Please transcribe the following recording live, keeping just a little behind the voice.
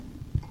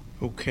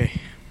Okay.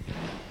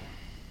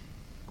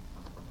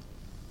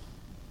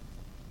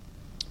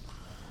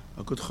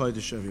 A good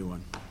Chodesh,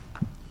 everyone.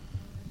 A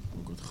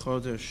good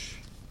Chodesh.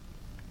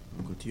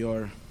 A good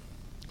Yor.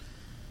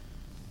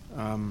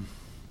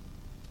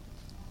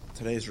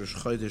 Today is Rosh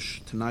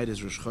Chodesh. Tonight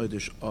is Rosh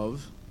Chodesh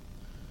of.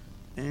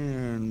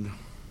 And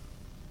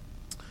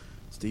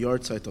it's the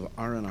yahrzeit of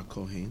Aaron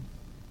HaKohen.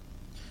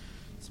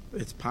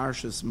 It's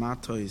Parshas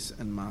Matos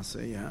and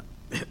Maseh,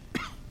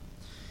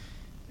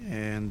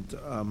 and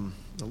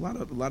a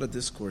lot of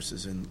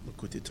discourses in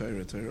Likutei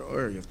Torah.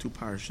 Or you have two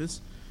parshas.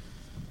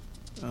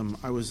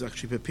 I was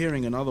actually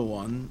preparing another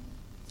one,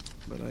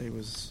 but I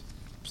was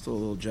still a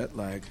little jet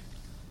lag,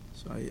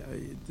 so I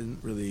didn't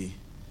really.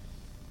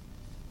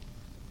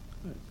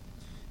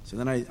 So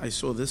then I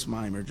saw this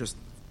mimer just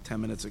 10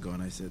 minutes ago,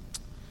 and I said,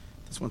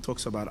 this one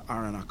talks about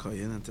Aaron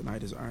HaKohen, and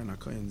tonight is Aaron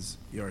HaKohen's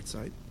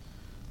yahrzeit.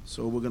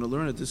 So we're going to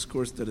learn a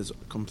discourse that is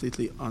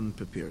completely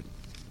unprepared.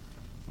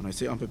 When I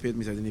say unprepared, it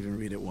means I didn't even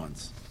read it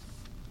once.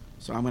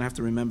 So I'm going to have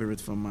to remember it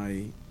from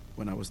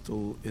when I was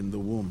still in the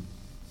womb.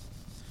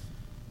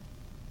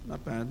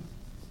 Not bad,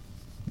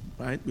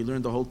 right? We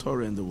learned the whole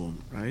Torah in the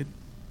womb, right?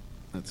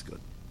 That's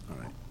good. All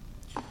right.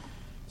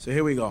 So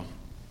here we go.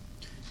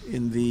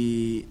 In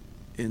the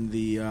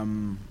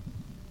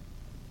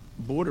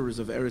borders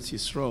of Eretz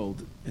Yisrael,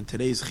 in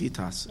today's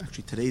Chitas,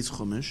 actually today's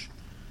Chumash,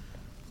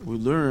 we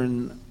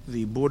learn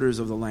the borders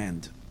of the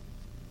land.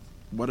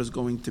 What is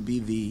going to be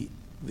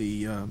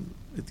the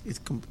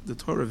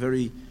Torah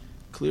very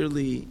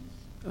clearly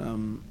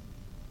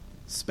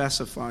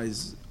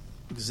specifies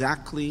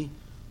exactly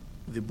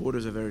the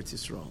borders of Eretz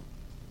Yisrael.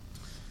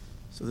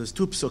 So there's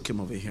two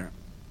psukim over here.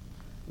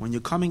 When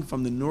you're coming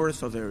from the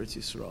north of Eretz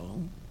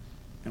Yisrael,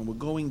 and we're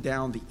going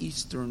down the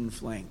eastern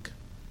flank,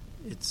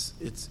 it's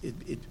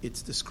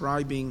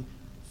describing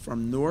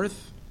from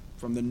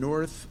the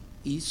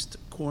northeast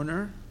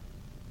corner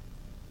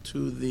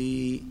to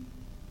the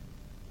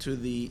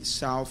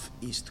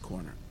southeast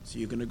corner. So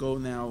you're going to go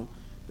now.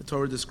 The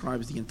Torah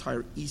describes the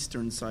entire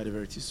eastern side of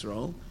Eretz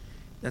Yisrael.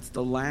 That's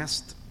the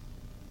last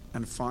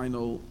and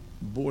final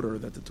border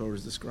that the Torah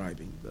is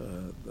describing,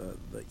 the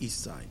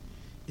east side.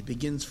 It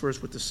begins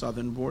first with the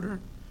southern border,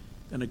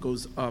 then it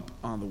goes up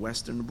on the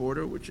western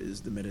border, which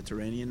is the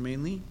Mediterranean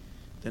mainly.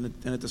 Then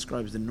it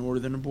describes the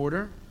northern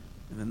border,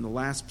 and then the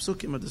last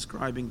psukim are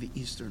describing the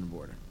eastern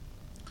border.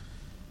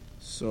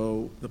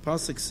 So the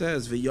pasuk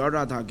says,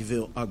 "V'yarad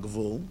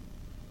hagvul."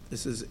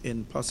 This is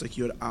in pasuk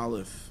Yud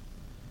Aleph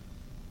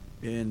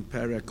in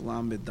Perek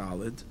Lamed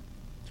Daled.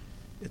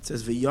 It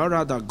says,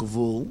 "V'yarad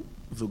hagvul."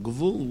 The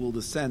gvul will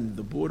descend.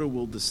 The border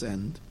will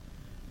descend.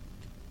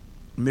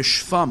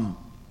 Mishfam,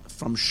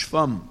 from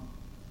Shfam,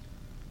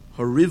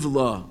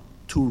 Harivla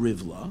to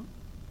Rivla.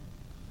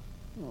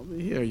 Over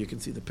here you can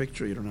see the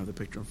picture. You don't have the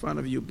picture in front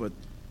of you, but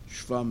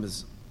Shfam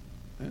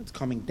it's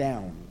coming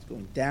down. It's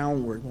going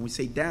downward. When we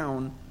say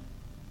down,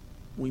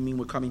 we mean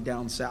we're coming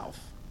down south.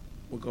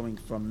 We're going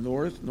from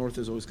north. North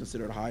is always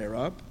considered higher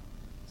up.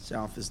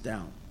 South is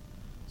down.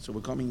 So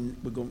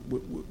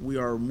we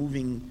are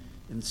moving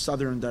in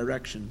southern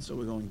direction. So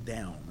we're going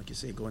down, like you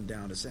say, going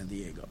down to San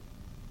Diego.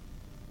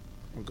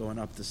 We're going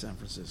up to San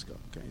Francisco.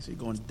 Okay, so you're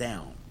going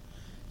down.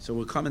 So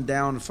we're coming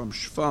down from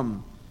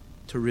Shfam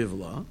to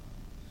Rivla,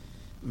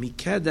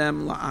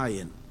 Mikedem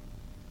la'ayin,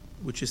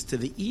 which is to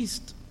the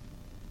east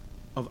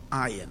of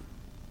Ayin,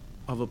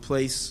 of a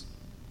place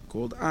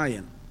called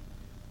Ayin.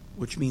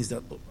 Which means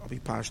that, I'll be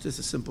pashtus,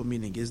 the simple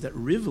meaning is that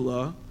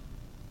Rivla,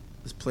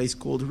 this place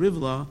called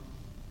Rivla,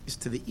 is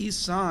to the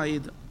east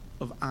side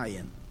of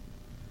Ayin.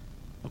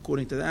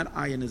 According to that,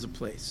 Ayin is a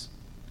place.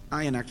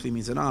 Ayin actually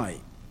means an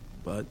eye,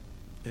 but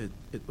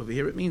over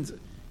here it means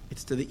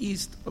it's to the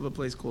east of a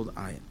place called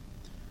Ayin.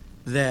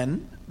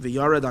 Then, the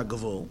Yared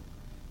HaGavul,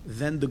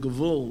 then the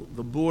Gavul,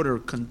 the border,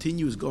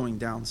 continues going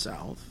down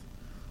south.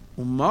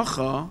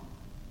 Umacha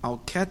al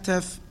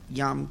Ketef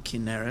Yam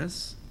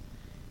Kineres,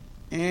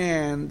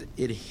 and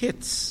it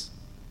hits,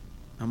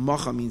 and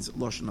macha means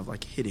lashon of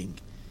like hitting.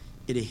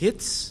 It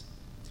hits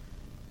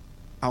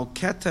al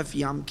ketef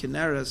yam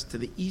Kineres to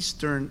the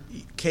eastern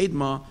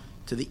Kedma,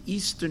 to the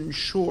eastern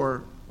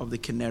shore of the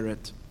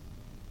Kinneret.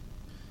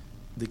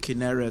 The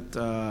Kinneret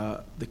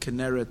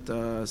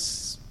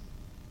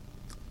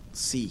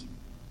sea.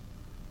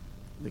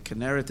 The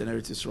Kinneret in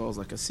Eretz Yisrael is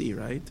like a sea,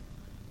 right?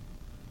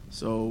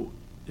 So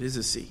it is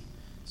a sea.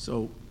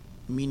 So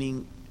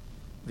meaning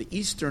the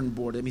eastern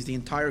border, that means the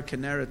entire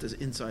Kinneret is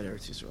inside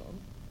Eretz Yisrael.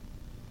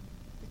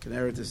 The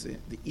Kinneret is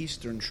the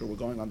eastern shore. We're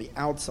going on the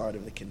outside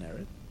of the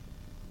Kinneret.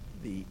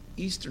 The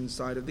eastern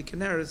side of the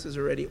Kinneret is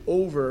already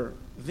over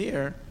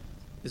there,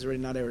 is already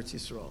not Eretz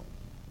Yisrael.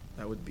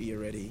 That would be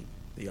already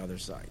the other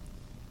side.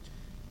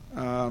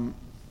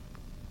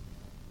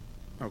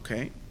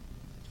 Okay.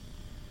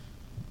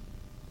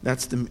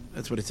 That's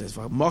what it says.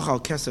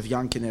 Machal kesef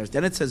yan Kinneret.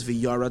 Then it says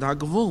v'yarad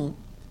hagvul.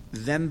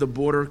 Then the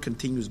border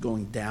continues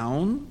going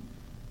down.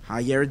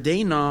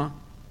 Hayerdena,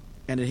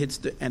 and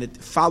it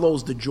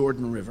follows the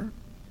Jordan River,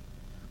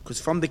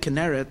 because from the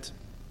Kinneret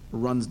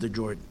runs the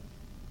Jordan.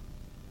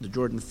 The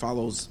Jordan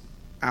follows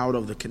out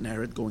of the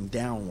Kinneret, going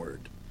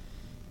downward.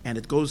 And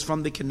it goes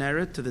from the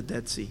Kinneret to the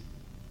Dead Sea.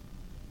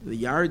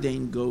 The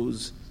Yarden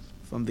goes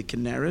from the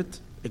Kinneret,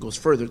 it goes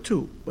further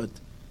too, but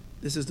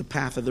this is the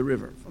path of the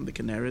river, from the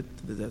Kinneret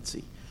to the Dead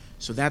Sea.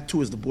 So that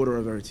too is the border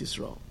of Eretz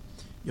Yisrael.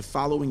 You're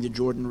following the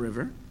Jordan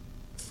River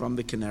from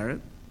the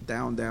Kinneret,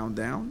 down, down,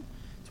 down.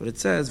 That's what it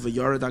says,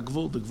 V'yared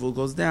HaGvul, the Gvul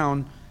goes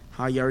down,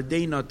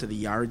 HaYardena to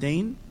the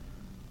Yarden,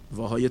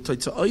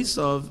 V'hayatoitza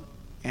Oisav,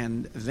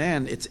 and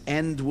then its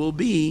end will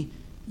be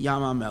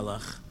Yam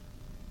HaMelech,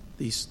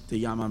 the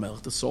Yam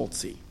HaMelech, the Salt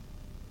Sea.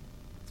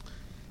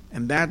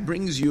 And that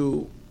brings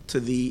you to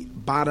the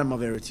bottom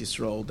of Eretz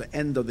Yisrael, the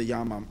end of the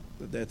Yam,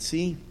 the Dead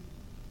Sea.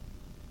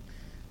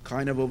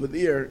 Kind of over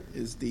there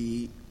is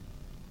you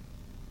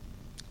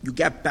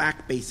get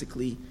back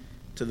basically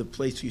to the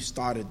place you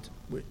started,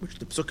 which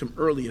the Psukim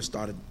earlier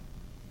started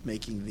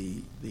making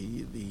the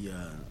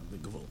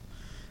Gevul.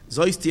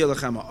 Zois tiyeh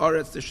lechem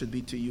ha'aretz, there should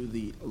be to you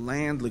the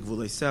land, l'gvul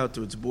eisah,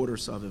 to its border,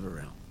 saviv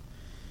harel.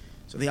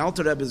 So the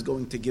Alter Rebbe is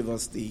going to give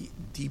us the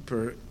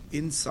deeper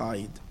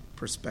inside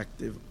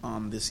perspective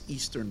on this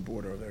eastern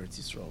border of Eretz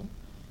Yisrael.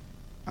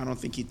 I don't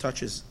think he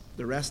touches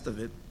the rest of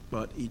it,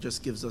 but he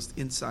just gives us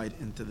insight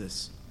into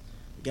this.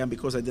 Again,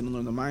 because I didn't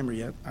learn the Maimer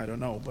yet, I don't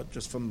know, but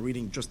just from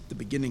reading just the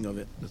beginning of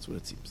it, that's what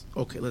it seems.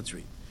 Okay, let's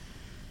read.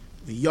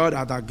 V'yad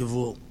ad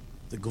ha'gevul.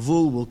 The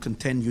Gevul will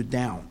continue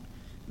down.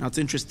 Now it's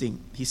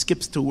interesting, he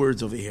skips 2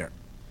 words over here.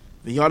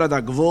 V'yad ad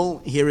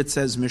ha'gevul, here it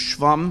says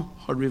mishvam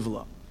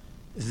harivla.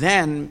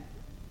 Then,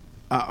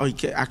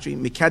 actually,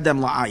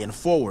 mikedem la'ayin,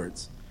 4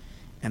 words.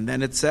 And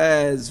then it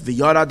says,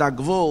 V'yarad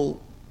HaGvul.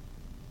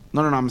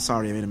 No, I'm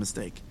sorry, I made a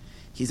mistake.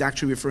 He's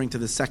actually referring to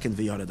the second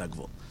V'yarad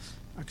HaGvul.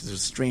 Because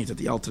it's strange that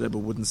the Alter Rebbe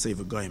wouldn't say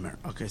V'goymer.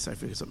 Okay, so I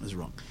figured something is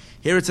wrong.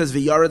 Here it says,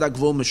 V'yarad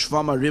HaGvul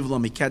Mishvama Rivla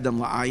Mikedem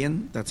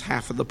La'ayin. That's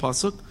half of the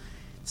Pasuk.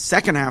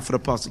 Second half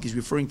of the Pasuk, he's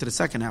referring to the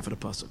second half of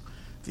the Pasuk.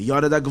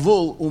 V'yarad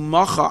HaGvul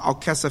Umacha Al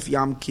Kesef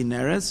Yam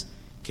Kineres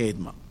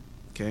Kedma.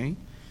 Okay?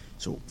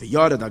 So,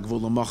 V'yarad HaGvul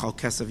Umacha Al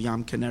Kesef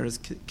Yam Kineres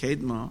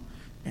Kedma.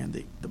 And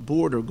the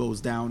border goes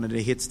down and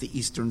it hits the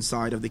eastern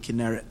side of the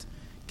Kinneret,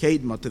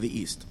 Kedma to the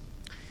east.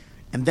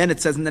 And then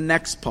it says in the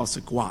next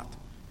pasuk what?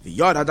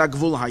 V'yarad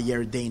ha'gvul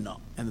ha'yerdena.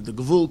 And the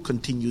Gvul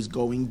continues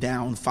going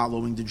down,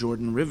 following the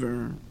Jordan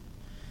River.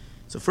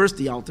 So first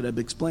the Alter Rebbe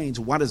explains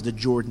what is the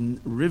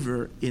Jordan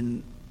River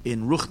in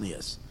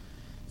Ruchnias.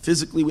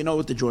 Physically we know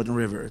what the Jordan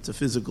River, it's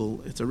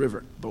a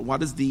river. But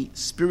what is the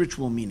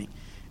spiritual meaning?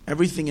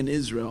 Everything in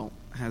Israel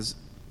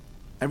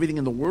everything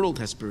in the world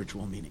has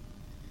spiritual meaning.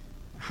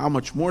 How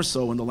much more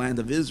so in the land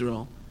of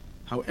Israel,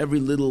 how every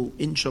little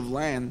inch of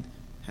land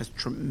has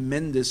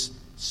tremendous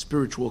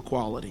spiritual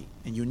quality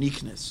and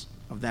uniqueness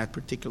of that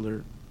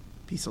particular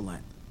piece of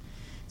land.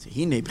 So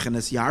Hine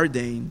b'chenes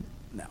Yarden.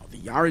 Now the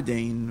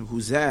Yarden,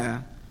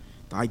 huzeh,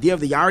 the idea of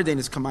the Yarden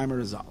is Kamayim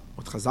Rizal.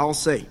 What Chazal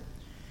say,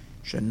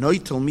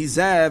 shenoitel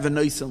mizeh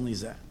v'noisel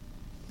mizeh.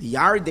 The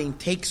Yarden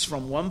takes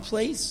from one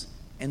place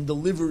and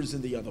delivers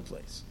in the other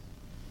place.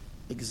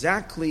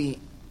 Exactly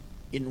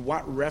in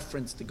what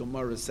reference the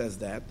Gemara says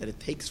that it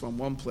takes from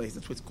one place,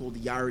 that's what's called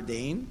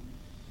Yarden.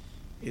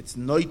 It's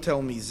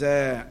noitel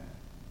mizeh,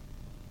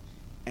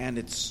 and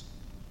it's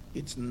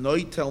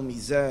noitel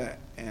mizeh,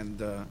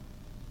 and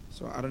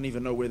so I don't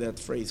even know where that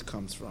phrase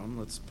comes from.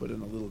 Let's put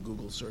in a little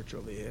Google search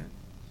over here,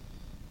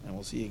 and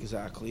we'll see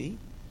exactly.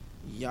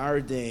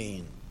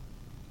 Yarden,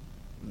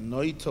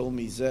 noitel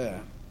mizeh.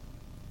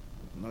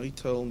 What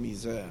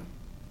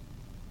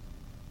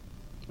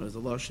is the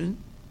lashon?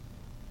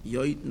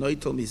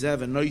 Noitel mizeh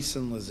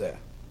v'noisen lezeh.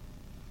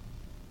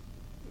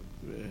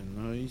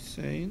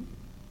 V'noisen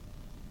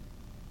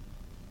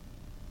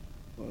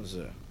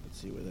lezeh. Let's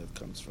see where that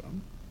comes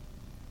from.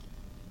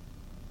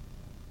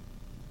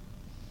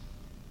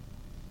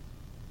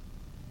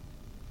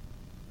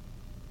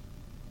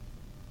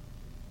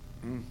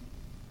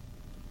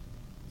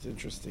 It's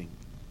interesting.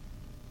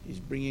 He's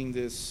bringing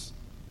this.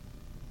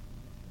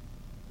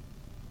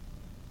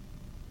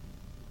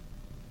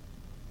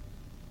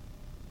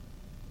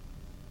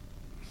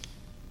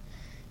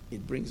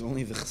 It brings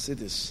only the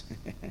Chassidus.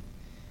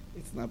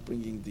 It's not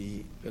bringing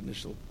the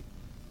initial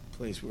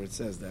place where it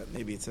says that.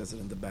 Maybe it says it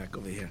in the back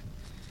over here.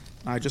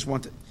 I just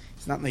wanted,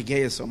 it's not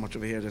Negeya so much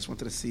over here, I just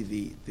wanted to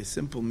see the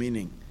simple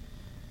meaning.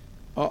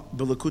 Oh,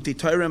 B'lakuti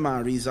Torah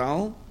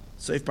Ma'arizal,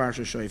 Seif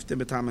Parsha Shoif,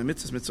 Tibetam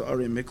Mitzvah Mitzvah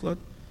Orim Miklot,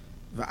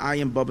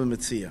 V'ayim Baba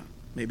Mitzia.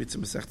 Maybe it's a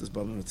Masechtas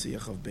Baba Mitzia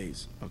Chav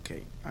Beis.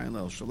 Okay, Ayin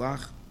Lel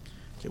Shalach.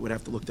 Okay, we'd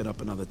have to look that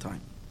up another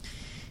time.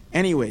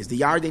 Anyways, the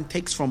Yarden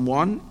takes from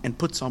one and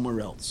puts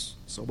somewhere else.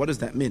 So what does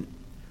that mean?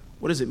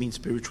 What does it mean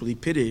spiritually?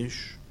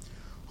 Piddish,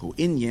 hu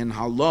inyan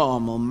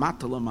halam al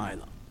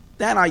matalamayla.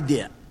 That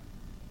idea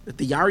that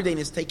the Yarden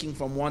is taking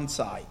from one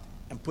side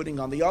and putting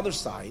on the other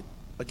side.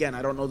 Again,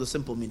 I don't know the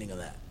simple meaning of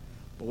that,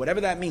 but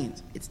whatever that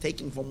means, it's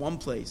taking from one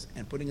place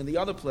and putting in the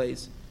other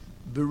place.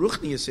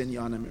 Beruchnius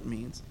inyanim, it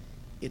means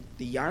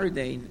the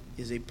Yarden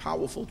is a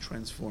powerful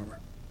transformer.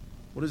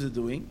 What is it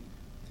doing?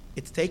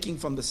 It's taking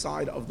from the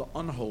side of the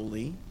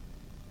unholy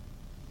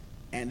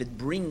and it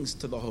brings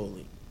to the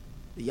holy.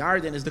 The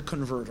Yarden is the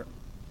converter.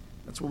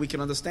 That's what we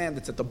can understand.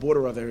 It's at the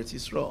border of Eretz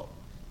Yisrael.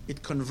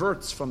 It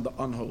converts from the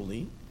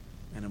unholy,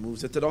 and it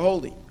moves it to the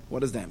holy. What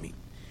does that mean?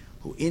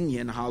 Hu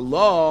inyan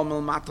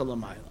halam mata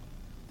lamayla.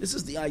 This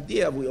is the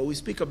idea we always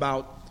speak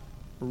about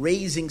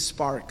raising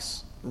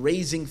sparks,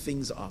 raising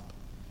things up,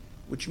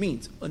 which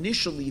means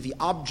initially the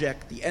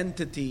object, the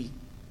entity,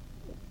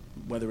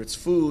 whether it's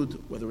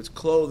food, whether it's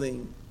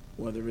clothing,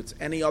 whether it's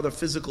any other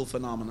physical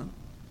phenomenon,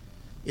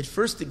 it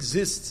first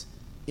exists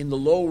in the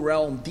low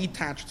realm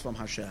detached from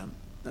Hashem.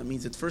 That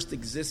means it first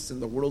exists in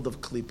the world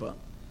of Klippa.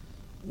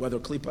 Whether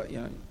Klippa,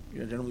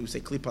 generally we say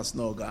Klippas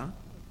Noga,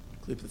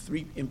 Klippa,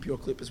 3 impure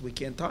Klippas we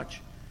can't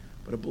touch,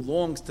 but it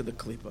belongs to the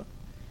Klippa.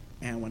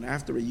 And when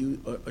after a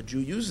Jew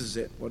uses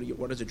it,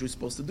 what is a Jew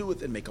supposed to do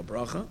with it? Make a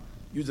bracha,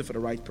 use it for the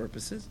right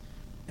purposes,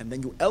 and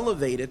then you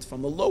elevate it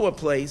from the lower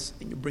place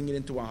and you bring it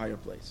into a higher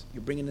place.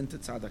 You bring it into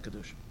Tzad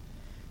HaKadosh.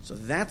 So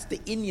that's the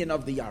inyan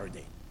of the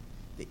Yarden.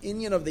 The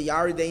inyan of the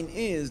Yarden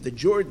is, the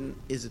Jordan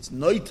is its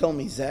noitel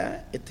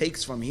mizeh, it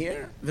takes from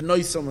here, the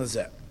noisel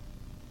mizeh.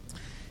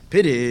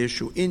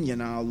 Pidish,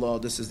 inyan Allah,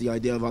 this is the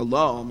idea of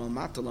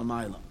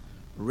Allah,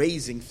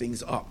 raising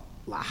things up.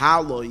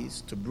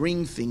 Lahalois, to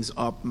bring things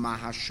up,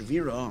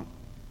 mahashvira,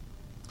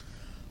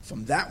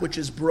 from that which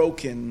is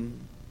broken,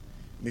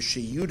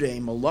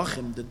 mishiyude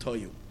malachim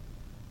detoyu,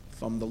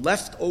 from the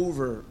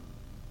leftover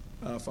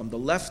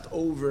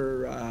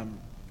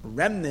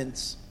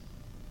remnants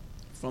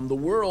from the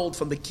world,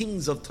 from the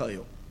kings of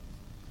Toyu.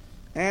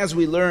 As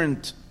we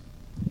learned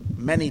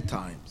many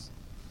times,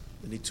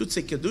 the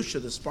Nitzutze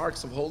Kedusha, the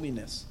sparks of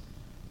holiness,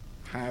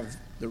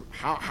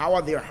 how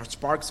are there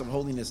sparks of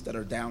holiness that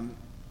are down,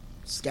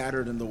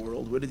 scattered in the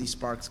world? Where do these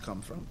sparks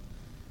come from?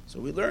 So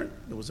we learned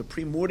there was a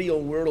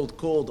primordial world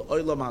called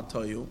Olam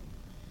HaToyu.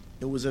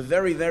 It was a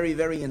very, very,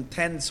 very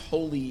intense,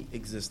 holy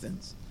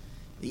existence.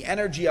 The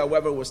energy,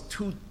 however, was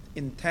too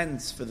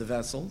intense for the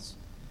vessels.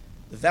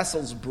 The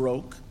vessels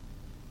broke,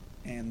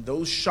 and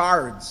those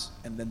shards,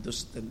 and then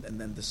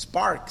the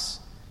sparks,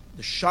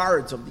 the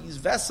shards of these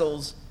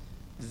vessels,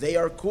 they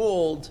are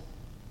called.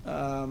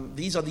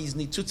 These are these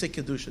nitzutze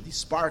kedusha, these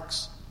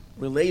sparks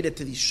related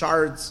to these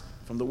shards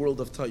from the world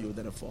of Toyu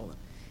that have fallen,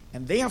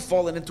 and they have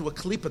fallen into a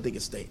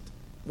klipadig state.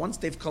 Once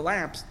they've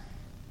collapsed,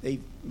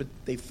 they've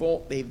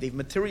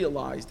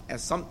materialized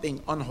as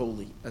something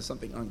unholy, as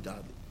something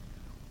ungodly,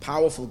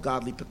 powerful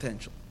godly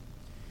potential.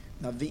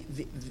 Now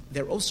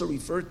they're also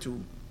referred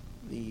to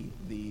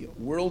the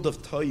world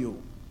of Toyu,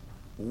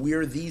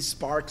 where these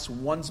sparks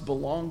once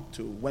belonged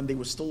to when they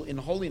were still in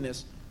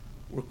holiness,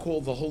 were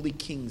called the holy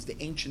kings, the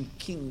ancient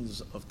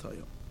kings of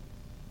Toyu.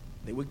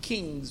 They were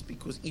kings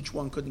because each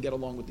one couldn't get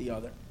along with the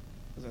other.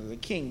 As a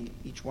king,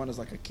 each one is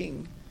like a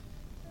king,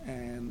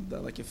 and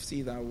like you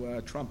see now,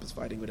 Trump is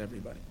fighting with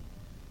everybody.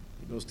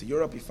 He goes to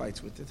Europe, he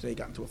fights with. Today he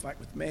got into a fight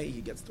with May,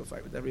 he gets into a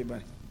fight with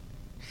everybody.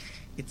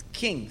 It's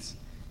kings.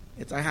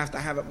 It's I have to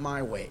have it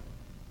my way,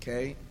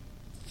 okay?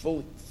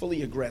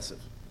 Fully aggressive.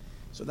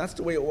 So that's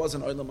the way it was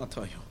in Olam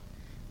HaToyu,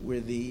 where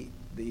the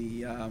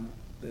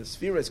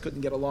spheres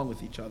couldn't get along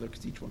with each other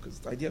because it's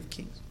the idea of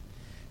kings.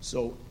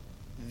 So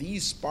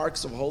these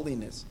sparks of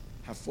holiness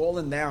have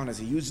fallen down, as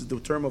he uses the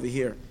term over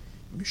here,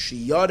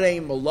 Mishiyarei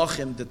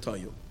Malachim de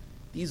Toyu.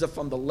 These are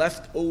from the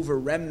leftover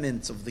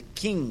remnants of the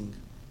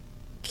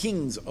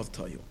kings of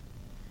Toyu.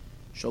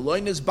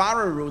 Shaloin is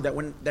bararu,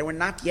 that they were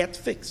not yet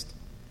fixed,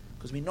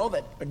 because we know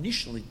that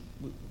initially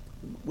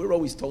we're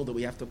always told that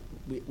we have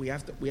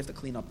to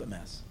clean up the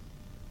mess.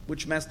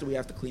 Which mess do we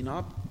have to clean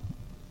up?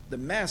 The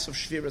mess of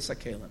Shviras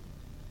HaKelim.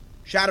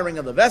 Shattering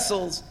of the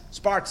vessels,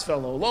 sparks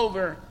fell all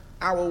over.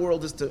 Our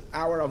avoid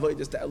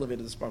is to elevate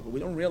the spark. What we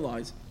don't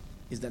realize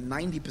is that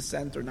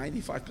 90% or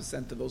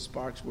 95% of those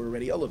sparks were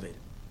already elevated.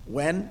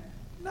 When?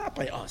 Not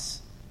by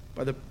us.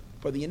 By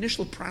the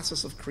initial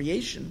process of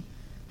creation,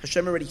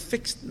 Hashem already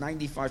fixed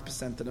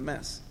 95% of the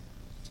mess.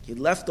 He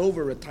left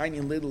over a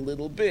tiny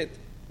little bit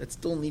that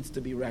still needs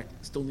to be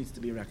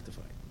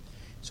rectified.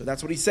 So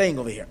that's what he's saying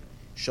over here.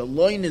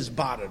 Shaloin is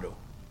bararu.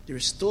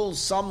 There's still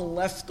some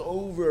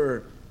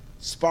leftover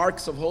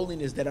sparks of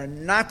holiness that are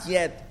not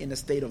yet in a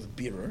state of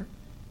birur.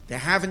 They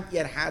haven't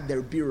yet had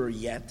their birur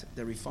yet,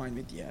 their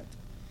refinement yet.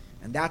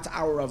 And that's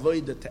our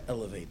avodah to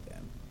elevate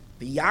them.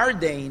 The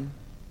Yarden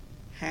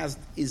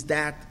is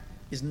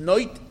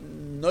noitel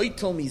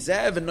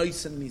mizeh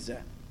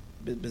v'noisen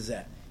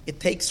mizeh. It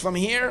takes from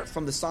here,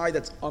 from the side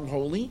that's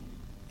unholy,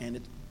 and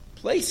it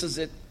places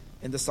it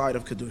in the side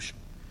of Kedusha.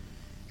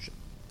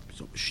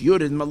 So,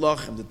 Shiurid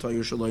Malachim, the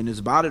Toyu Shaloin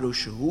is Bararu,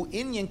 Shehu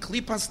Inyan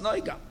Klipas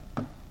Noiga.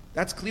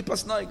 That's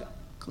Klipas Noiga.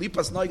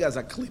 Klipas Noiga is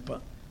a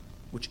Klipa,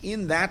 which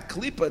in that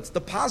Klipa it's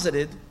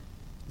deposited,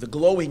 the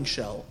glowing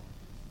shell.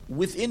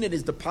 Within it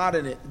is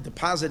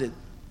deposited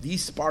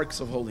these sparks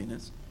of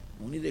holiness.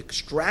 We need to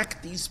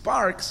extract these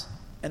sparks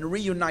and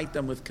reunite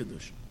them with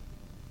Kedusha.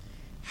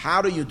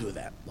 How do you do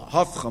that?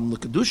 Lahafcham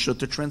l'Kedusha,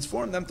 to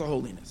transform them to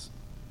holiness.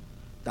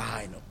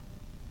 Dahainu.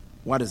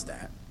 What is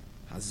that?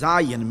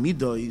 Hazayin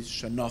midois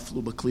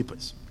shenaflu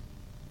b'klipas.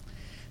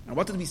 Now,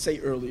 what did we say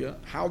earlier?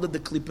 How did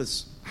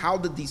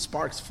these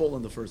sparks fall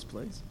in the first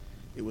place?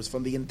 It was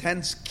from the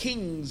intense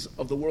kings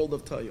of the world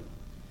of Toyu.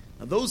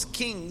 Now those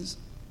kings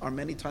are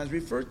many times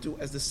referred to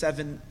as the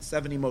seven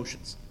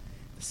emotions.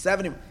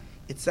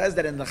 It says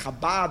that in the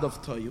Chabad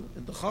of Toyu,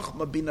 in the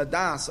Chachma bin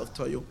Adas of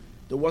Toyu,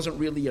 there wasn't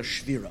really a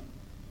shvira.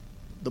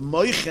 The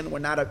moichin were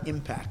not of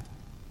impact.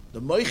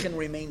 The moichin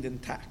remained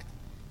intact.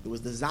 It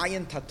was the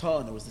Zayin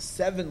Tatan, it was the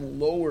 7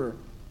 lower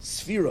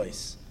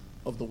spherois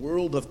of the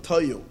world of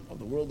Toyu, of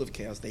the world of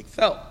chaos. They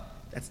fell.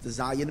 That's the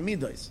Zayin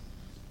Midos.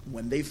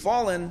 When they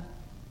fall into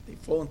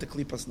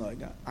Klipas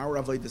Noiga. Our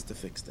avoid is to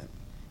fix them.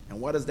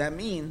 And what does that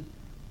mean?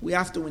 We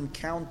have to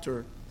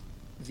encounter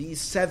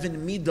these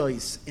 7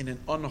 midos in an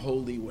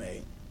unholy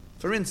way.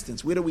 For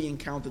instance, where do we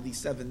encounter these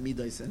 7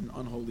 midos in an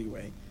unholy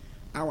way?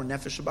 Our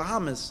nefesh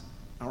bahamas,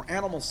 our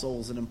animal soul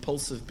is an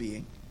impulsive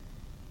being,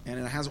 and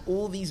it has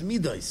all these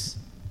midos,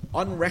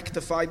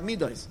 unrectified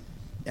midos.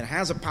 It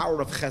has a power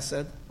of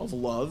chesed, of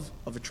love,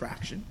 of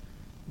attraction,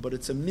 but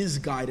it's a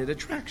misguided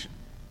attraction.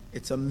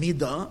 It's a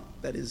midah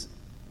that is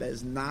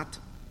not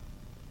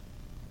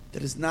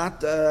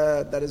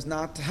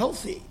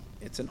healthy.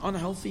 It's an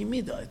unhealthy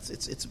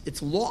midah.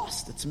 It's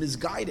lost. It's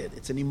misguided.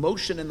 It's an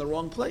emotion in the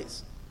wrong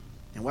place.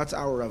 And what's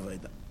our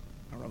avodah?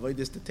 Our avodah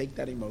is to take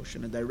that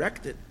emotion and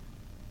direct it,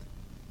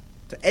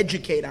 to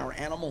educate our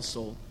animal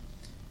soul,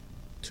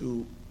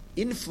 to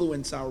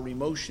influence our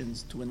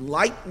emotions, to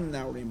enlighten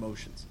our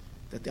emotions,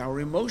 that our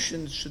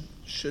emotions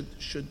should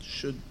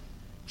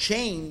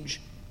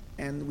change,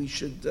 and we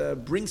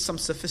should bring some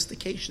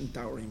sophistication to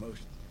our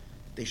emotions.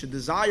 They should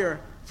desire,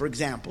 for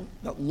example,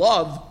 that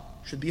love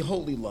should be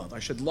holy love. I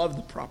should love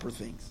the proper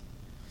things.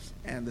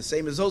 And the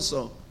same is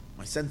also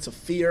my sense of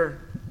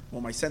fear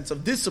or my sense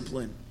of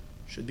discipline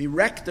should be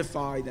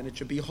rectified, and it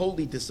should be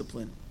holy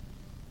discipline.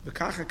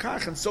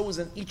 And so is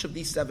in each of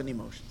these 7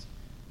 emotions.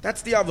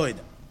 That's the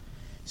avodah.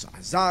 So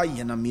Azay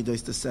and Amidah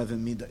is the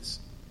 7 midos.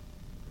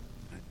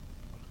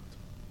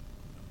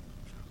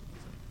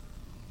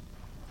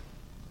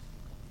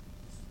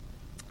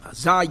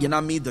 Azay and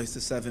Amidah is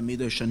the 7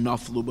 midos.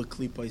 Shenaflu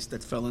b'klipos,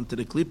 that fell into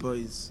the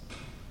klipos.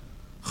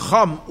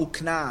 Cham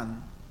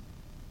uknan.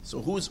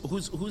 So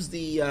who's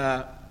the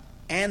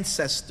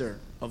ancestor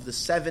of the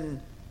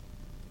seven?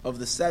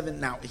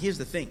 Now here's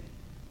the thing: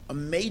 a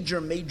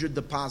major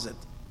deposit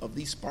of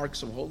these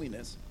sparks of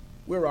holiness.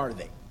 Where are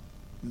they?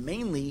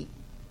 Mainly,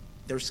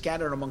 they're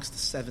scattered amongst the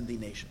 70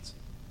 nations.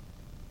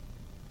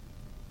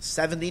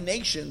 70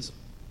 nations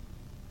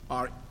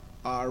are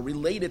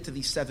related to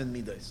these 7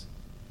 midos.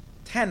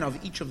 10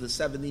 of each of the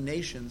 70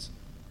 nations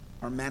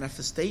are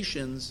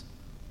manifestations.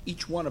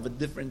 Each one of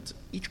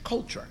each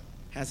culture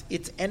has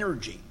its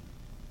energy,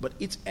 but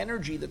its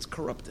energy that's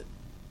corrupted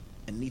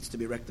and needs to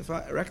be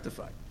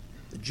rectified.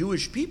 The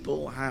Jewish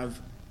people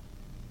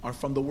are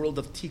from the world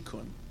of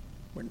Tikkun,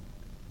 where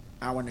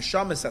our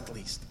neshamas, at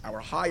least, our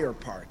higher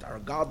part, our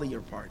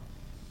godlier part,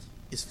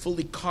 is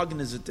fully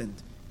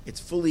cognizant, it's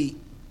fully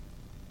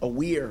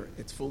aware,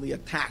 it's fully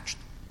attached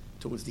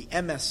towards the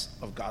emes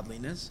of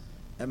godliness,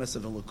 emes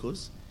of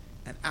elokus,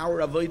 and our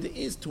avodah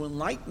is to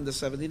enlighten the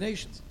 70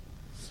 nations.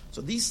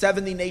 So these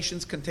 70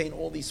 nations contain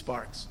all these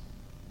sparks.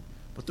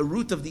 But the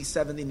root of these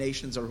 70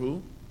 nations are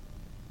who?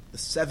 The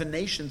 7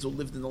 nations who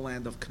lived in the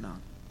land of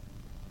Canaan.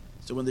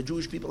 So when the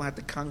Jewish people had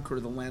to conquer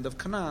the land of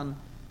Canaan,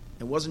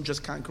 it wasn't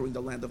just conquering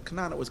the land of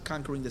Canaan, it was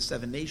conquering the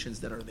 7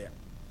 nations that are there.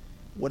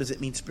 What does it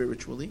mean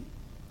spiritually?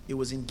 It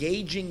was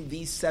engaging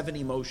these 7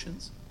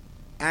 emotions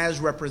as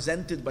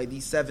represented by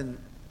these 7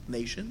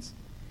 nations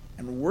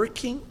and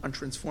working on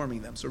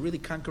transforming them. So really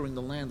conquering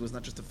the land was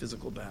not just a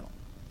physical battle.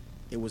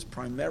 It was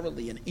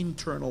primarily an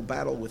internal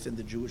battle within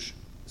the Jewish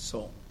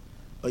soul.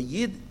 A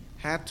Yid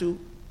had to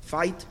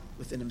fight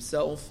within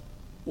himself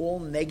all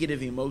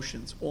negative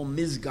emotions, all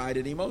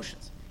misguided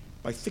emotions.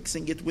 By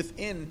fixing it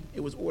within, it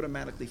was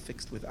automatically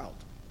fixed without.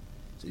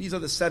 So these are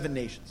the 7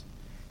 nations.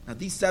 Now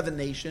these 7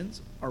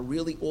 nations are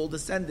really all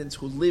descendants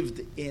who lived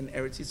in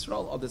Eretz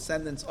Yisrael, are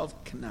descendants of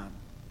Canaan.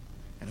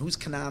 And who's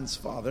Canaan's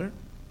father?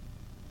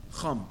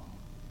 Cham.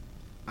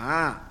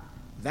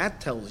 That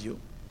tells you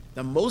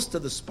that most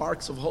of the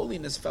sparks of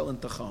holiness fell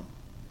into Cham.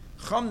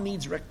 Cham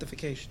needs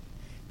rectification.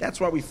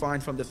 That's why we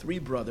find from the 3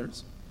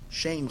 brothers,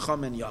 Shem,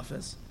 Cham, and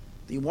Yafes,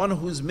 the one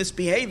who's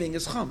misbehaving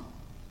is Cham.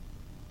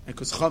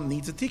 Because Cham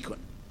needs a tikkun.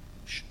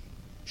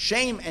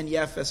 Shem and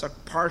Yafes are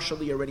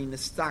partially already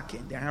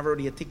nistakin. They have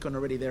already a tikkun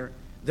already there.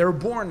 They're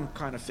born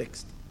kind of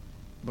fixed.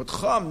 But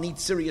Cham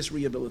needs serious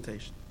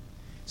rehabilitation.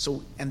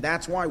 So, and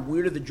that's why,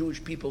 where do the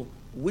Jewish people,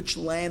 which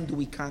land do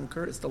we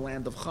conquer? It's the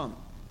land of Cham.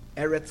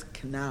 Eretz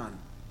Canaan.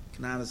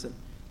 Canaan is a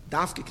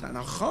Dafke Canaan.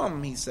 Now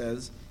Cham, he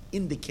says,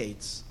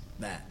 indicates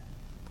that.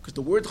 Because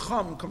the word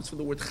Cham comes from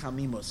the word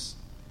Chamimus.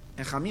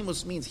 And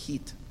Chamimus means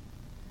heat.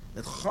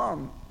 That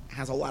Cham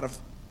has a lot of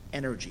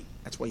energy.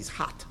 That's why he's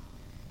hot.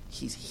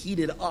 He's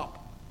heated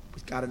up.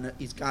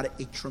 He's got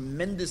a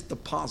tremendous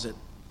deposit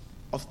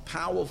of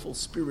powerful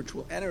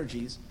spiritual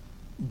energies,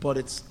 but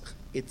it's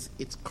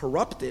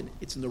corrupted.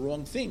 It's in the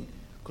wrong thing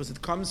because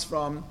it comes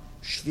from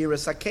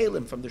Shviras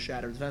HaKelim, from the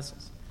shattered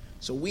vessels.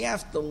 So we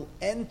have to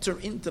enter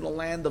into the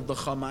land of the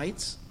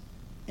Chamites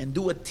and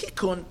do a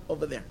tikkun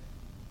over there.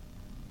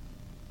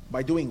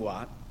 By doing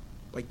what?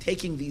 By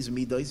taking these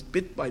midos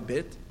bit by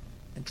bit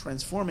and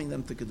transforming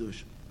them to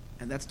Kedusha.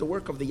 And that's the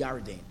work of the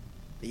Yarden.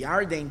 The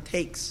Yarden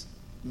takes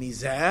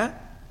Mizeh,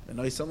 the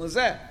Noisan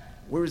Lezeh.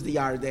 Where is the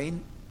Yarden?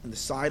 On the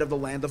side of the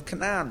land of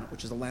Canaan,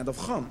 which is the land of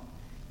Chum.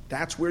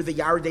 That's where the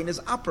Yarden is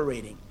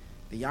operating.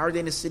 The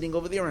Yarden is sitting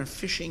over there and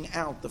fishing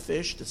out the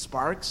fish, the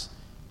sparks,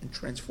 and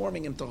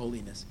transforming him to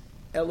holiness,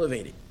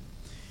 elevating.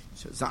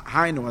 So,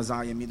 Hainu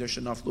Azayah Midah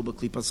Shenaflu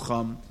B'Klipas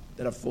Chum,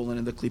 that have fallen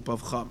in the Klip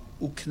of Chum,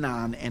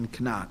 Uknan and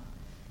Knan.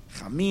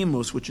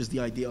 Chamimus, which is the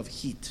idea of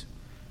heat.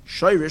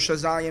 Shoirish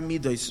Azayah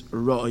Midas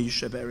Roi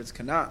Sheberetz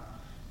Knan.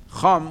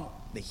 Chum,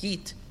 the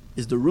heat,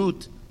 is the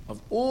root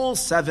of all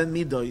 7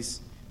 midos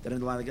that in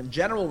the land. In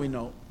general, we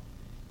know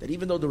that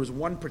even though there is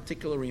one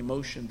particular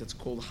emotion that's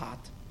called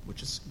hot,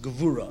 which is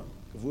Gevura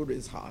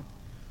is hot,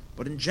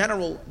 but in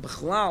general,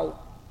 B'chlal,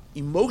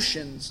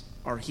 emotions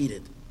are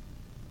heated.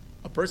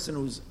 A person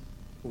who's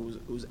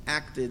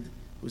acting,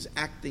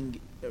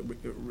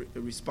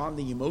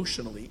 responding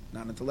emotionally,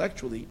 not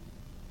intellectually,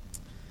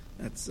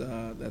 that's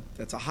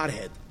a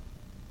hothead.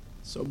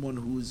 Someone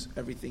whose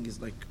everything is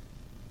like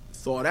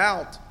thought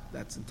out,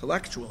 that's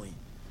intellectually.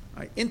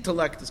 Right?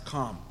 Intellect is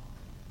calm.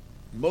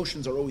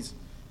 Emotions are always.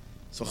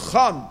 So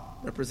Cham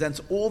represents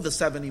all the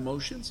 7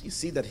 emotions. You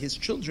see that his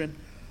children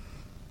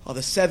are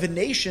the 7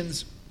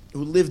 nations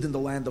who lived in the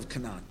land of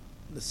Canaan,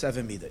 the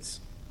 7 midas.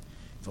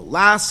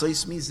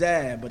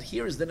 But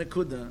here is the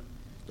nekuda.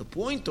 The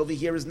point over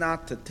here is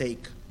not to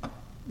take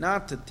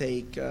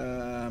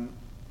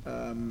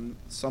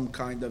some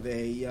kind of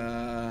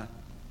a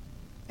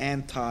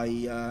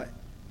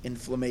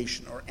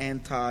anti-inflammation or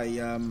anti. I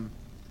don't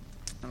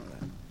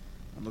know.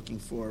 I'm looking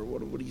for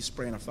what do you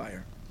spray on a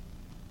fire?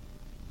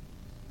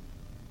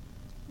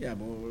 Yeah,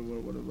 but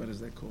what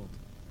is that called?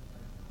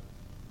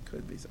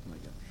 Could be something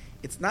like that.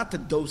 It's not to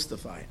dose the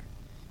fire;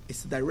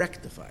 it's to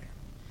direct the fire.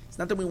 It's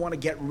not that we want to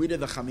get rid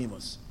of the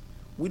chamimus.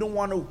 We don't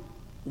want to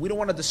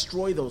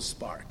destroy those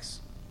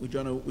sparks. We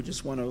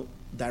just want to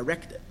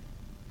direct it,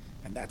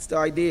 and that's the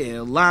idea.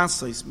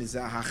 Lasos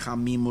mizah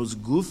chamimus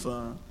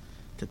gufa,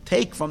 to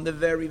take from the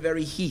very,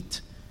 very heat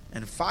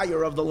and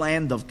fire of the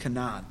land of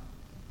Canaan,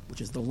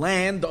 which is the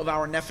land of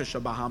our nefesh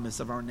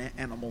Bahamas, of our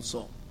animal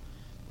soul,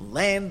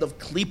 land of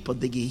klipa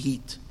de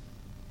heat,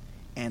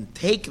 and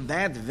take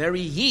that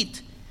very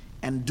heat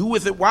and do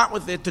with it what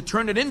with it, to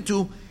turn it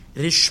into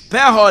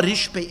rishpeha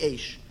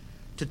rishpeish,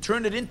 to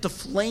turn it into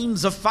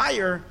flames of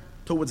fire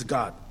towards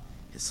God.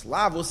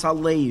 Hislavus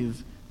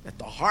halev, that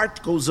the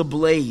heart goes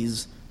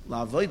ablaze,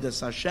 la'avodas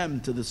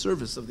Hashem, to the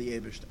service of the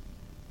Eibishter.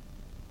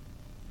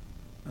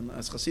 And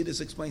as Chassidus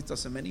explains to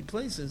us in many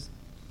places,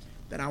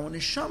 that our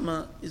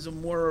neshama is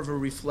more of a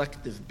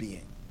reflective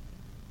being.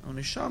 Our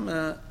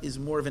neshama is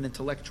more of an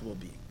intellectual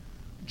being.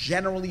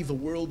 Generally, the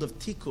world of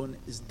tikkun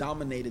is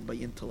dominated by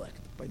intellect,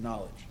 by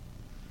knowledge.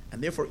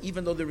 And therefore,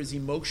 even though there is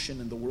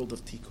emotion in the world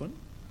of tikkun,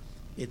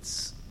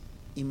 it's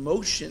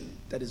emotion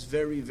that is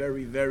very,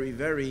 very, very,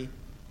 very,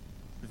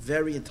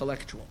 very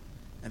intellectual.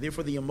 And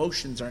therefore, the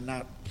emotions are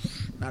not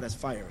as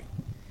fiery.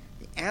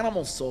 The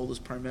animal soul is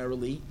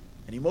primarily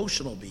an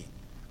emotional being.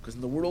 Because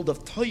in the world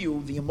of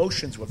Toyu, the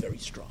emotions were very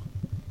strong.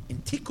 In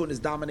Tikkun is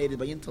dominated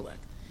by intellect.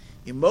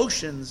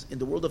 Emotions in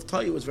the world of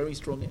Toyu is very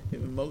strong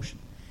emotion.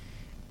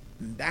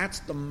 And that's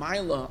the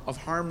milah of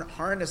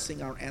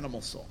harnessing our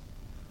animal soul.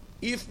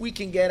 If we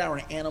can get our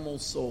animal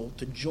soul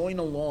to join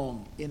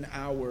along in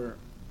our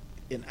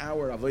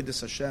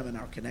avodas Hashem and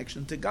our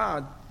connection to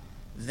God,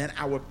 then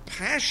our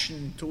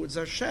passion towards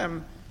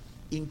Hashem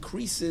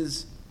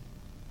increases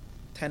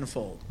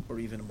tenfold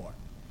or even more.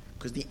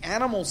 Because the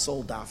animal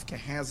soul dafka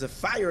has a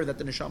fire that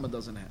the neshama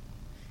doesn't have.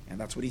 And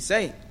that's what he's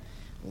saying.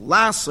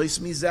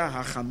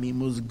 Gufa,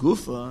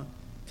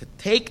 to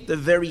take the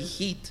very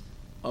heat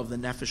of the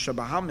nefesh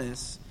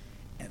Bahamis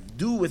and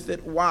do with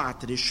it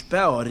what? To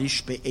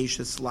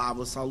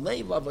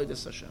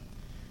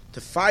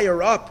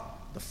fire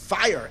up the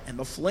fire and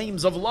the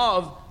flames of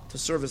love to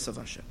service of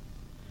Hashem.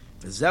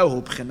 So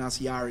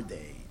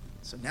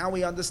now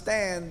we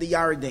understand the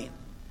Yarden.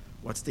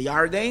 What's the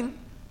Yarden?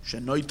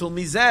 Shenoitul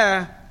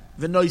mizeh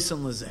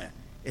v'noisen lezeh.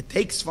 It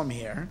takes from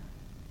here,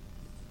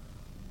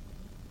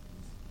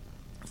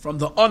 from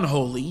the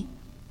unholy,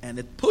 and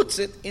it puts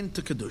it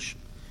into Kedusha.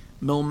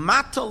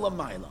 Milmata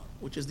lamayla,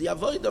 which is the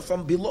avodah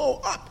from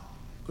below up.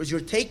 Because you're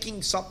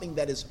taking something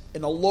that is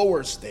in a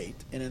lower state,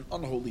 in an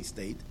unholy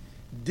state,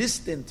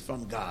 distant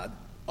from God,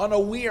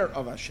 unaware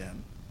of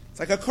Hashem. It's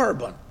like a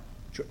korban.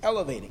 You're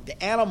elevating.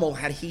 The animal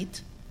had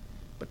heat,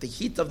 but the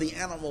heat of the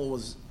animal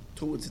was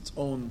towards its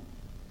own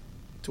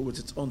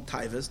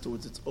taivas,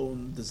 towards its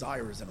own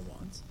desires and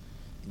wants.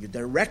 And you're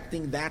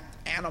directing that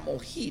animal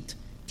heat,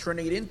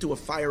 turning it into a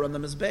fire on the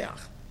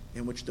Mizbeach,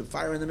 in which the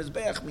fire on the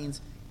Mizbeach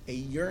means a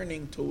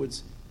yearning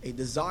towards a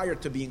desire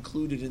to be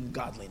included in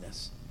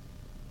godliness.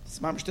 It's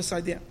mamish this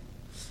idea.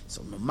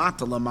 So, and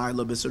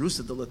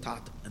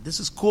this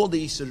is called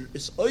the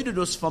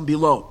Isoidus from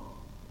below.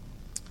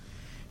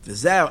 And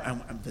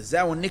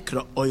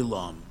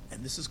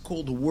this is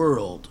called the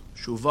world,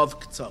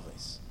 Shuvav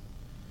Ktzaves.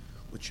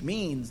 which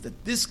means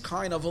that this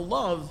kind of a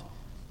love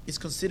is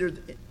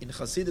considered, in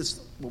Chassidus,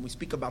 when we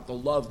speak about the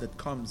love that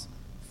comes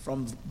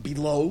from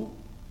below,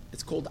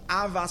 it's called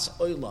avas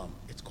olam.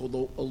 It's called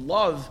a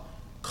love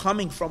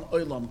coming from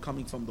olam,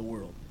 coming from the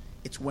world.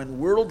 It's when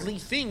worldly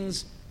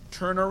things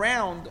turn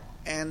around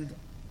and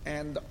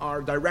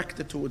are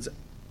directed towards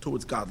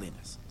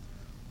godliness.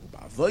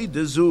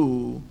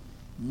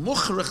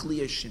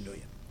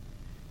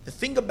 The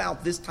thing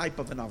about this type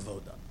of an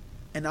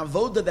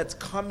avoda that's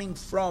coming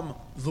from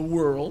the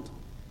world,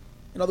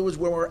 in other words,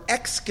 where we're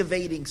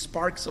excavating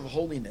sparks of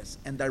holiness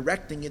and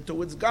directing it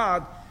towards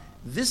God,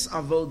 this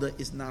avoda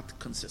is not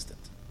consistent.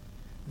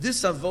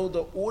 This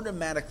avoda,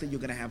 automatically you're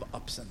going to have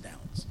ups and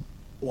downs.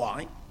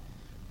 Why?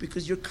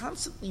 Because you're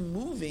constantly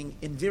moving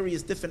in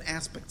various different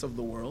aspects of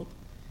the world,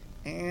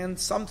 and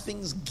some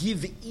things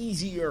give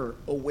easier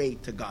a way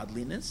to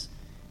godliness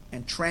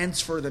and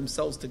transfer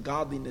themselves to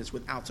godliness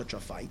without such a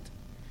fight,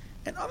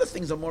 and other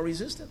things are more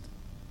resistant.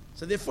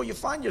 So therefore you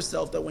find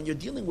yourself that when you're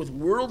dealing with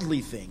worldly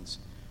things,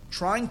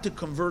 trying to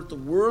convert the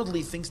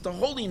worldly things to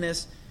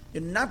holiness,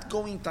 you're not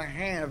going to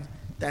have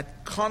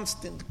that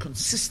constant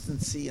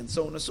consistency and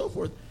so on and so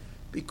forth,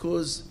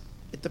 because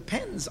it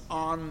depends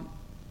on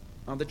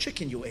the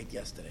chicken you ate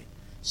yesterday.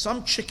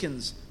 Some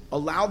chickens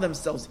allow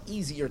themselves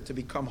easier to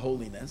become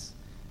holiness,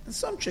 and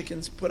some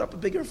chickens put up a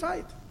bigger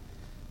fight.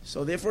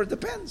 So therefore it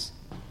depends,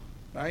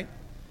 right?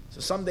 So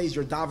some days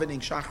your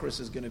davening shachris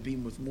is going to be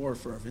with more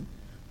fervent,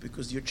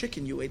 because your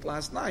chicken you ate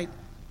last night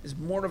is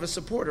more of a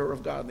supporter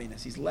of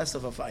godliness. He's less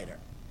of a fighter.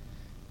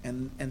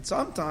 And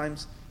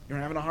sometimes you're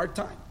having a hard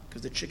time,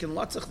 because the chicken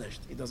latzach nicht.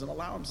 He doesn't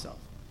allow himself.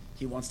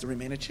 He wants to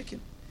remain a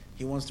chicken.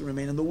 He wants to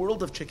remain in the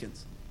world of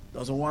chickens.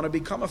 Doesn't want to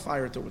become a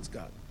fighter towards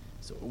God.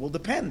 So it will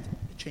depend.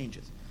 It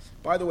changes.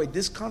 By the way,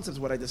 this concept is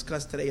what I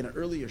discussed today in an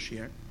earlier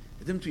share.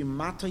 The difference between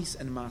matais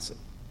and masim.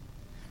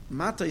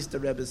 Matais, the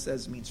Rebbe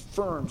says, means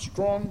firm,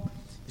 strong,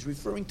 is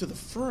referring to the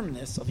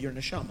firmness of your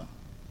neshama.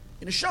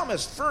 Your neshama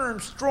is firm,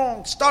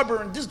 strong,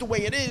 stubborn, this is the way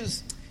it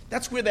is.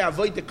 That's where the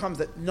avodah comes,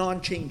 that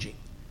non-changing.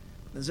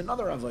 There's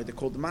another avodah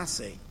called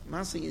maseh.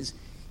 Maseh is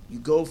you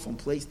go from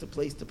place to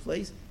place to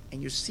place,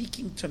 and you're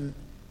seeking to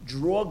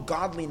draw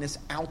godliness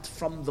out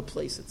from the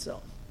place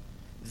itself.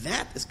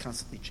 That is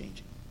constantly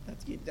changing.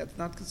 That's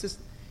not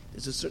consistent.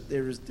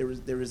 There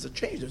is a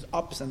change. There's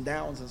ups and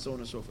downs and so on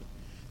and so forth.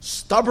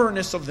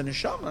 Stubbornness of the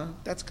neshama,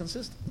 that's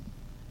consistent.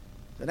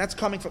 And that's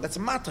coming from, that's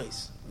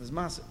matais. That's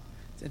maseh.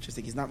 It's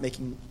interesting. He's not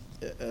making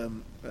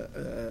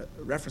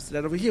reference to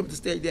that over here, but it's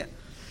the idea.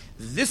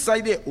 This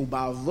idea,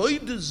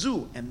 u'ba'avoida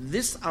zu, and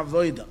this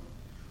avoida,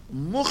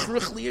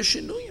 muchrich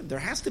liyashinuyim, there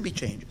has to be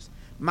changes.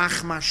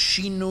 Machma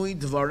shinui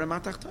dvarim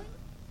atachtayim,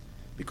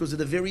 because of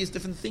the various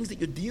different things that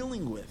you're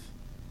dealing with.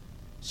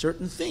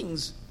 Certain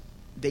things,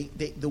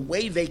 the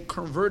way they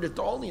convert it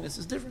to holiness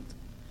is different.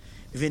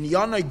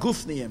 Vinyanai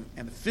gufniyim,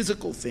 and the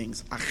physical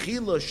things,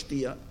 achila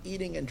shtia,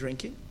 eating and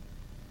drinking.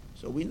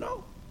 So we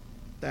know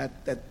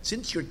that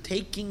since you're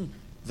taking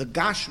the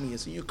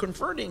gashmias and you're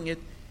converting it,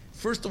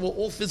 first of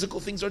all physical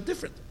things are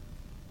different.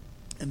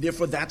 And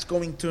therefore that's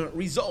going to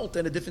result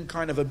in a different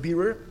kind of a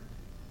birur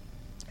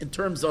in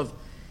terms of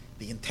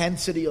the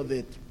intensity of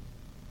it,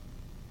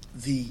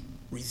 the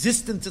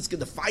resistance it's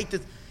going to fight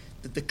it,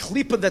 the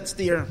klipa that's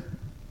there,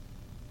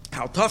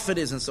 how tough it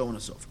is, and so on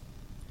and so forth.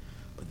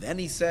 But then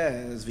he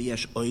says,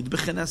 V'yesh oid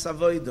b'chines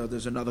avoida,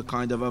 there's another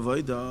kind of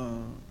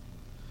avoida.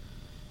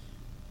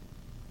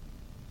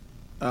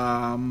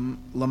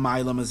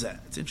 L'mayla mazeh.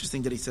 It's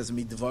interesting that he says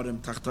midvarim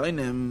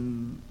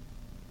tachtoinim.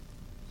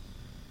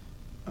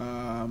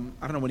 I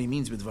don't know what he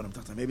means with midvarim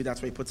tachtoinim. Maybe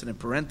that's why he puts it in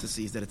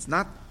parentheses, that it's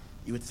not.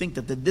 You would think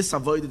that this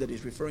avodah that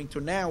he's referring to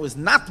now is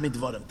not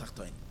midvarim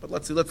tachtoinim. But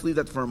let's leave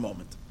that for a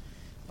moment.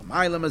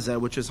 L'mayla mazeh,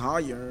 which is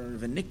higher,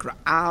 v'nikra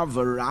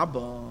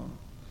avarabba,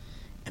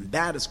 and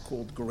that is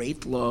called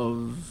great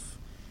love.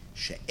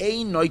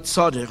 She'ein noi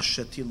tzarich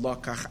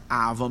shetilokach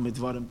ava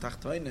midvarim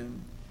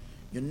tachtoinim.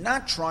 You're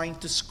not trying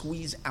to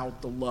squeeze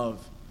out the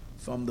love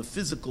from the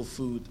physical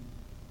food,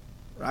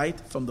 right?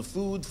 From the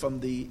food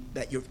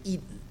that you've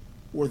eaten,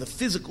 or the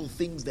physical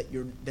things that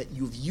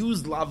you've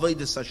used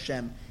l'avodas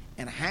Hashem,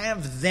 and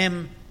have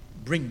them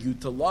bring you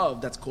to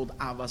love. That's called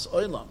avas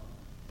olam.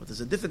 But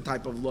there's a different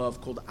type of love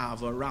called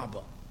ava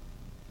rabba.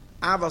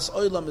 Avas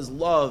olam is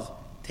love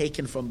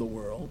taken from the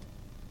world,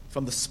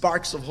 from the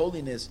sparks of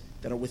holiness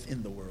that are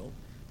within the world.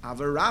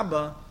 Ava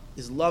rabba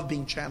is love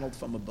being channeled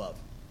from above.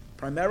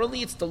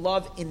 Primarily, it's the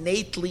love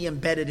innately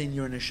embedded in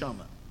your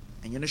neshama.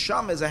 And your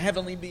neshama is a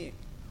heavenly being,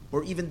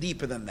 or even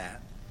deeper than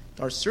that.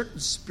 There are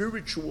certain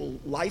spiritual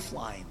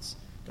lifelines,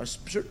 there are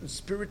certain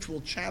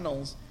spiritual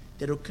channels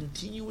that are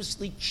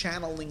continuously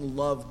channeling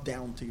love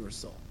down to your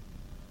soul.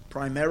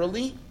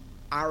 Primarily,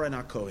 Aaron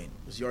HaKohen,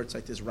 whose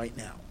yahrzeit is right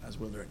now, as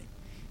we're learning.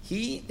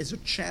 He is a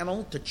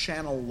channel to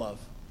channel love.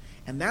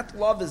 And that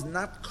love is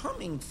not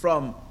coming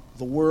from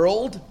the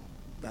world,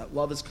 that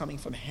love is coming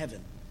from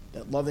heaven.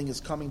 That loving is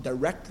coming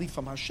directly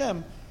from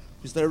Hashem,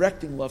 who's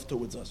directing love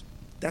towards us.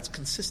 That's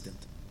consistent.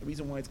 The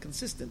reason why it's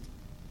consistent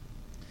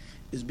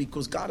is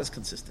because God is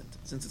consistent.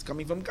 Since it's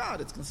coming from God,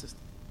 it's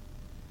consistent.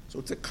 So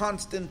it's a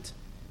constant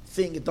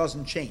thing, it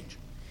doesn't change.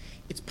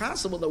 It's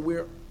possible that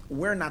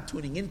we're not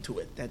tuning into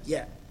it, that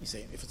you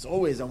say, if it's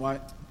always, then why?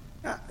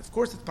 Yeah, of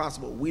course it's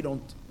possible. We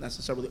don't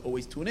necessarily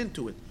always tune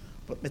into it.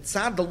 But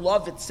mitzad, the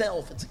love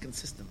itself, it's a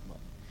consistent love.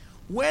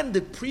 When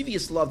the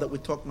previous love that we're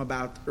talking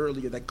about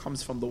earlier that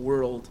comes from the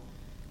world,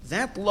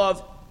 that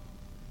love,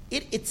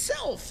 it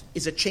itself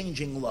is a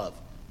changing love.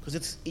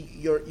 Because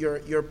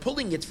you're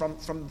pulling it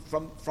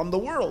from the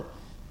world.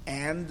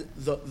 And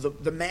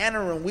the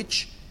manner in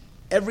which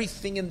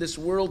everything in this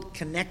world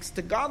connects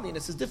to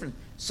godliness is different.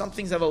 Some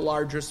things have a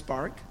larger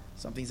spark,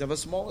 some things have a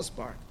smaller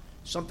spark.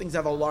 Some things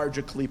have a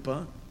larger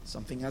klipa,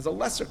 something has a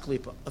lesser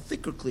klipa, a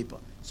thicker klipa,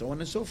 so on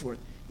and so forth.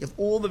 You have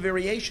all the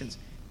variations.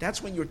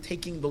 That's when you're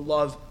taking the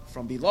love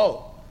from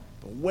below.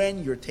 But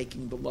when you're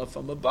taking the love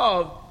from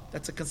above,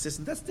 that's a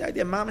consistent. That's the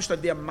idea. Mamish, the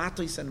idea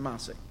matos and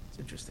masay. It's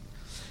interesting.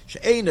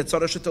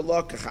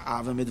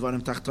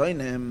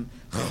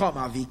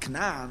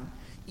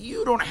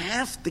 You don't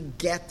have to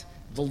get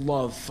the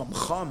love from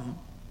Cham.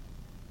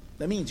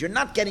 That means you're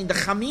not getting the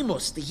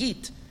chamimus, the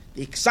heat,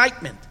 the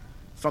excitement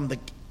from the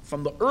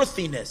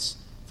earthiness,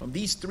 from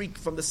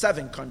the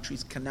 7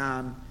 countries,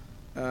 Canaan,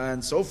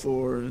 and so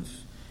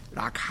forth.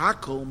 Rak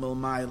hakol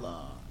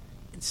milmaila.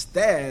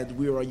 Instead,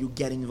 where are you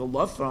getting the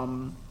love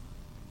from?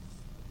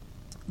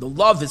 The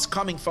love is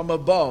coming from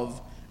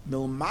above.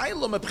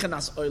 Milmaila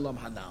mebchenas olam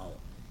hanal.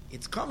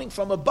 It's coming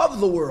from above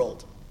the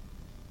world.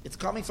 It's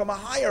coming from a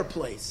higher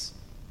place.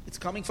 It's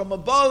coming from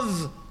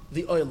above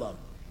the olam.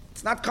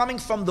 It's not coming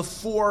from the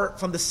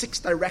 6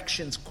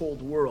 directions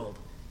called world.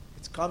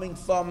 It's coming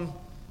from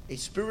a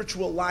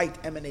spiritual light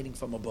emanating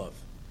from above.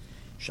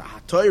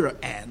 Shahatoira,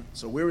 and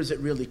so where is it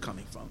really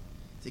coming from?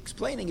 It's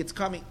explaining it's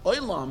coming.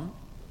 Olam,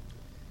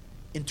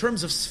 in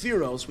terms of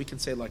spheros, we can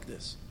say like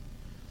this.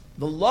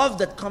 The love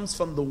that comes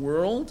from the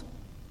world,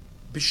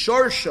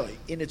 Bisharshay,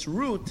 in its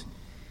root,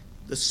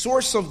 the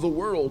source of the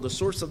world, the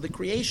source of the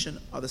creation,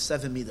 are the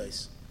 7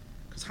 midas.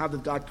 Because how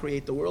did God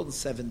create the world? In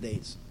 7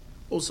 days.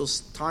 Also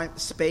time,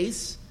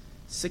 space,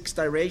 6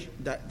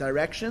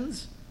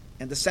 directions,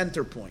 and the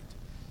center point.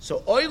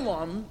 So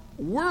Olam,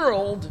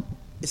 world,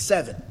 is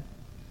 7.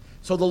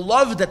 So the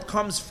love that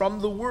comes from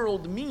the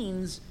world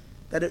means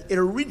that it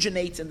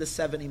originates in the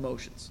 7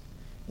 emotions.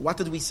 What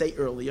did we say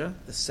earlier?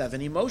 The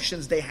 7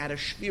 emotions, they had a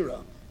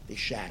shvira. They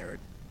shattered.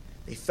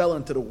 They fell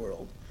into the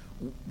world.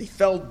 They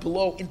fell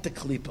below into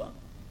klipa.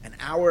 And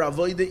our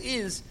avodah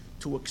is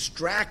to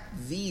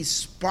extract these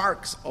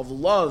sparks of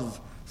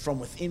love from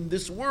within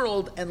this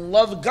world and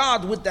love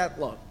God with that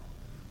love.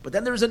 But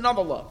then there's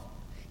another love.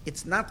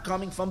 It's not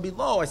coming from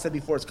below. I said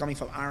before, it's coming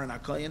from Aaron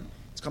HaKohen.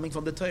 It's coming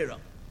from the Torah.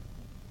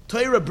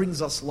 Torah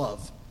brings us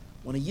love.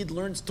 When a Yid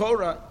learns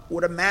Torah,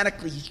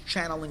 automatically he's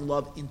channeling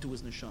love into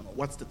his neshama.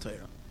 What's the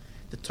Torah?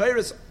 The Torah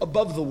is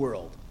above the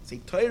world. Say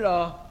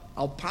Torah,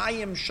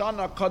 Alpayim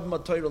Shana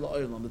Kadma Torah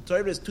La'olam. The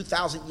Torah is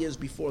 2,000 years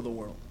before the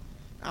world.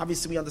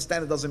 Obviously, we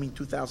understand it doesn't mean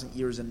 2,000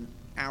 years in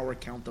our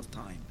count of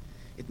time.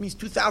 It means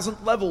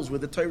 2,000 levels where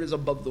the Torah is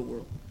above the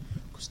world.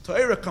 Because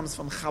Torah comes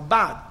from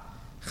Chabad.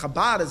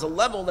 Chabad is a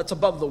level that's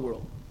above the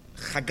world.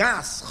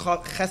 Chagas,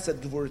 Chesed,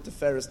 Gevurah,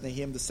 Tiferes,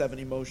 Nehim, the 7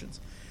 emotions.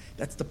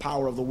 That's the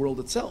power of the world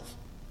itself.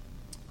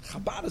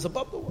 Chabad is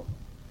above the world.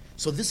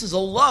 So this is a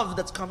love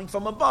that's coming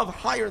from above,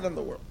 higher than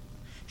the world.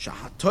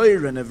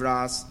 Shahatoira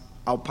nevras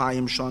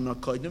alpayim shana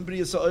koidim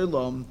briyas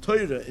ha'olam.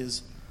 Torah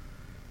is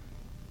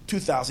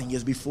 2,000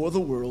 years before the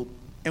world.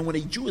 And when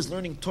a Jew is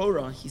learning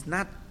Torah, he's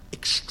not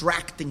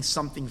extracting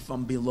something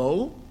from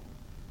below.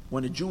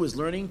 When a Jew is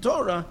learning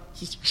Torah,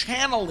 he's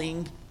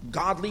channeling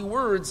godly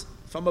words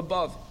from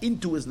above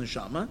into his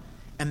neshama,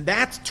 and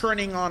that's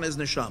turning on his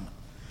neshama.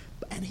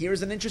 And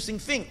here's an interesting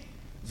thing.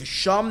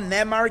 V'sham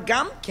nemar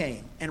gam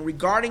came. And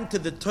regarding to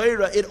the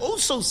Torah, it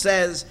also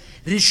says,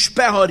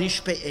 Rishpeha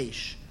rishpe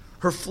esh.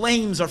 Her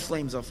flames are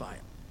flames of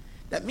fire.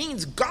 That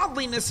means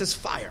godliness is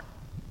fire.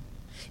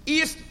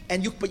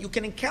 But you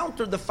can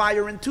encounter the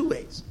fire in 2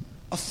 ways.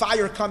 A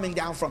fire coming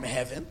down from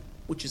heaven,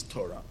 which is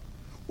Torah.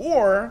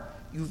 Or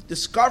you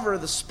discover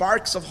the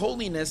sparks of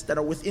holiness that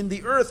are within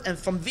the earth, and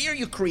from there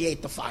you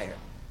create the fire.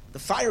 The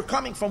fire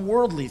coming from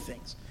worldly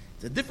things.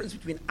 The difference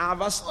between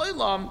Avas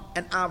Olam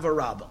and Ava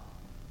Rabbah.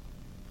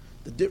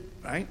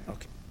 Right?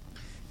 Okay.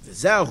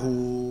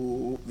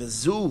 V'zehu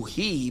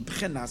hi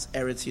b'chenas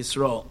Eretz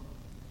Yisrael.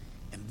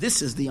 And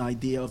this is the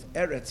idea of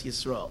Eretz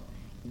Yisrael.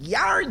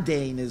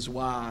 Yarden is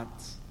what?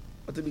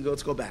 What did we go?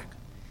 Let's go back.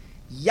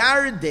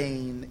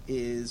 Yarden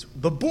is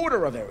the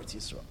border of Eretz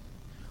Yisrael.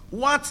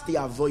 What's the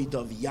avoid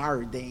of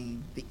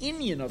Yarden? The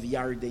Indian of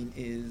Yarden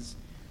is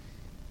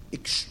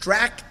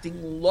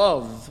extracting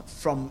love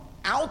from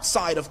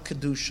outside of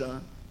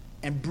Kedusha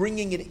and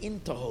bringing it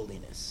into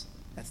holiness.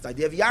 That's the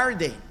idea of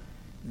Yarden.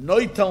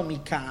 Noitel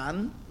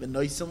mikan,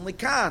 v'noisem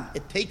likan.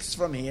 It takes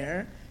from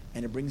here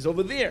and it brings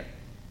over there.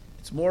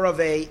 It's more of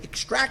a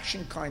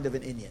extraction kind of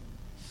an Indian.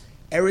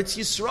 Eretz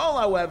Yisrael,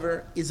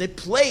 however, is a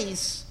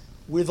place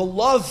where the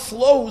love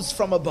flows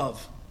from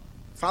above.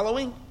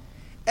 Following?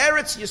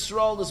 Eretz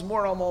Yisrael is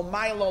more almo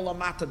mailo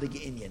lamata de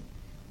Indian.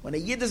 When a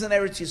Yid is in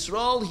Eretz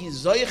Yisrael,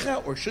 he's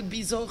zoicha, or should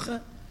be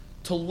zoicha,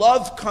 to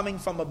love coming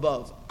from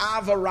above.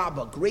 Ava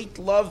Rabbah, great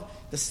love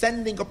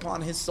descending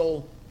upon his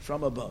soul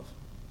from above.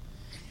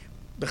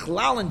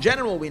 B'chalal, in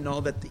general, we know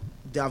that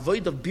the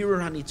avoid of birur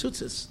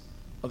hanitzutzis,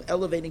 of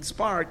elevating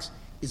sparks,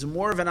 is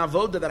more of an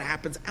avoda that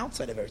happens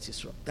outside of Eretz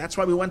Yisrael. That's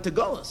why we went to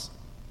Golos.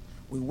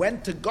 We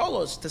went to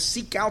Golos to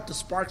seek out the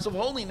sparks of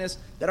holiness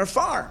that are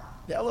far,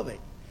 to elevate.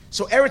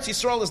 So Eretz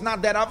Yisrael is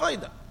not that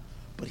avoda.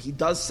 But he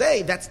does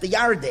say that's the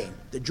Yarden,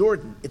 the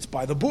Jordan. It's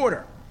by the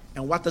border.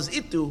 And what does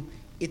it do?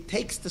 It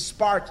takes the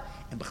spark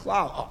and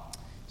b'chalal.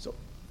 So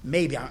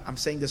maybe I'm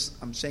saying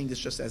this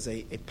just as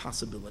a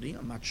possibility.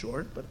 I'm not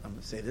sure, but I'm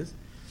going to say this.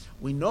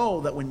 We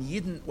know that when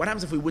Yidden, what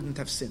happens if we wouldn't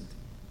have sinned?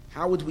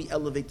 How would we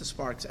elevate the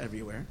sparks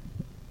everywhere?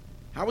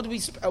 How would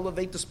we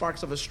elevate the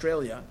sparks of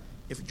Australia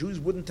if Jews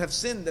wouldn't have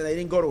sinned and they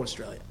didn't go to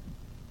Australia?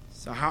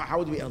 So how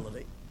would we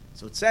elevate?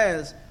 So it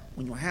says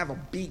when you have a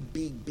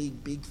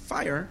big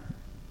fire,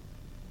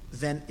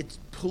 then it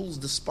pulls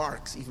the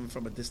sparks even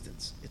from a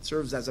distance. It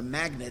serves as a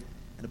magnet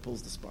and it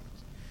pulls the sparks.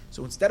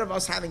 So instead of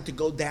us having to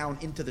go down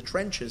into the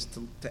trenches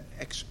to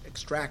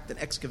extract and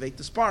excavate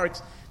the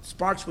sparks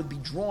would be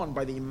drawn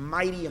by the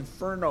mighty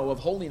inferno of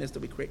holiness that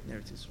we create in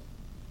Eretz Yisrael.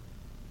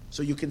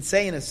 So you can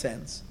say in a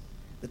sense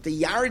that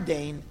the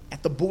Yarden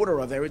at the border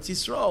of Eretz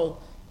Yisrael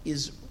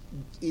is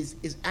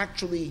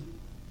actually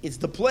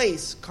the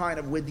place kind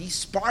of where these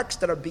sparks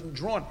that are being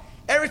drawn.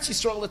 Eretz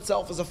Yisrael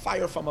itself is a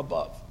fire from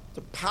above. It's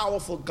a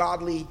powerful,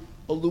 godly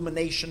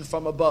illumination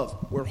from above,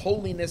 where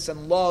holiness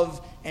and love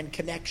and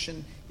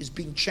connection is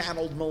being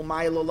channeled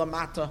milmayla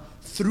lamata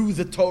through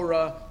the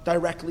Torah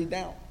directly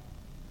down.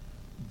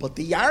 But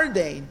the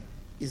Yarden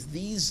is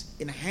these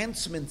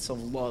enhancements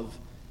of love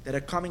that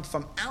are coming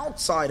from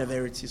outside of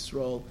Eretz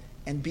Yisrael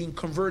and being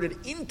converted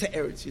into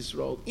Eretz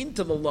Yisrael,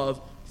 into the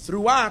love,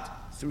 through what?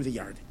 Through the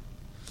Yarden.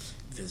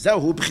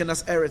 V'zehu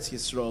b'chinas Eretz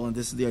Yisrael, and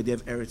this is the idea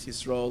of Eretz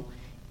Yisrael.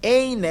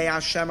 Einei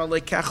Hashem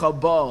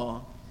Elokecha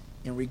ba.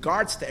 In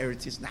regards to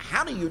Eretz Yisrael, now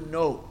how do you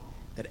know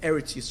that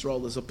Eretz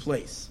Yisrael is a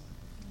place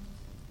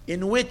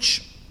in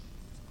which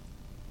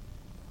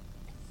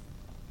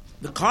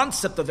the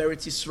concept of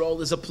Eretz Yisrael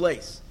is a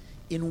place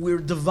in where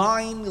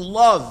divine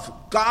love,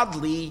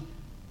 godly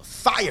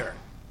fire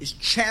is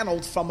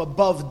channeled from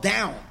above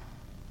down?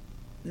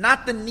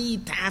 Not the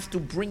need to have to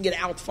bring it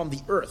out from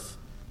the earth,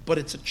 but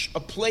it's a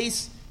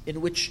place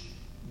in which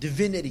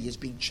divinity is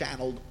being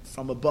channeled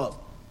from above.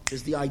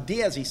 Is the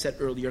idea, as he said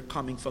earlier,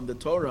 coming from the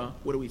Torah.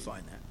 Where do we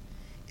find that?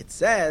 It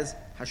says,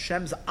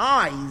 Hashem's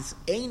eyes,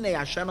 Einei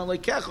Hashem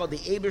Elokecha, the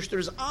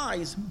Eibishter's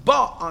eyes,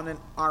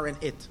 are in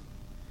it.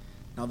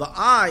 Now the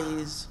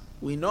eyes,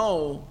 we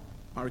know,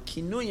 are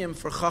kinuyim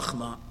for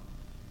Chachma.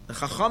 The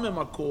Chachamim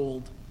are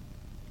called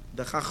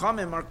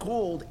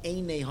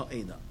Einei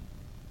Ha'eda.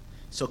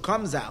 So it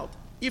comes out,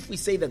 if we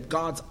say that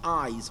God's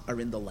eyes are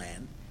in the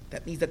land,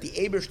 that means that the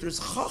Eibishter's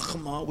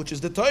Chachma, which is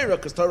the Torah,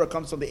 because Torah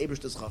comes from the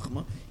Eibishter's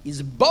Chachma,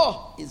 is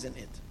in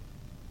it.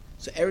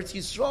 So Eretz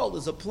Yisrael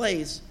is a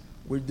place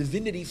where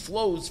divinity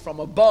flows from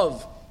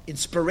above.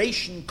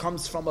 Inspiration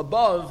comes from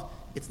above.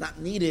 It's not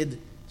needed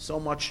so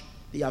much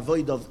the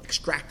avoid of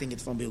extracting it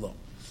from below.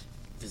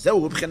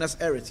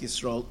 Eretz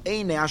Yisrael,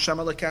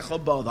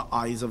 the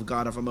eyes of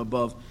God are from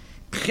above.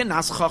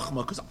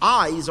 Because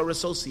eyes are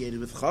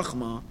associated with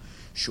Chachma,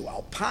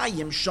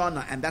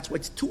 Shana, and that's why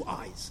it's two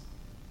eyes.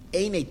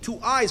 Two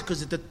eyes,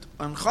 because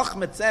on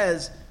Chachma it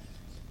says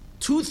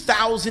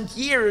 2,000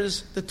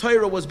 years the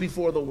Torah was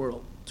before the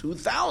world.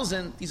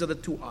 2,000, these are the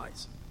two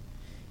eyes.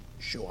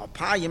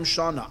 Shu'apayim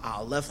shana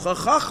alefcha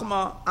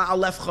chachma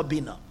alefcha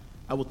bina.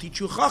 I will teach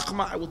you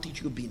chachma, I will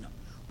teach you bina.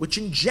 Which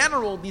in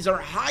general, these are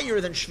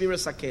higher than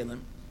Shviras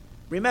HaKelim.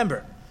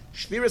 Remember,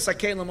 Shviras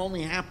HaKelim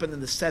only happened in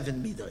the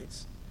 7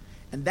 midos.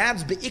 And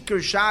that's be'ikr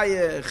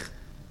shayach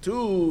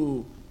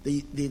to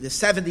the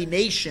 70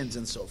 nations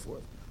and so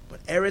forth.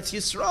 But Eretz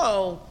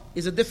Yisrael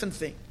is a different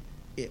thing.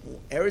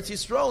 Eretz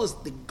Yisrael is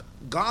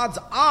God's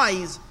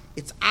eyes.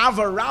 It's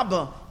Ava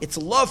Rabbah. It's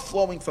love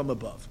flowing from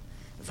above.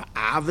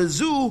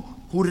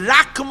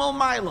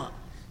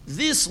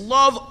 This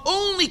love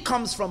only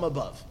comes from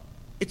above.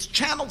 It's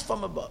channeled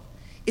from above.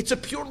 It's a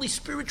purely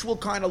spiritual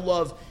kind of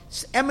love.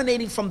 It's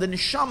emanating from the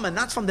neshama,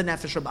 not from the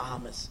nefesh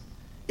Bahamas.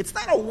 It's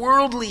not a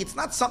worldly. It's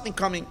not something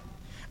coming.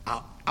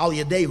 Al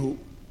Yadehu.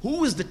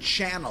 Who is the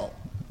channel?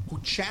 Who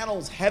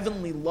channels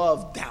heavenly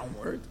love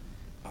downward?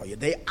 Al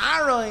Yadei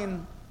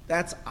Aaron,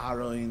 that's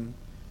Aaron.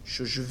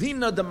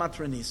 Shoshvina de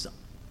Matranisa.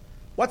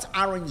 What's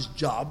Aaron's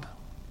job?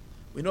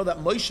 We know that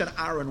Moshe and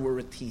Aaron were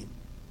a team.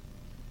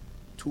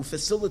 To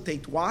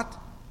facilitate what?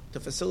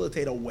 To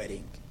facilitate a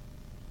wedding.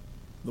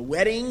 The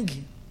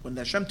wedding, when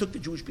Hashem took the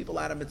Jewish people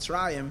out of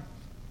Mitzrayim,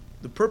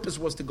 the purpose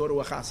was to go to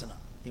a chasana.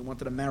 He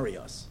wanted to marry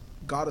us.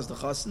 God is the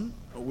chasan,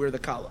 or we're the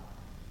kala.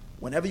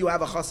 Whenever you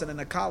have a chasan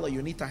and a kala,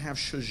 you need to have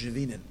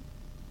shoshvinin.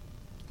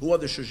 Who are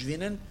the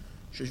shoshvinin?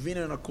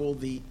 Shoshvinin are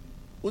called the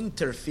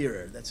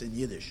Unterführer, that's in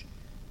Yiddish.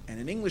 And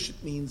in English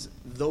it means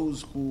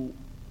those who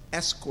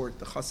escort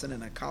the chasan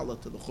and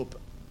akala to the chuppah.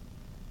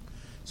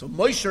 So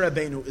Moshe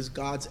Rabbeinu is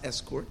God's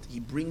escort. He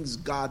brings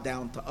God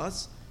down to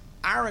us.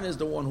 Aaron is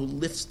the one who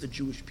lifts the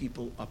Jewish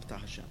people up to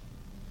Hashem.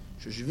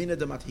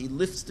 He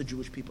lifts the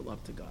Jewish people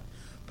up to God.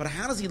 But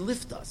how does he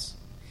lift us?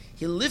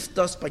 He lifts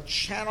us by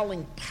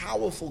channeling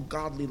powerful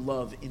godly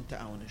love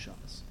into our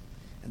neshamas.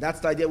 And that's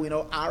the idea. We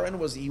know Aaron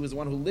was the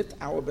one who lit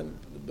our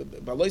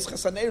balois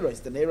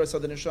chasaneros, the neros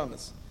of the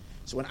neshamas.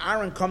 So when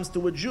Aaron comes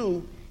to a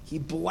Jew, he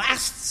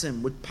blasts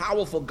him with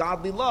powerful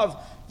godly love.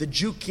 The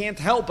Jew can't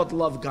help but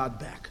love God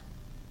back.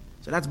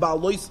 So that's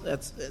balois.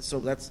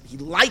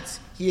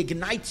 He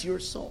ignites your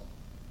soul.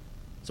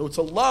 So it's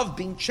a love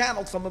being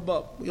channeled from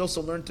above. We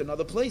also learned in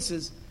other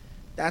places,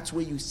 that's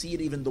where you see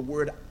it, even the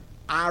word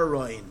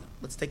Aaron.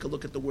 Let's take a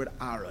look at the word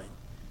Aaron.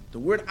 The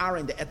word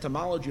Aaron, the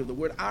etymology of the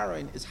word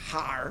Aaron is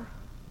har.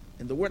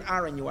 In the word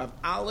Aaron, you have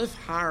aleph,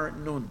 har,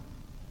 nun.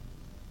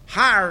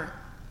 Har,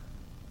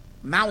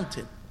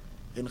 mountain.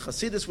 In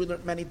Chassidus, we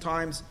learned many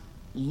times,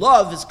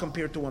 love is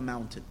compared to a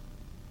mountain.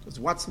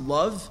 Because what's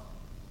love?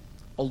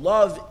 A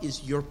love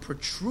is you're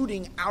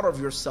protruding out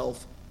of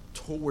yourself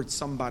towards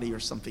somebody or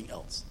something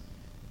else.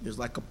 There's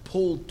like a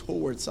pull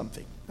towards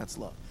something. That's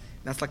love.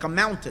 That's like a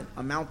mountain.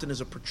 A mountain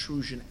is a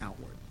protrusion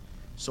outward.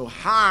 So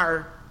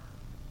har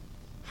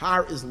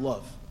is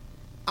love.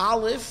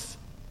 Aleph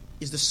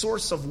is the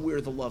source of where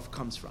the love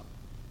comes from.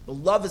 The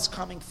love is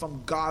coming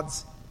from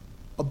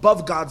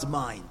above God's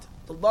mind.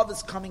 The love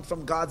is coming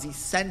from God's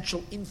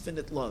essential,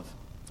 infinite love.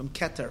 From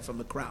Keter, from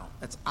the crown.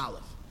 That's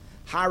Aleph.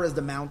 Har is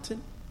the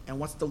mountain. And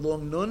what's the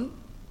long nun?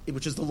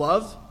 Which is the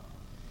love.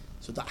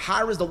 So the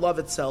har is the love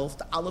itself.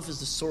 The aleph is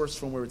the source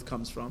from where it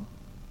comes from.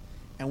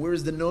 And where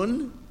is the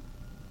nun?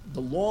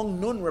 The long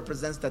nun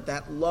represents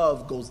that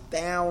love goes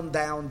down,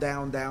 down,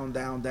 down, down,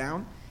 down,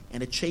 down,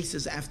 and it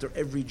chases after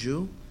every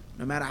Jew,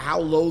 no matter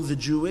how low the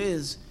Jew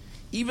is,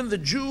 even the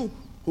Jew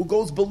who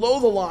goes below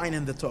the line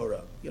in the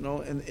Torah.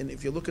 And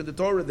if you look at the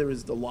Torah, there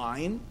is the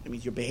line. It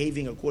means you're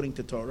behaving according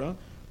to Torah.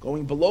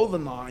 Going below the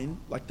line,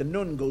 like the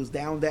nun goes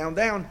down, down,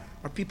 down,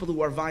 are people who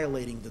are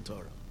violating the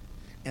Torah.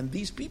 And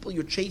these people,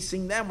 you're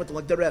chasing them with,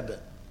 like the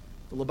Rebbe.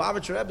 The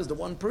Lubavitcher Rebbe is the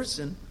one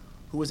person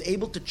who was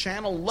able to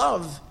channel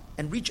love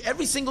and reach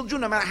every single Jew,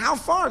 no matter how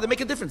far. They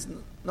make a difference.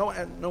 No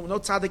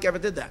tzaddik ever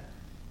did that.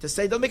 To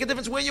say, don't make a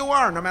difference where you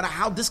are, no matter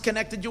how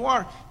disconnected you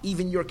are,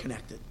 even you're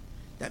connected.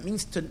 That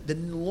means to the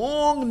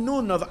long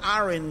nun of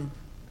Aaron,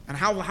 and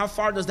how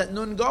far does that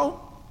nun go?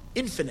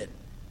 Infinite.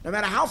 No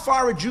matter how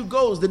far a Jew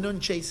goes, the nun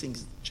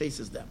chases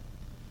them.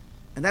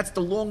 And that's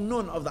the long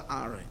nun of the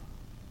Aaron.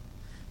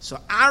 So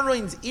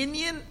Aaron's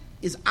inyan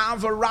is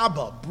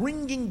avarabba,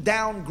 bringing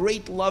down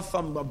great love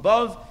from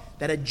above,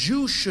 that a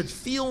Jew should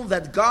feel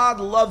that God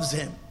loves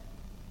him.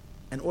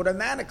 And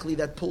automatically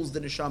that pulls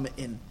the neshama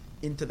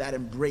into that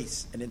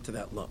embrace and into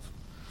that love.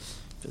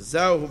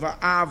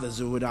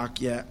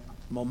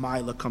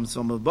 Momaila comes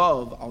from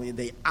above,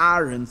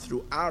 Aaron,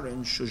 through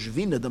Aaron,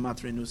 Shushvina the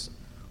Matrenus,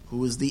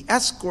 who is the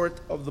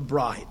escort of the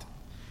bride.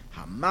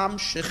 Hamam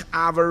Shech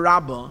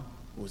Avarabba,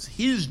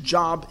 his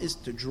job is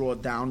to draw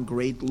down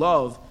great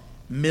love,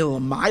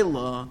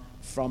 milmaila,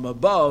 from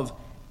above,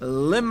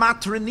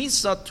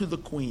 lematrenisa, to the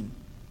queen,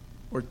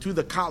 or to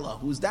the kala.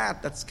 Who's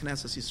that? That's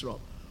Knesset Yisrael.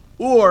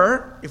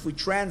 Or, if we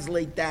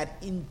translate that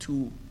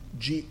into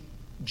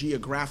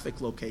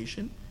geographic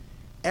location,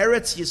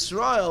 Eretz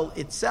Yisrael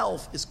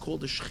itself is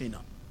called the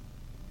Shechina.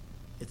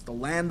 It's the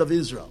land of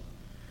Israel.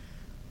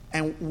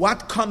 And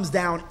what comes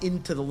down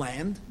into the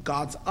land?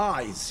 God's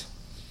eyes.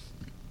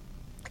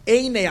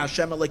 Einei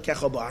Hashem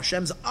elekecha ba,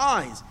 Hashem's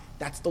eyes.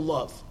 That's the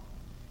love.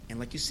 And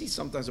like you see,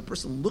 sometimes a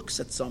person looks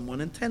at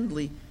someone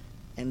intently,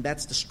 and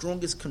that's the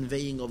strongest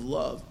conveying of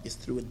love, is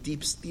through a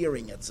deep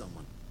staring at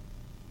someone.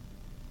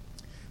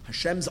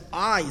 Hashem's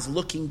eyes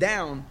looking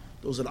down,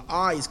 those are the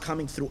eyes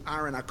coming through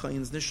Aaron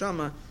HaKohen's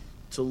neshama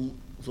to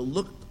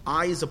look,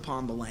 eyes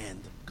upon the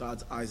land.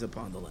 God's eyes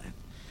upon the land.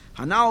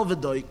 Hanal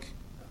v'doik.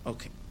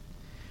 Okay.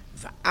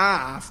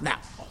 V'af. Now,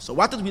 so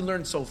what did we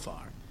learn so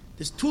far?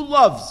 There's two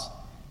loves.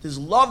 There's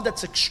love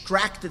that's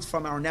extracted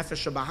from our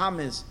nefesh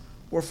habahamis,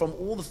 or from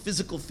all the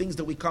physical things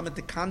that we come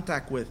into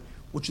contact with,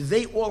 which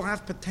they all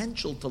have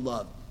potential to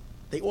love.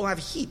 They all have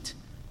heat.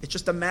 It's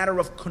just a matter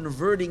of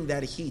converting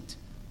that heat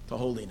to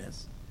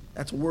holiness.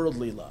 That's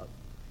worldly love.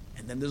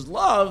 And then there's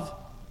love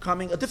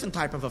coming, a different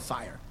type of a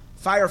fire.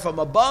 Fire from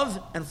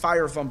above and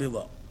fire from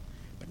below.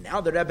 But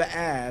now the Rebbe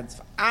adds,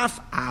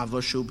 Af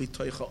ava shul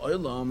b'toicha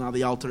olam. Now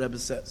the Alter Rebbe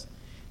says,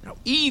 now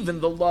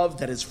even the love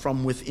that is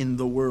from within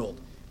the world,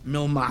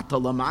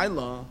 milmata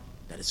lamaila,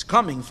 that is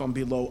coming from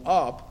below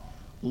up,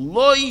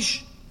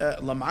 loish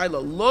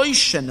lamaila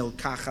loish shenil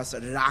kachas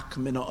rak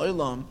min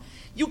olam.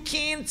 You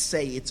can't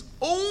say it's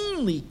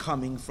only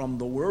coming from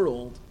the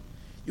world.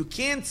 You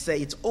can't say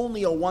it's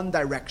only a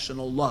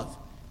one-directional love.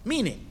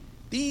 Meaning,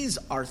 these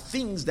are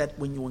things that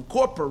when you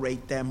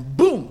incorporate them,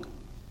 boom,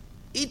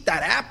 eat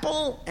that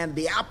apple and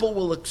the apple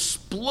will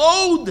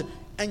explode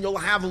and you'll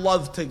have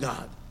love to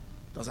God.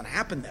 It doesn't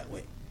happen that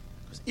way.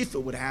 Because if it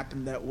would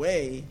happen that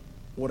way,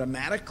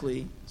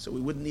 automatically, so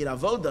we wouldn't need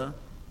avoda,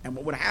 and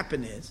what would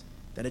happen is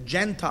that a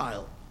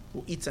Gentile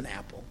who eats an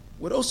apple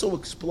would also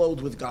explode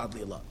with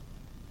godly love.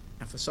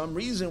 And for some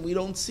reason, we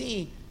don't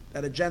see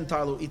that a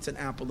Gentile who eats an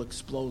apple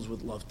explodes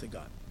with love to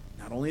God.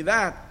 Not only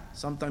that,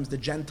 sometimes the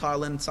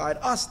Gentile inside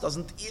us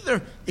doesn't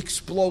either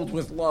explode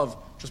with love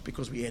just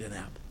because we ate an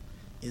apple.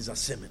 Is a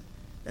siman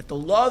that the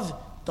love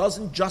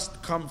doesn't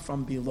just come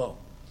from below.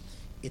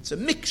 It's a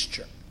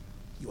mixture.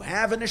 You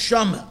have a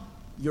neshama.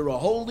 You're a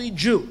holy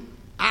Jew.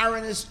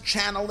 Aaron is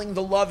channeling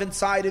the love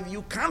inside of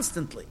you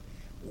constantly.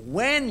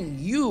 When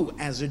you,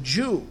 as a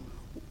Jew,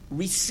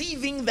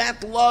 receiving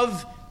that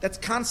love that's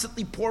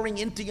constantly pouring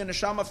into your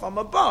neshama from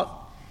above,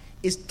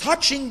 is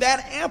touching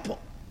that apple,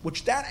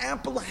 which that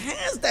apple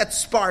has that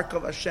spark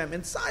of Hashem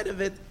inside of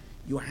it,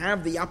 you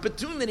have the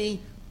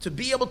opportunity to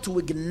be able to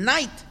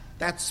ignite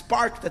that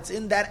spark that's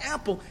in that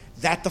apple,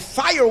 that the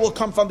fire will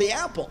come from the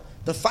apple.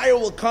 The fire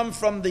will come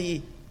from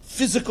the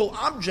physical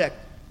object,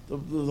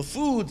 the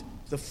food,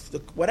 the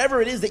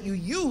whatever it is that you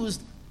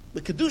used,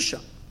 the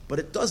Kedusha. But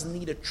it does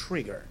need a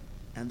trigger.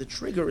 And the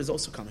trigger is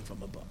also coming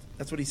from above.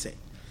 That's what he's saying.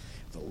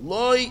 Now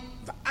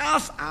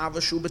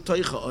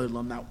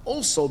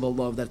also the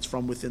love that's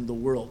from within the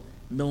world,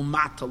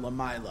 milmata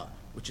lamayla,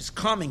 which is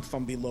coming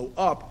from below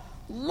up.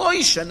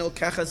 It's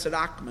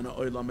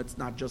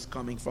not just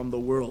coming from the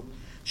world.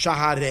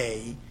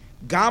 Shaharei,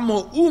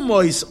 gamo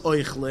umois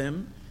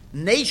oichlim,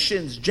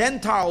 nations,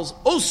 Gentiles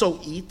also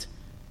eat,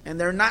 and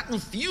they're not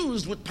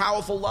infused with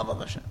powerful love of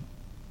Hashem.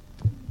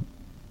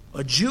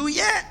 A Jew,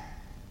 yeah,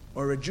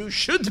 or a Jew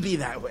should be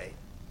that way,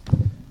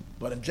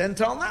 but a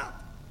Gentile not.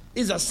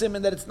 Is a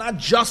siman that it's not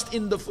just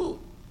in the food.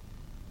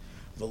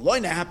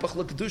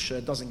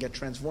 It doesn't get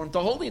transformed to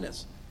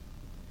holiness.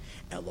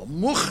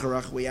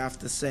 We have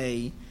to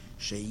say,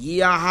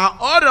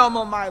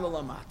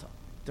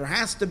 there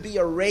has to be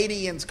a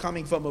radiance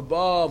coming from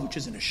above, which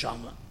is a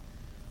neshama.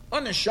 A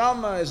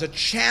neshama is a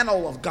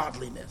channel of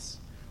godliness.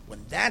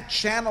 When that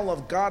channel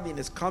of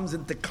godliness comes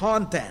into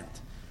contact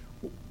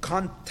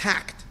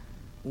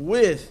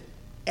with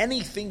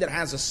anything that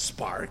has a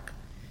spark,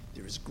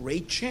 there is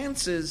great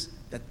chances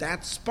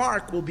that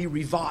spark will be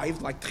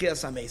revived, like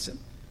Tchias HaMesim.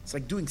 It's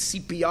like doing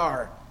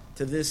CPR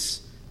to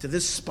this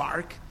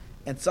spark,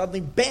 and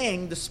suddenly,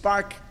 bang, the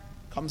spark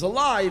comes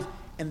alive,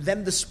 and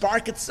then the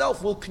spark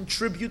itself will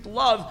contribute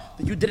love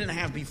that you didn't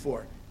have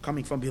before,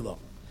 coming from below.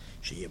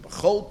 That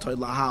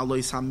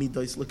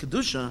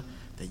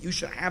you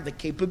should have the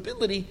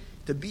capability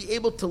to be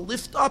able to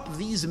lift up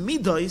these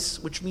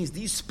midos, which means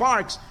these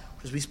sparks,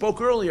 as we spoke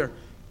earlier.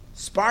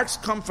 Sparks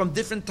come from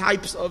different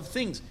types of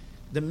things.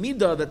 The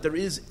midah that there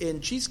is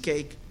in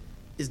cheesecake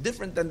is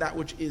different than that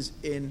which is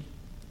in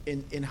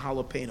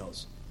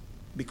jalapenos.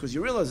 Because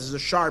you realize this is a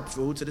sharp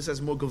food, so this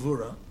has more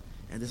gevura,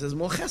 and this has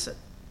more chesed.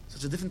 So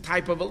it's a different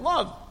type of a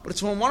love, but it's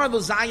from one of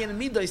those zayin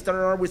midas that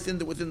are within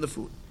the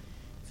food.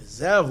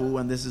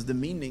 And this is the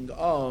meaning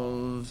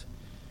of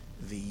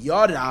the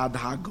Yarad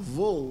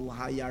Hagvul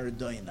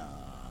Hayardoina.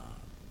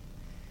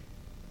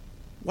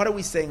 What are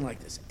we saying like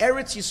this?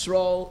 Eretz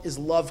Yisrael is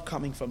love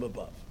coming from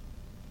above.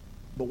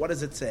 But what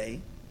does it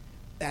say?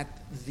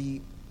 That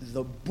the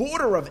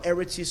border of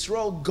Eretz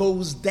Yisrael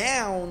goes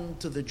down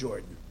to the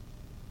Jordan.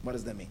 What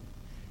does that mean?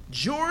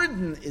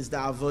 Jordan is the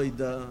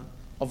avodah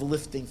of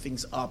lifting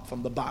things up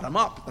from the bottom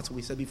up. That's what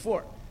we said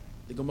before.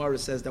 The Gemara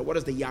says that what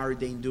does the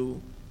Yarden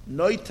do?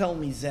 Noitel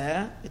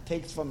mizeh, it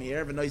takes from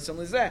here, v'noitel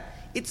mizeh.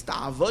 It's the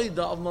avodah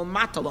of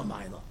malmata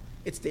lamayla.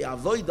 It's the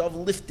avodah of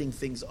lifting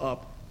things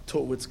up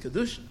towards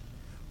Kedusha.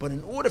 But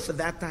in order for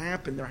that to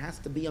happen, there has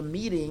to be a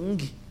meeting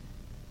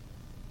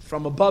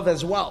from above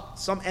as well.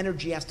 Some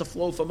energy has to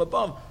flow from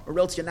above, or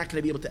else you're not going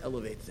to be able to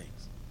elevate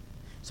things.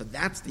 So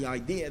that's the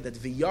idea that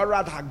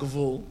v'yarad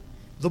hagvul,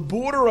 the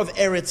border of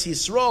Eretz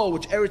Yisrael,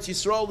 which Eretz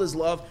Yisrael is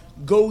love,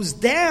 goes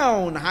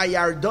down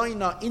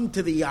hayardoina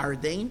into the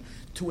Yarden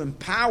to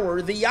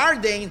empower the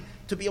Yarden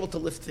to be able to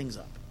lift things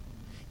up.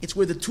 It's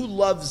where the two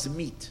loves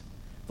meet.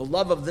 The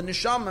love of the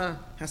neshama,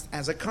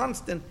 as a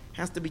constant,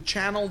 has to be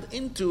channeled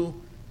into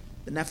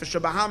the nefesh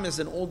habahamis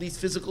and all these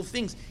physical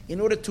things in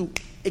order to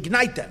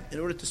ignite them, in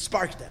order to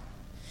spark them.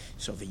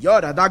 So the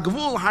Yarad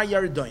Agvul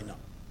hayardoina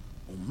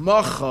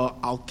umacha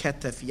al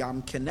ketef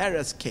yam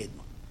keneres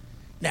kedma.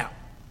 Now,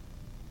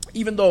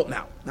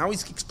 now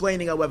he's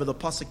explaining, however, the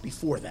pasuk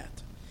before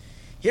that.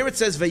 Here it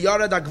says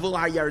v'yarad agvul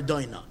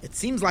hayardoina. It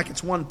seems like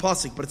it's one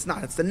pasuk, but it's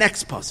not. It's the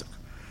next pasuk.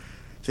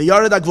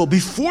 V'yarad agvul.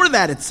 Before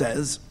that, it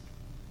says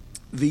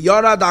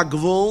v'yarad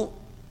agvul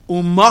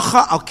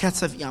umacha al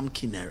ketef yam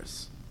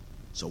keneres.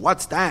 So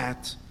what's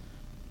that?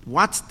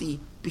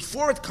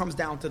 Before it comes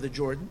down to the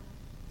Jordan,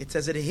 it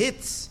says it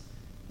hits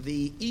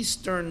the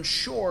eastern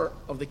shore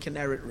of the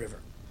Kinneret River.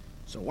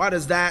 So what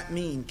does that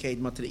mean,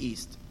 Kedma, to the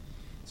east?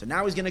 So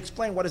now he's going to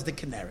explain what is the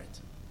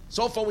Kinneret.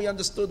 So far we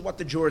understood what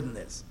the Jordan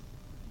is.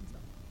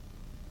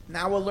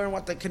 Now we'll learn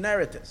what the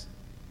Kinneret is.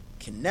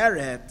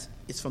 Kinneret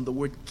is from the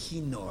word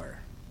kinor.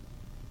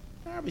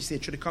 Obviously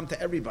it should have come to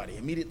everybody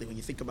immediately when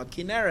you think about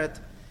Kinneret.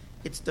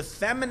 It's the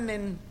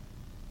feminine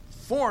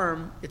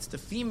form, it's the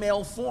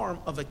female form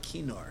of a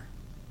kinor.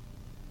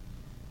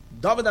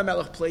 David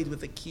HaMelech played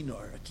with a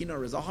kinor. A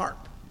kinor is a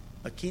harp.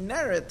 A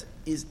kinneret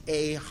is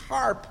a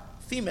harp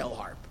female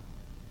harp.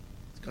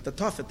 It's got the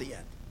tuff at the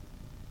end.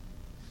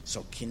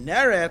 So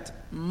Kinneret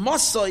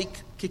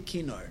Masoik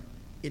Kikinor.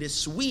 It is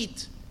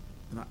sweet.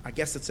 And I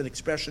guess it's an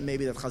expression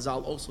maybe that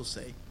Chazal also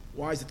say.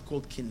 Why is it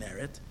called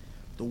Kinneret?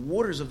 The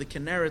waters of the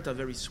Kinneret are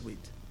very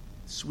sweet.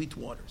 Sweet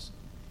waters.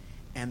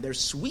 And they're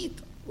sweet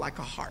like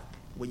a harp.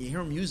 When you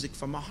hear music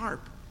from a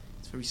harp,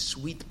 it's very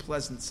sweet,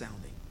 pleasant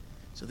sounding.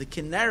 So the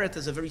Kinneret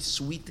is a very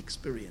sweet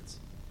experience.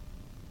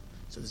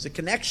 So there's a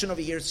connection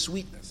over here,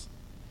 sweetness.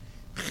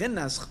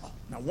 Now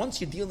once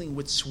you're dealing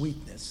with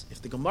sweetness,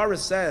 if the Gemara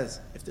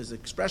says, if there's an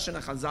expression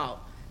in Chazal,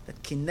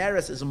 that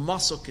Kinneret is a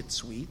masok, it's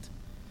sweet,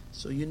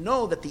 so you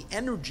know that the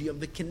energy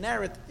of the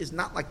Kinneret is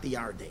not like the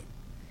Yarden.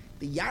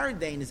 The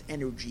Yarden's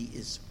energy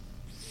is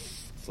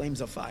flames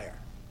of fire.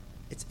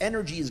 Its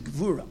energy is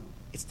gvura.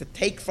 It's to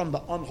take from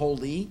the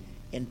unholy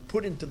and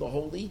put into the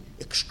holy,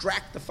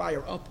 extract the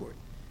fire upward.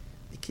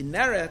 The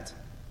Kinneret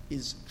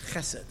is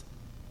chesed,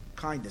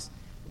 kindness.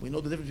 We know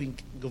the difference between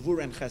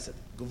gevura and chesed.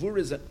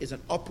 Gevura is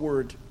an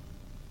upward,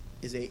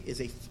 is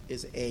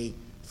a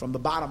from the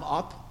bottom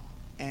up,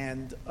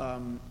 and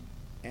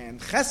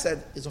chesed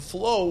is a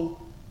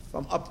flow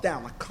from up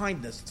down, like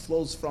kindness. It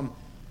flows from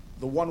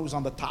the one who's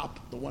on the top,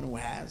 the one who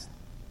has,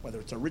 whether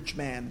it's a rich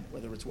man,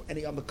 whether it's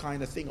any other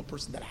kind of thing, a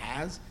person that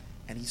has,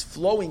 and he's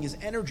flowing his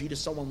energy to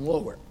someone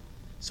lower.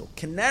 So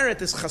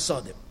Kinneret is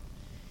chasadim.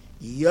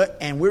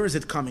 And where is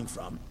it coming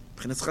from?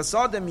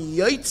 Chasadim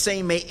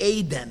yotzei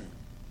me'eden,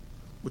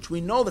 which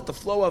we know that the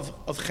flow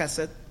of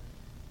chesed,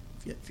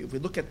 if we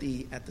look at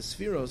the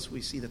spheros,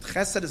 we see that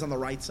chesed is on the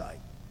right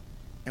side.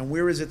 And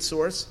where is its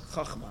source?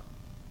 Chachma.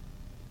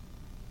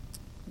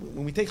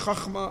 When we take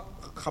Chachma,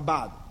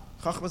 Chabad,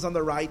 Chachma is on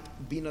the right,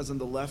 Bina is on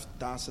the left,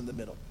 Das in the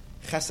middle.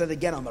 Chesed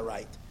again on the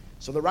right.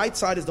 So the right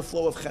side is the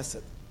flow of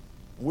Chesed.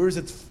 Where is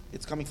it?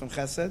 It's coming from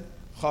Chesed,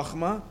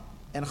 Chachma,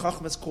 and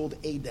Chachma is called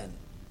Eden.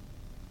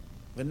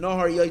 When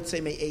Nohar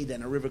Yotzei Me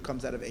Eden, a river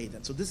comes out of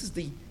Eden. So this is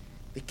the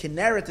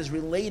Kinneret is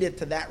related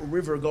to that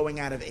river going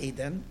out of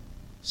Eden,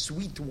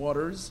 sweet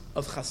waters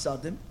of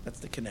Chasadim. That's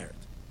the Kinneret.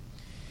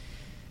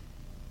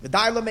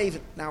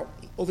 Now,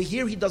 over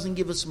here, he doesn't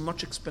give us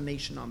much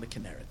explanation on the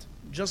Kinneret.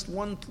 Just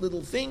one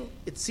little thing,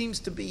 it seems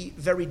to be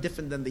very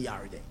different than the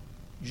Yarden.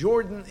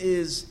 Jordan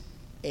is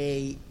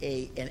an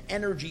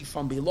energy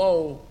from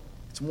below.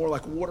 It's more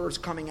like water is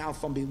coming out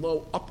from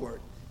below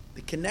upward.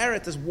 The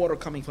Kinneret is water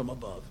coming from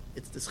above.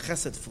 It's this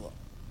chesed flow.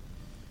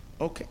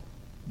 Okay.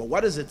 But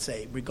what does it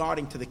say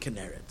regarding to the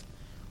Kinneret?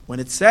 When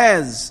it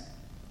says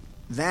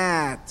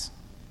that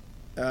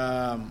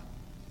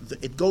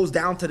it goes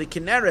down to the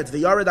Kinneret,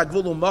 the Yared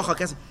Agvul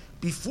U'Mocha,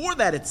 before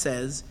that it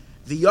says,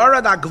 the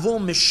Yared Agvul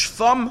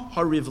Mishvam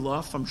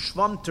HaRivla, from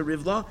Shvam to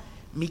Rivla,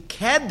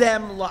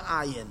 Mikedem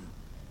La'ayin,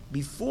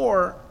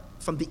 before,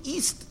 from the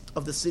east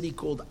of the city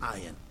called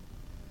Ayin.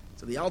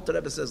 So the Alter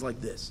Rebbe says like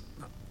this,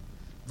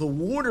 the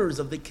waters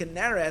of the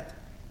Kinneret,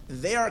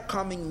 they are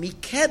coming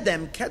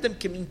Mikedem, Kedem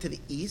can mean to the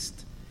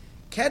east,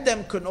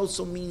 Kedem can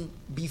also mean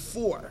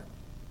before,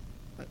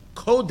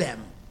 Kodem,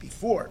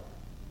 before.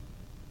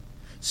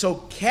 So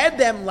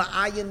Kedem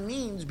La'ayin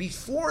means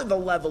before the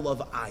level of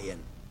Ayin.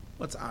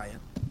 What's Ayin?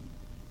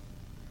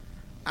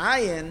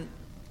 Ayin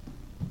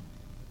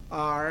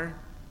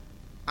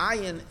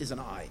is an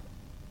eye.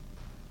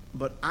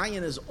 But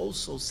Ayin is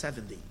also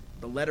 70.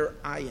 The letter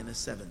Ayin is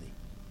 70.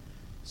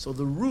 So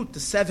the root, the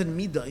 7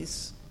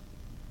 midas,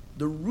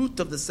 the root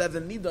of the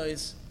 7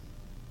 midas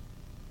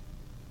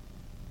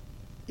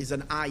is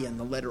an Ayin,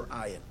 the letter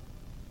Ayin.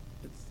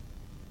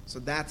 So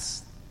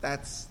that's.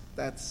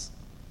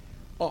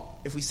 Oh,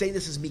 if we say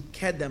this is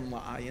Mikedem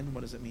La'ayin,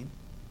 what does it mean?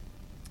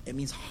 It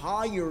means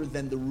higher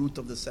than the root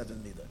of the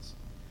 7 midas.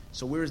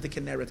 So where is the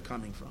Kinneret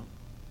coming from?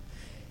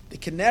 The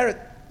Kinneret,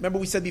 remember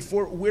we said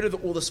before, where do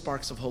all the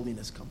sparks of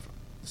holiness come from?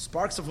 The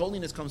sparks of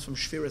holiness comes from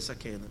Shviras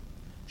HaKelim.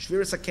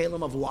 Shviras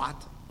HaKelim of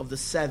what? Of the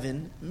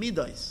 7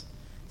 midas.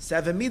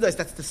 7 midas,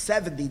 that's the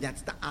 70,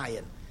 that's the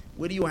Ayin.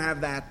 Where do you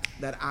have that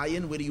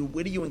Ayin?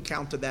 Where do you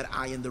encounter that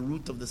Ayin, the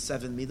root of the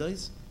 7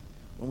 midas?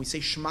 When we say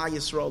Shema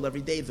Yisrael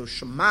every day, the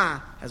Shema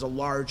has a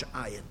large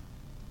Ayin.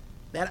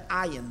 That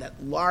Ayin,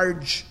 that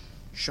large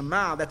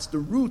Shema, that's the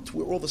root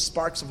where all the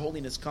sparks of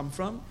holiness come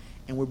from.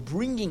 And we're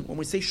bringing, when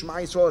we say Shema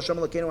Yisrael, Hashem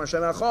Elokeinu,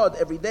 Hashem Echad,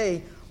 every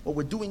day, what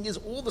we're doing is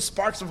all the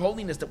sparks of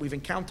holiness that we've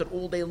encountered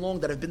all day long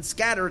that have been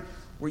scattered,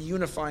 we're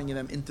unifying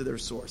them into their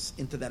source,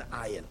 into that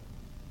Ayin.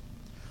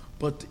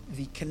 But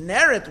the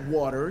Kinneret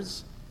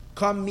waters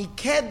come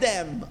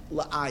Mikedem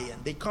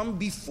La'ayin. They come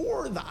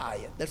before the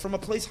Ayin. They're from a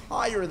place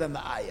higher than the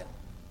Ayin.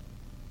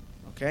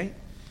 Okay?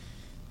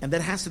 And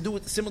that has to do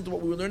with, similar to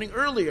what we were learning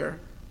earlier,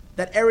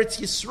 that Eretz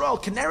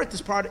Yisrael, Kinneret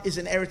is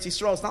in Eretz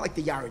Yisrael. It's not like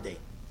the Yarden.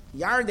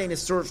 Yarden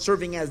is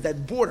serving as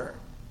that border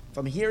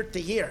from here to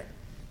here.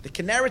 The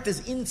Kinneret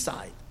is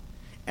inside.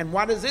 And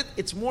what is it?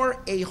 It's more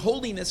a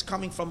holiness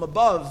coming from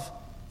above,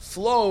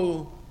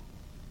 flow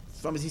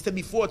from, as he said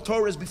before,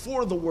 Torah is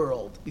before the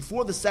world,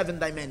 before the 7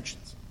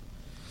 dimensions.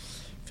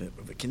 And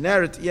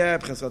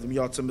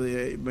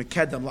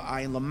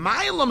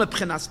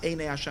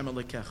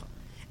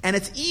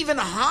it's even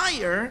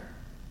higher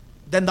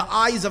than the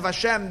eyes of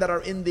Hashem that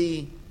are in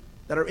the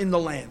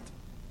land.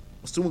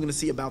 Soon we're going to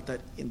see about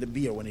that in the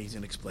Bia when he's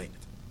going to explain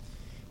it.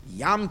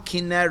 Yam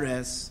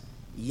Kineres,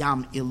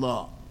 Yam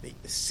Ilah.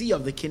 The sea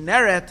of the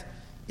Kinneret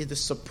is the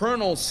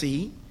supernal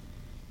sea.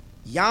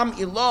 Yam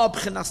Ilah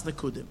B'chinas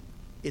Nekudim.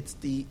 It's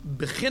the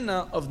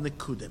Bechina of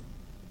Nekudim.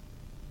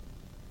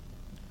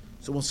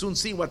 So we'll soon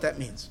see what that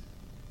means.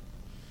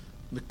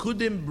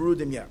 Nekudim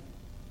Brudim Yam.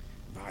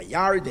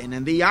 V'Yarden,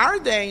 and the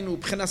Yarden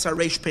B'chinas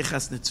Hareish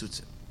Pechas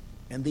Netzutzim.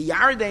 And the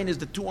Yarden is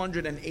the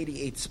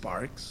 288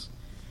 sparks.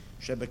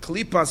 Shebe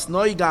Klipas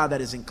Noiga,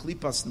 that is in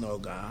Klipas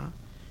Noga.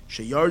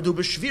 Sheyardu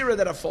B'Shvira,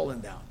 that have fallen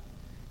down.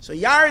 So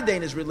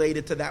Yarden is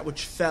related to that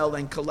which fell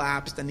and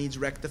collapsed and needs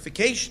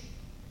rectification.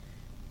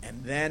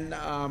 And then,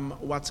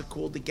 what's it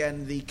called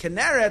again? The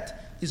Kinneret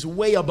is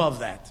way above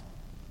that.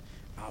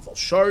 Aval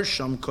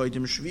Sharsham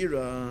Koidim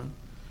Shvira,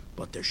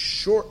 but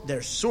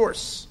their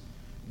source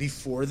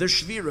before the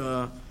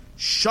Shvira,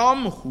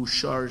 Sham Hu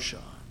Sharshan.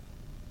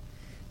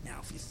 Now,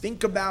 if you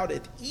think about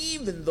it,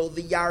 even though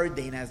the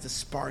Yarden has the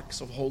sparks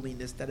of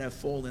holiness that have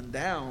fallen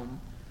down,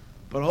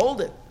 but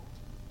hold it,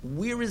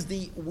 where is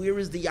the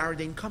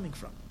Yarden coming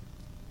from?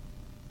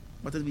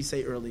 What did we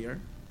say earlier?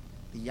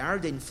 The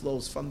Yarden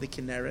flows from the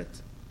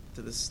Kinneret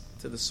to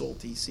the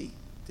salty sea,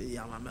 to the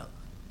Yam HaMelech.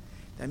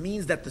 That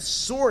means that the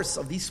source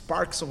of these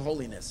sparks of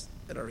holiness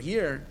that are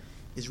here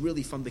is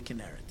really from the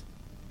Kinneret.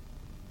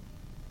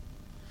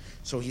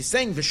 So he's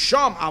saying,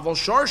 V'sham aval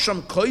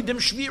sharsham koidim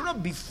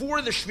shvira,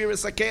 before the shvira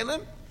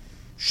sakelim,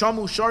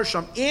 shamu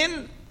sharsham,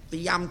 in the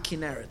Yam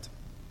Kinneret.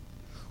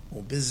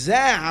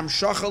 U'bezeh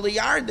hamshacha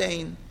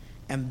liyardein,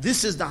 and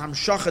this is the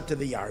hamshacha to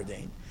the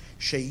Yarden.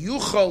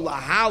 Sheyuchol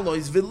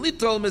lahalois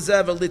v'litol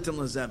mezeh v'litim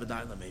lezeh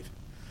v'day lamev.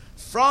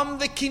 From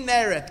the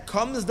Kinneret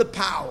comes the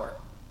power.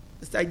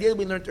 It's the idea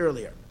we learned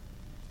earlier.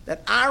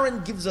 That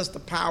Aaron gives us the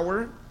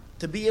power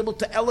to be able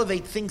to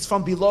elevate things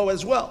from below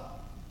as well.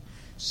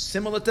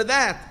 Similar to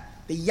that,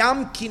 the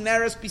Yam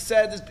Kinneret, we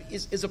said,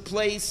 is a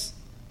place,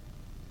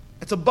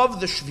 it's above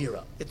the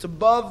Shvira. It's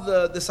above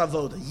the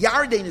Savoda.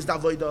 Yarden is the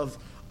Avoda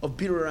of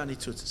Birur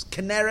HaNitzutzos.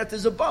 Kinneret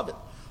is above it.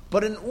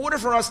 But in order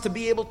for us to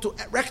be able to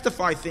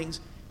rectify things,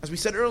 as we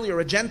said earlier,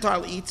 a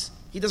Gentile eats,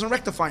 he doesn't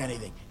rectify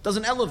anything,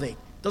 doesn't elevate,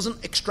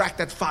 doesn't extract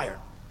that fire.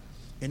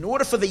 In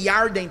order for the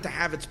Yarden to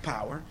have its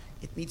power,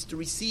 it needs to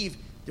receive,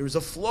 there is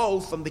a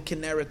flow from the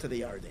Kinneret to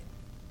the Yarden.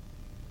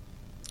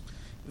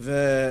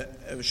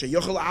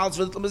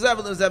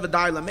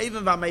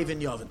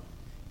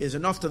 Is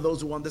enough to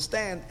those who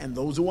understand, and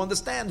those who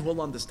understand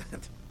will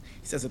understand.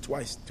 He says it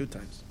twice, 2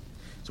 times.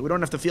 So we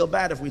don't have to feel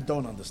bad if we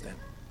don't understand.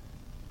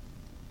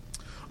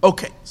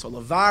 Okay, so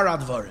Lavar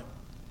Advarim.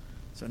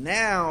 So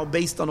now,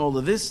 based on all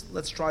of this,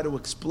 let's try to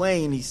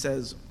explain, he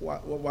says,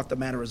 what the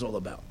matter is all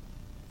about.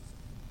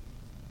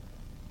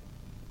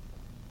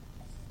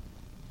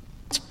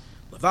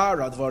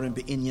 Lavar Advarim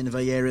be'inyan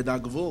vayered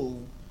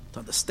agvul. To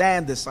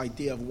understand this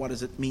idea of what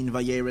does it mean,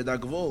 vayered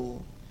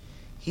agvul,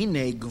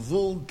 hine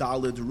gvul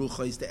dalid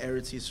rucha is the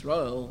Eretz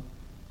Yisrael,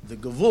 the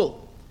gvul,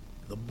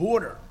 the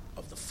border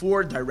of the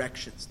 4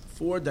 directions, the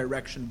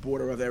 4-direction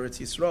border of Eretz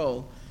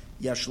Yisrael.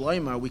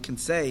 Yashloima, we can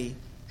say,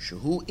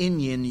 Shehu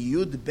Inyan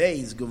Yud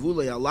Beis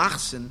Gavulei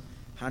Alachsen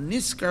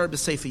Haniskar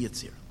b'Sefer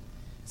Yetzirah.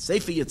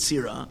 Sefer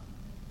Yetzirah,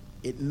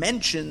 it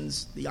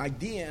mentions the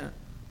idea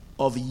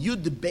of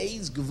Yud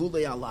Beis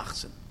Gavulei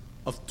Alachsen,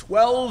 of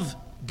 12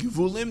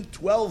 Gavulim,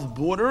 12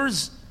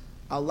 borders,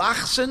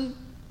 Alachsen,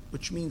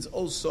 which means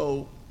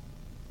also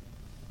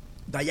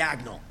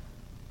diagonal.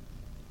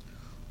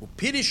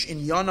 Upirish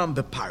in Yonam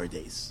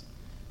bePardes.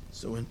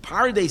 So in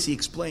Pardes he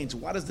explains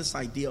what is this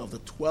idea of the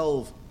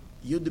 12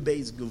 Yud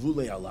Beis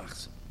Gavulei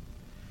Alachsen.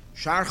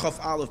 Sharchof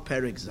Aleph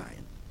Perek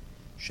Zayin.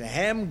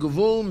 Shehem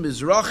Gavul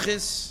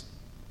Mizrachis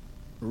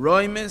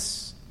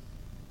Roimis,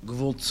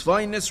 Gavul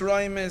Tzvainis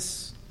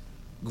Roimis,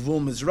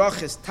 Gavul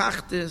Mizrachis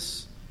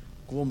Tachtis,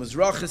 Gavul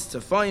Mizrachis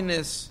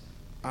Tzvainis,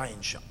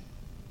 Ayin Sham.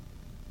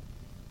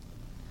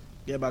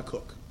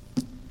 Gebakuk.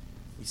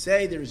 We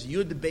say there is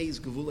Yud Beis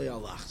Gavulei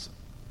Alachsen.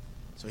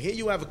 So here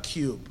you have a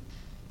cube.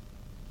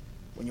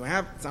 When you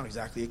have, it's not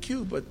exactly a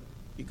cube, but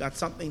you got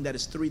something that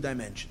is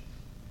 3-dimensional.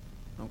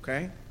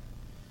 Okay?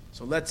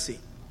 So let's see.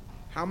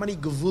 How many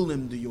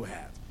Gavulim do you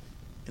have?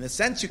 In a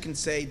sense, you can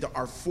say there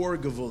are 4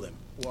 Gavulim.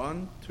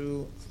 1,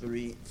 2,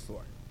 3,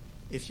 4.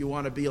 If you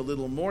want to be a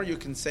little more, you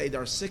can say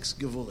there are 6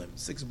 Gavulim,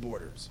 6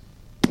 borders.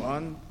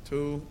 1,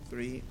 2,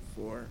 3,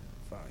 4,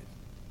 5,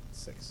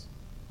 6.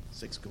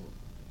 6 Gavulim.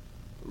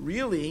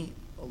 Really,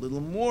 a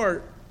little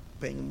more,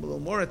 paying a little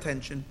more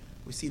attention,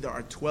 we see there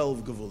are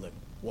 12 Gavulim.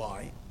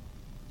 Why?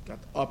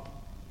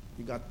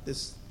 You got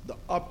this, the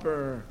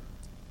upper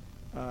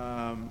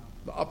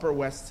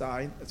west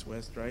side, that's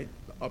west, right?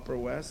 The upper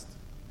west,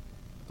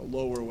 the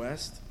lower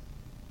west,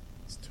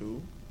 it's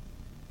 2.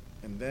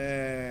 And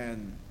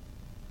then,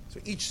 so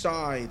each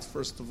side,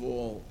 first of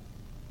all,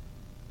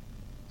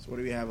 so what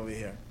do we have over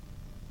here?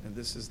 And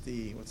this is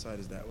what side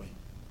is that way?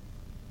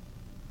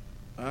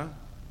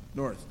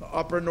 North. The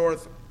upper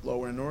north,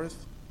 lower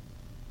north,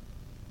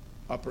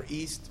 upper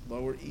east,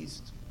 lower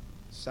east,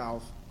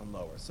 south, and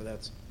lower. So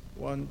that's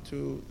 1,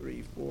 2,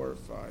 3, 4,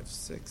 5,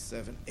 6,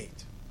 7,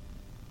 8.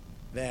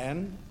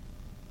 Then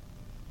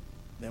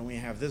we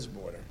have this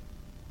border.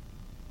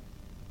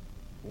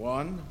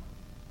 1,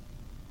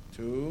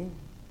 2,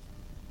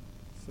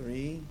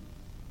 3,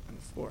 and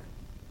 4.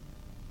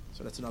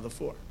 So that's another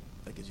 4.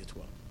 That gives you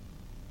 12.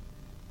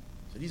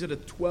 So these are the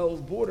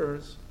 12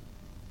 borders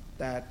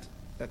that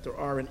there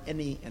are in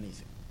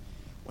anything.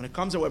 When it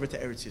comes, however, to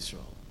Eretz Yisrael,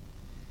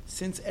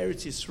 since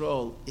Eretz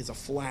Yisrael is a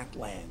flat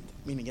land,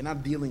 meaning you're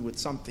not dealing with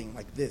something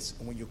like this,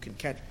 and when you're going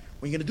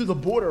to do the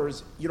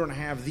borders, you don't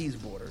have these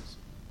borders.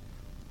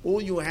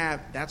 All you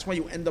have, that's why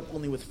you end up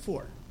only with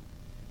 4.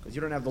 Because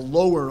you don't have the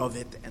lower of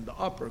it and the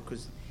upper,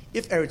 because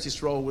if Eretz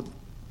Yisrael would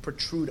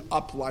protrude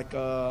up like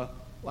a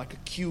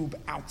cube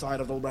outside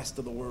of the rest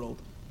of the world,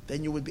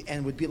 then you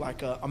would be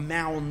like a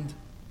mound,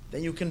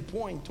 then you can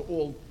point to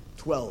all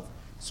 12.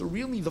 So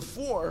really the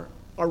 4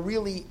 are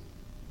really,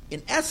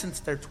 in essence,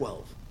 they're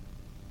 12.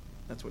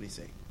 That's what he's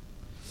saying.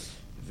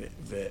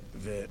 The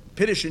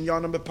Pirish in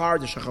Yonam Bepar,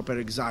 the Shachar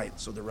Perek Zayin.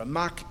 So the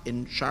Ramak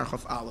in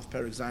Sharchov Aleph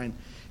Perek Zayin,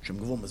 Shem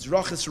Gevul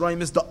Mizrachis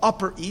Roimis, the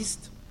upper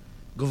east,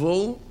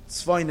 Gevul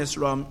Tzvainis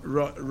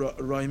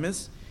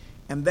Roimis,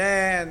 and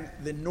then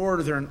the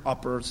northern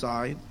upper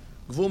side,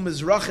 Gevul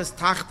Mizrachis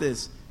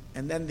Tachtis,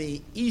 and then the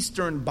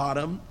eastern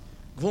bottom,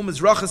 Gvul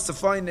Mizrachas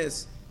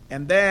Tzafainis,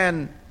 and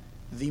then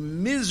the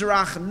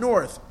Mizrach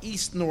north,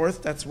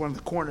 east-north, that's one of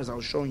the corners I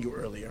was showing you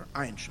earlier,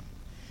 Ayin Shem.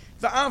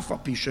 Now,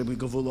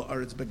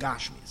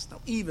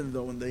 even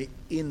though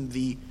in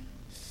the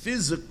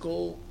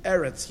physical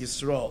Eretz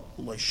Yisrael,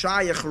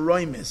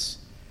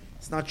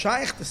 it's not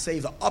shaykh to say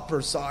the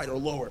upper side or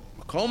lower.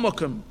 The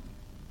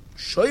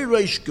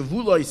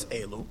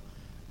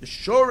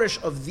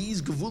shorish of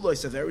these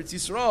gevulos of Eretz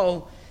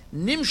Yisrael,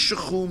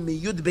 nimshechu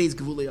miyud beis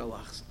gevulei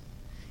alachs.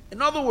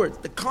 In other words,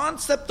 the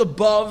concept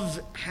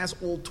above has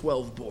all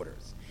 12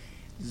 borders.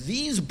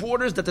 These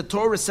borders that the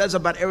Torah says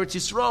about Eretz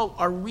Yisrael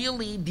are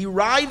really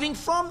deriving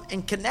from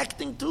and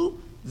connecting to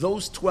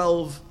those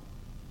 12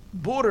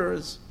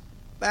 borders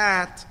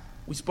that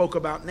we spoke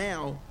about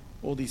now,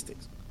 all these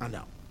things.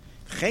 Now,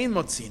 Chein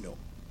Motzino,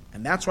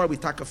 and that's why we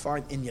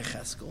find in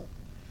Yecheskel,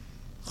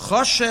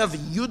 Choshev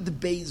Yud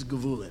Beis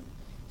Gevulim.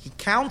 He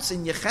counts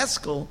in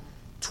Yecheskel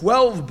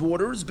 12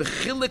 borders,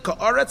 Bechilik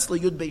Haaretz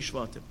LeYud Beis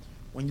Shvatim.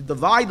 When you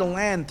divide the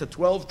land to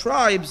 12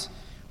 tribes,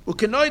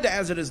 Ukenoida,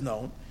 as it is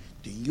known,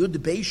 the Yud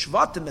Beis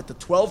Shvatim, that the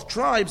 12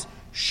 tribes,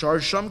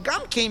 Sharsham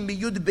Gam came be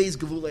Yud Beis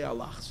Gevulei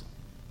Alachs.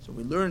 So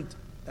we learned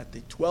that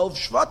the 12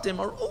 Shvatim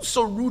are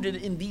also rooted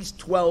in these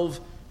 12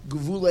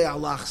 Gevulei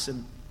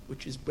Alachsim,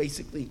 which is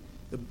basically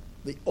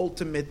the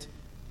ultimate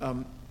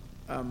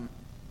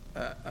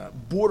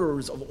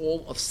borders of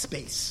all of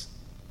space.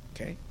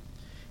 Okay?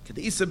 So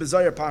you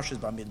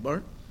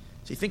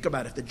think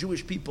about it, if the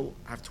Jewish people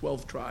have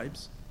 12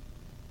 tribes,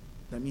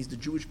 that means the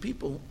Jewish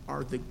people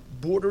are the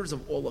borders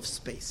of all of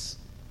space.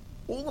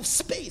 All of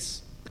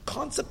space. The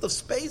concept of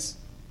space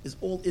is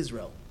all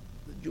Israel.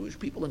 The Jewish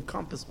people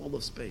encompass all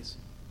of space.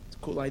 It's a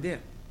cool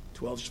idea.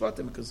 12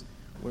 Shvatim, because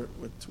we're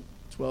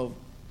 12.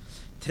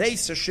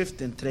 Today's a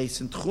shift in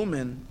Today's in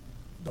Tchumen,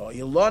 the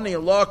Ilani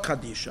Allah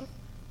Kadisha,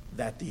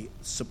 that the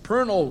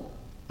supernal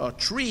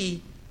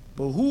tree,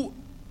 Behu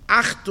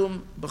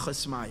Achtum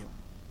B'chasmayim,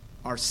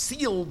 are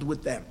sealed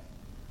with them.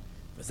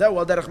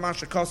 Elon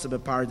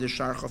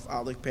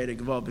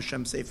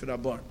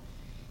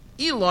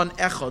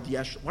Echad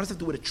Yesh. What does that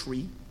do with a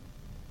tree?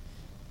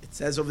 It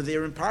says over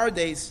there in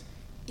Paradise,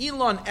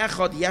 Elon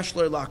Echad Yesh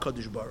Lo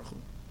LaKadosh Baruch Hu.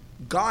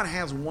 God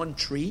has one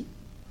tree.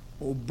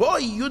 Now,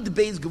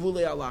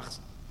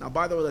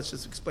 by the way, let's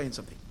just explain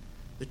something.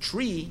 The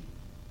tree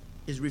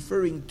is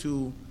referring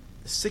to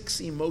the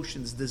 6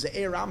 emotions. The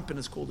Ze'er Ampin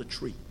is called a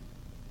tree.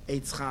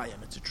 Eitz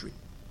Chayim, it's a tree.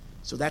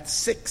 So that's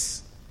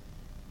 6.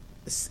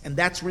 And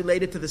that's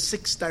related to the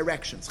 6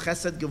 directions.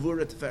 Chesed,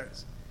 Gevurah,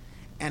 Tiferes.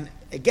 And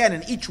again,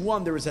 in each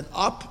one there is an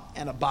up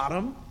and a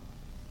bottom.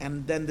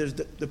 And then there's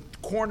the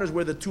corners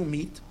where the 2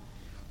 meet.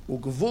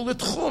 Ugevul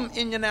Tchum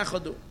Inyan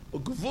Echadu.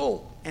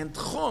 Ugevul and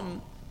Tchum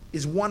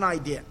is one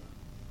idea.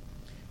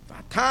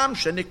 V'atam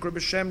shenikra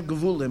b'shem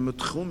Gevulim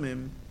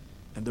u'Tchumim.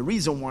 And the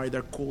reason why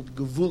they're called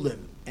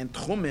Gevulim and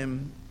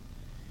Tchumim,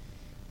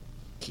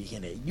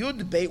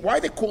 why are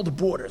they called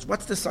borders?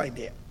 What's this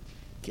idea?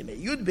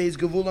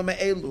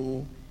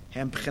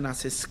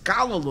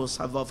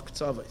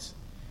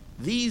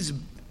 These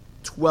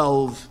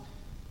 12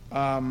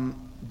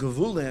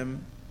 Gevulim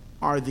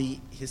are the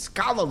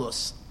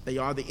Hiskalalus. They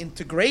are the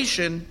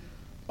integration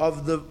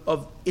of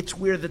it's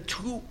where the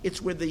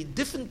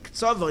different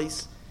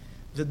Ktsavos,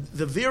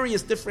 the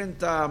various different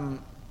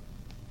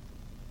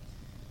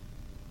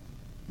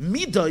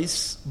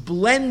midos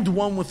blend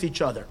one with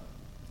each other.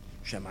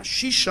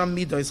 Shemashisha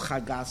midos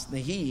chagas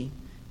nehi.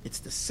 It's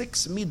the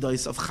 6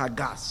 midos of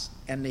chagas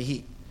and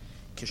nehi.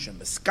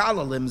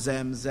 Kishemeskalalim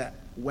zem,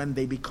 when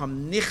they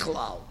become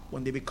nichlal,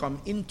 when they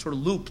become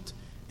interlooped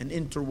and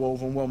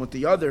interwoven one with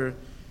the other.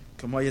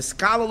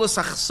 Kamayaskalalus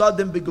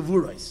achsadim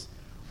begevurais,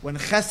 when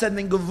chesed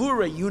and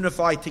gevura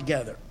unify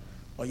together.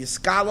 Or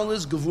Yiskalal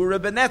is Gevura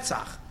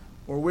Benetzach.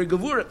 Or we're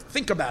Gevura.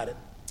 Think about it.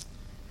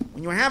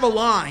 When you have a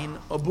line,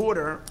 a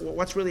border,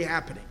 what's really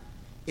happening?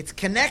 It's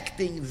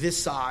connecting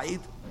this side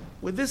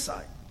with this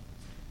side.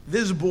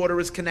 This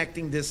border is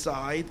connecting this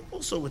side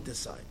also with this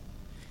side.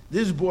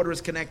 This border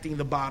is connecting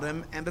the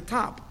bottom and the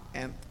top.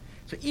 And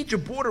so each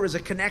border is a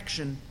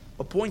connection,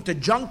 a point, a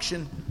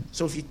junction.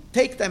 So if you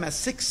take them as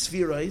 6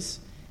 spheres,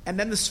 and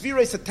then the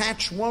spheres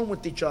attach one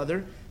with each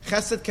other,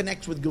 Chesed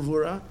connects with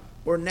Gevura,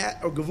 or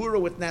Gevura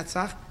with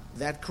Netzach,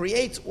 that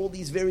creates all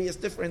these various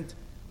different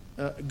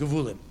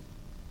Gevulim.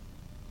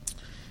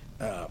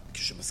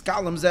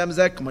 כשמשקלם זה עם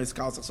זה, כמו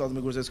ישקל סחסוד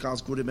מגור זה ישקל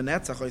סגורי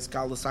בנצח, או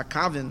ישקל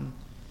לסקאבין,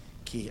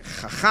 כי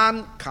חכן,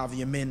 קו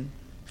ימין,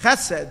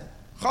 חסד,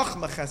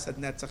 חוכמה חסד,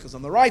 נצח is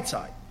on the right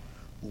side.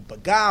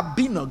 ובגע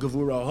בינה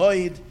גבורה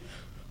הויד,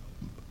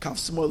 קו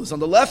שמאל is on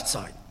the left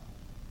side.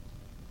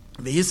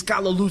 וישקל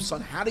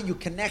ללוסון, how do you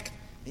connect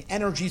the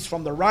energies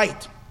from the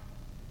right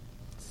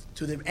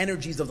to the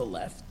energies of the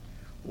left?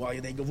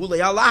 While they gevule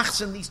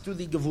yalachsen, these to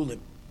the gevulim.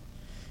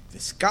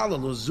 V'skala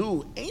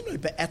lozu einoi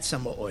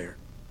be'etzem ha'oyer.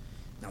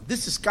 Now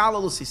this is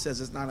skalalus, he says,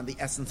 is not in the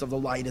essence of the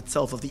light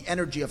itself, of the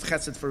energy of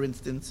chesed, for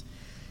instance.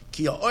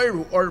 Ki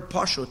ha'oyeru or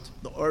pashut,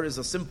 the or is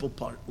a simple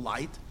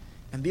light,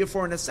 and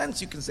therefore, in a sense,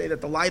 you can say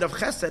that the light of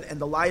chesed and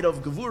the light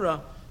of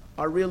gevura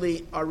are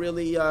really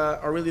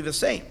the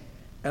same.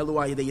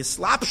 Eluai the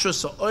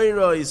yislapshus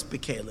ha'oyer is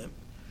bekelim.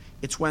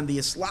 It's when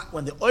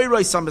the oyer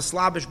is some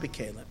islabish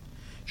bekelim.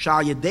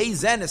 Shal yedei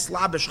zen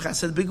islabish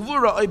chesed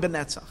begvura oy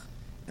benetzach.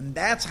 And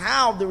that's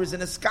how there is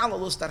an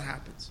eskalalus that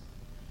happens.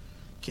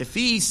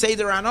 Kefi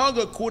Seder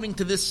Anoga, according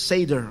to this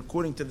Seder,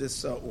 according to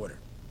this order.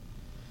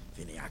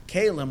 V'nei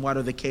HaKelim, what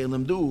do the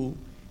Kelim do?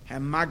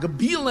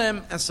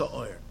 Hamagabilem es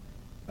ha'oyer.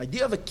 The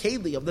idea of a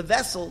Keli, of the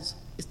vessels,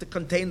 is to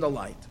contain the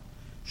light.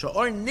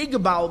 Sha'or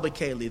nigabal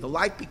b'Keli, the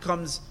light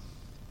becomes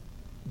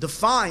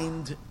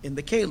defined in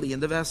the Keli,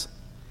 in the vessel.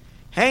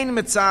 Hein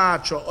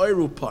mitzat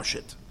sha'oyeru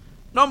poshit.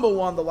 Number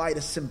one, the light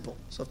is simple.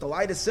 So if the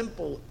light is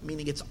simple,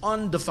 meaning it's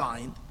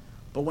undefined,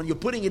 but when you're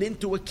putting it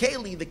into a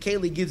keli, the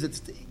keli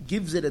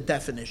gives it a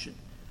definition.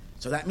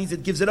 So that means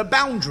it gives it a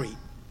boundary.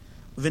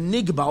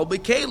 V'nigbal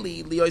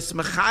b'keli liyos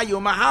mechayu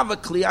mahava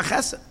kli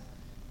achesed.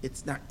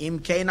 It's not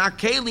imke na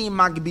keli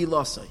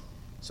magbilosai.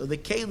 So the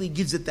keli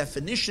gives it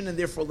definition and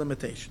therefore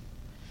limitation.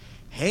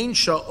 Hein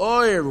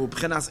sha'oyer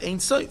ubchenas ein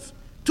soif.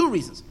 2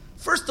 reasons.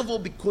 First of all,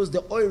 because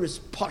the oyer is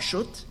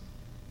pashut,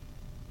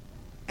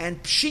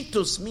 and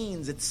pshitus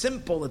means it's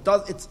simple.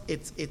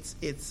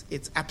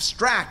 It's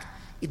abstract.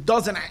 It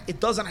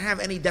doesn't have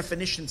any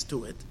definitions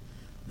to it.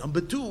 Number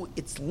 2,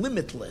 it's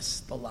limitless,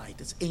 the light.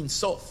 It's Ein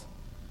Sof.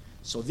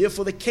 So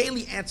therefore the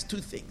Keli adds 2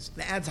 things.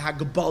 It adds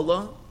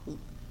Hagabala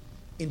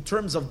in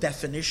terms of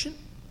definition.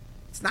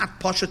 It's not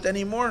Pashut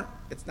anymore.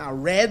 It's now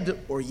red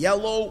or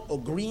yellow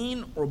or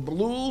green or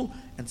blue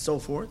and so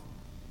forth.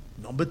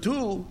 Number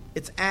 2,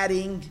 it's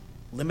adding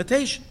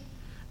limitation.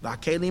 The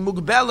Keli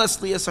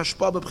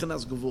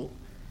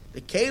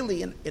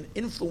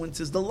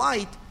influences the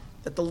light,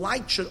 that the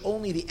light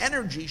the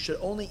energy should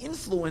only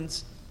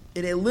influence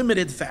in a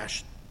limited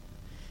fashion.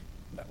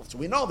 So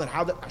we know that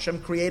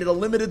Hashem created a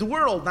limited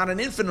world, not an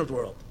infinite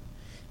world.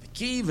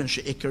 And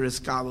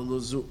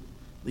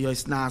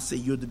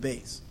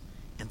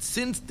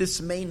since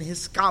this main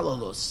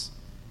hiskalalus,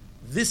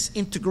 this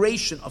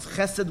integration of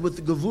chesed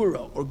with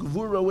Gevura, or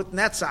Gevura with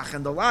Netzach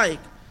and the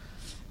like,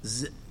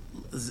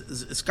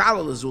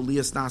 hiskalalus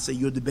uliyas nase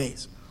yud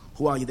beis,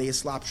 who are they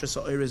slapshas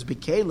oiris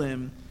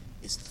bekelim,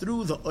 is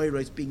through the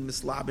oiros being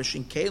mislabish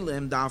in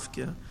kelim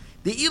dafke.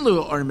 The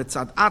ilu or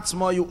mitzad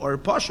atzmayu or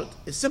pashut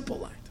is simple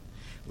light.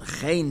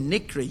 L'chein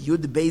nikre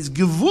yud beis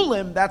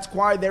gevulim. That's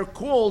why they're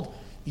called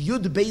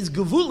yud beis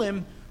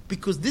gevulim,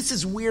 because this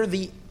is where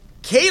the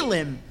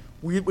kelim,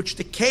 which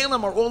the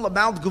kelim are all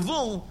about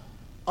gevul,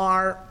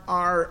 are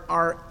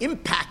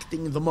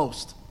impacting the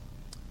most.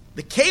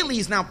 The keli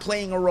is now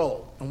playing a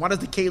role, and what is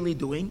the keli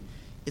doing?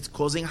 It's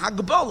causing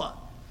hagbala.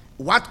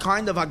 What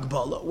kind of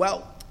hagbala?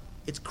 Well,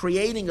 it's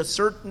creating a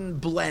certain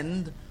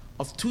blend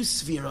of 2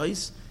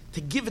 spheres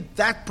to give it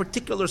that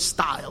particular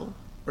style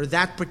or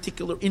that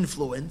particular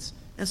influence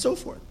and so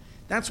forth.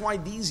 That's why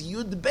these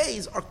Yud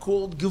Beis are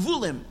called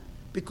Gevulim,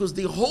 because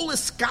the whole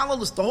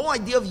iskalalus, the whole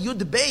idea of Yud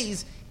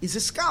Beis is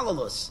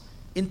iskalalus,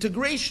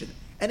 integration.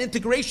 And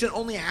integration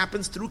only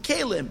happens through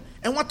Kelim.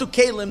 And what do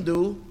Kelim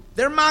do?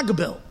 They're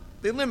Magbil.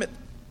 They limit.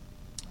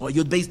 Or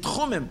Yud Beis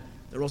Tchumim.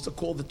 They're also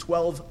called the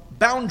 12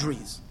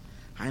 boundaries.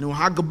 Hainu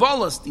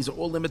Hagabalas, these are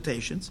all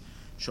limitations.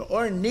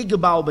 Sha'or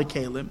nigabal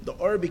bekelim, the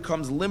or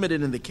becomes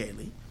limited in the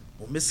keli.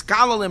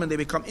 Miskalalim, and they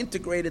become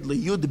integrated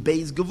liyud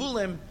beis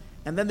gevulim,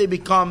 and then they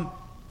become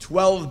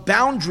 12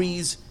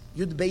 boundaries,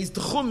 yud beis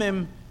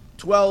tchumim,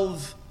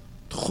 12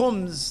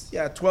 tchums,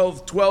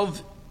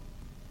 12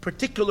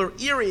 particular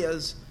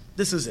areas.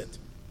 This is it.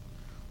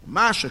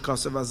 Masha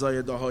kasav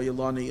azayah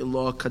dahoyilani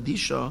ilah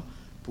kadisha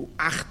pu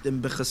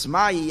achtem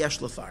bechasmayi yesh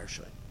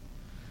lefarshay.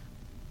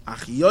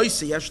 Ach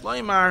yoyse yesh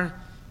loymar.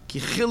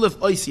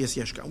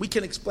 We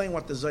can explain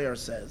what the Zohar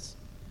says.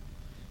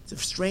 It's a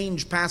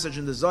strange passage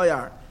in the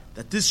Zohar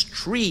that this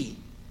tree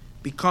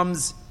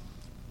becomes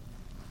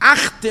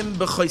achtim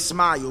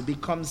b'choismayu,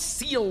 becomes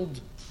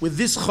sealed with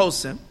this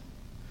chosim.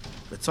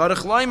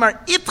 V'tzarech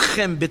loymar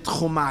itchem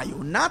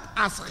b'tchumayu, not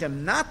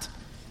aschem, not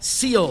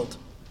sealed,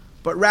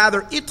 but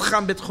rather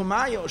itcham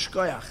b'tchumayu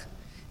shkoyach.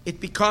 It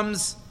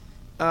becomes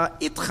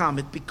itcham.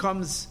 It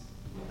becomes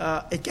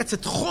it gets a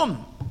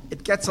tchum.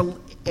 It gets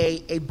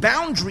a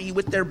boundary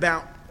with their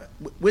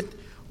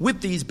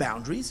with these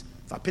boundaries.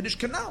 V'apinish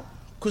canal,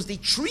 because the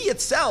tree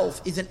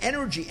itself is an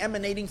energy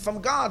emanating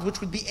from God, which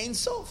would be Ein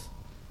Sof.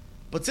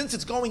 But since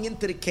it's going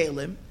into the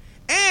kelim,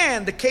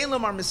 and the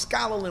kelim are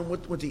miskalalim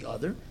with the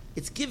other,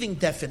 it's giving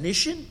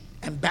definition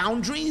and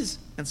boundaries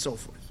and so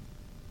forth.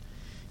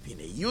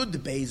 Yud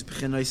beis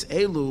b'chinos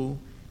elu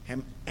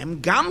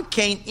hem gam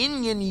kein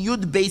inyan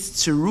yud beis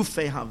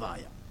tzirufei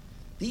havaya.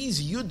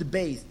 These yud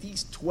beis,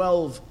 these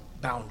 12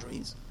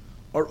 boundaries,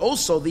 are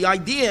also the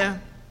idea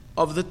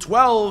of the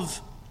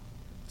 12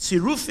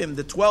 tzirufim,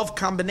 the 12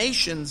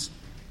 combinations,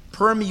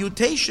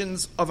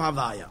 permutations of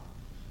havaya.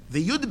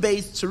 The yud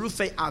beis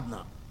tzirufei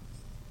adna.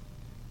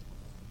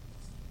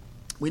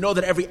 We know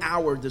that every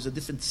hour there's a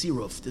different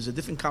tziruf, there's a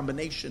different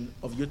combination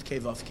of yud ke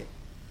vav ke.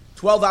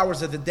 12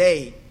 hours of the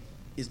day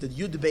is the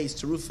yud beis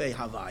tzirufei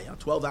havaya.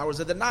 12 hours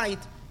of the night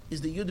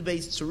is the yud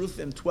beis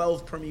tzirufim,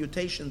 12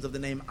 permutations of the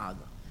name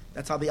adna.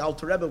 That's how the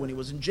Alter Rebbe, when he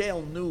was in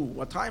jail, knew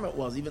what time it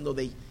was, even though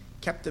they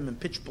kept him in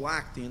pitch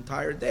black the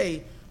entire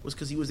day, was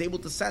because he was able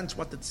to sense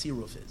what the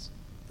tziruf is.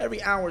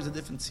 Every hour is a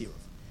different tziruf.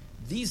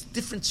 These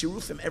different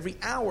tzirufim, every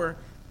hour,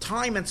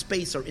 time and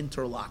space are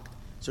interlocked.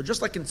 So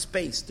just like in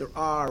space, there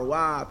are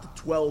the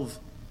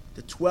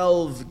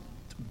 12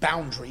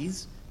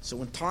 boundaries.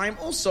 So in time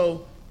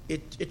also,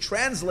 it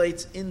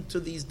translates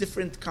into these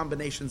different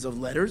combinations of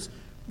letters,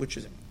 which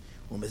is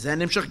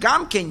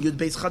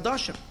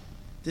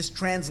this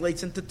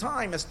translates into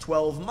time as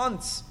 12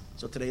 months.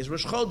 So today is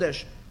Rosh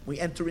Chodesh. We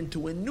enter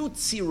into a new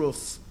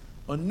tziruf,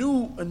 a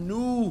new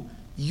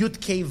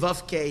Yud Kei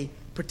Vav Kei,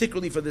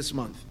 particularly for this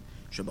month.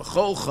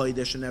 Shebachol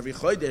Chodesh, and every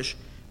Chodesh,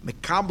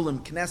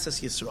 Mekablim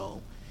Knesses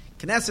Yisrael.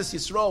 Knesses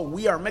Yisrael,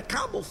 we are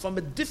Mekabel from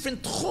a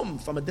different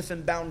tchum, from a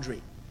different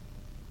boundary.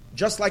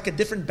 Just like a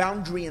different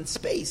boundary in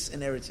space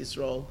in Eretz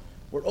Yisrael,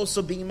 we're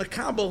also being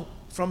Mekabel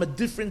from a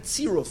different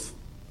tziruf.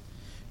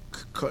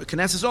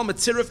 Knesses Yisrael,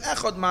 Tziruf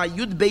Echad Ma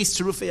Yud Beis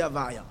Tzirufei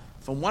Avaya.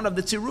 From one of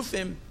the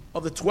tzirufim,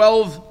 of the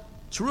 12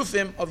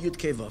 tzirufim of Yud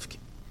Kei Vav Kei.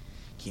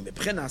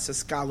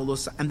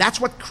 And that's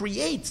what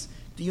creates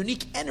the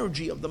unique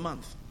energy of the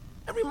month.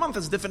 Every month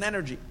has different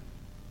energy.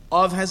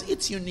 Av has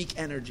its unique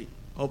energy.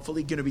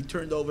 Hopefully going to be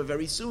turned over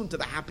very soon to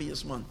the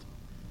happiest month.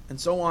 And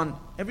so on.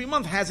 Every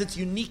month has its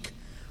unique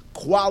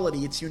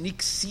quality, its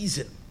unique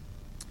season.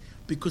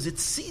 Because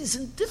it's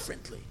seasoned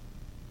differently.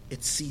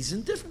 It's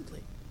seasoned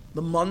differently.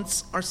 The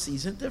months are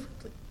seasoned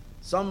differently.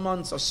 Some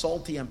months are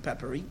salty and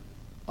peppery.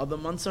 Other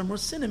months are more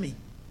cinnamony.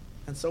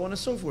 And so on and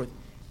so forth.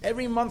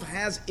 Every month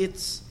has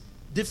its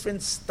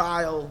different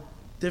style,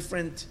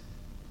 different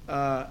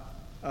a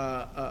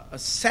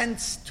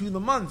sense to the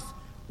month.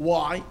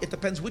 Why? It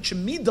depends which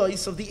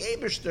midos of the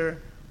Eibishter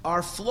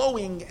are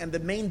flowing and the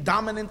main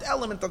dominant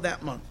element of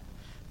that month.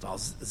 When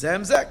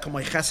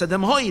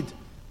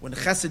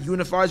Chesed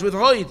unifies with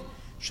Hoid,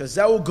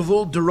 Shazeu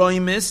Gvul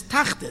Doroimis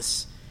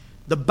Tachtis.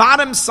 The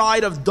bottom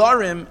side of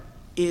Dorim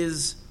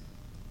is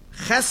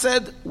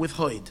Chesed with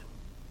Hoid.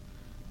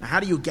 Now, how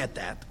do you get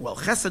that? Well,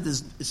 Chesed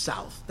is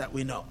south, that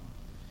we know.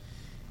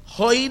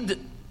 Hoid,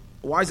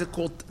 why is it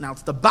called? Now,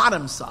 it's the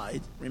bottom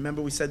side.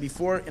 Remember, we said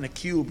before, in a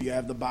cube, you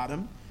have the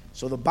bottom.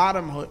 So the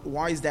bottom,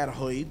 why is that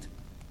Hoid?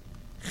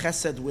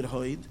 Chesed with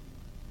Hoid.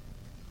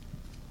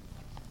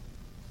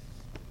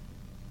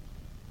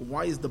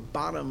 Why is the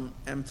bottom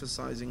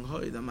emphasizing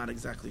Hoid? I'm not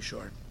exactly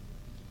sure.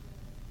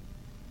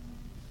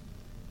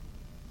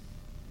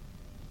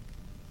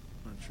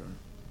 Not sure.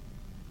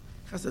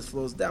 Chesed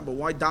flows down, but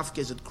why Dafke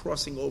is it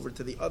crossing over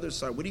to the other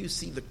side? Where do you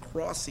see the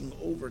crossing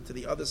over to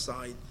the other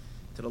side,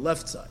 to the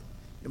left side?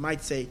 You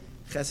might say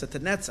Chesed to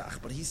Netzach,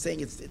 but he's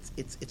saying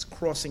it's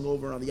crossing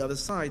over on the other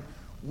side.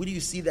 Where do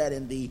you see that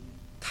in the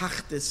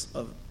Tachtis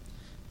of?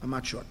 I'm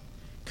not sure.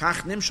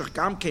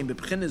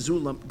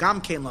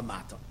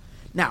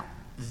 Now,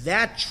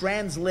 that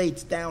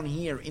translates down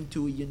here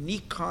into a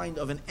unique kind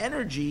of an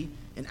energy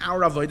in our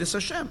Avodas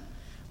Hashem.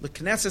 The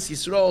Knesses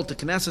Yisrael to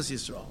Knesses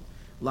Yisrael.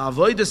 La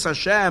Avodas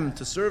Hashem,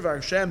 to serve our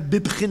Hashem,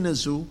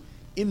 b'bchinazu,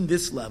 in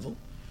this level.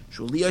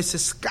 That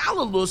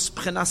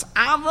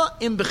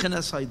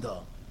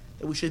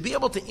we should be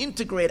able to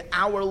integrate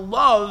our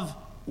love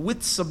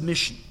with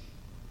submission.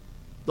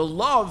 The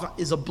love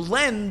is a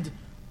blend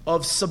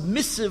of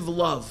submissive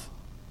love.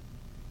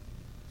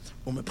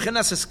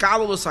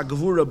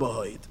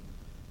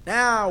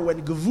 Now,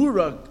 when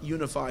Gevura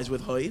unifies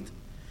with Hoid,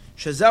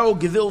 Shazau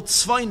Gevil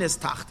Tzvaynes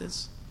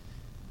Tachtes,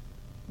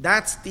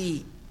 that's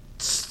the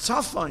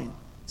Tzafein.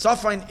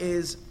 Tzafein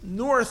is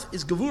north,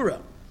 is Gevura.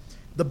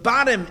 The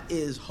bottom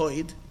is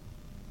Hoid.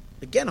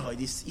 Again, Hoid.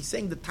 He's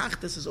saying the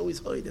Tachtes is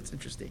always Hoid. That's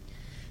interesting.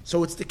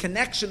 So it's the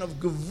connection of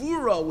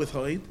Gevura with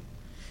Hoid.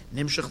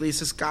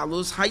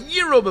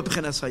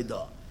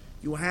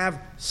 you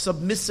have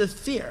submissive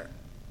fear,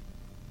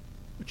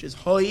 which is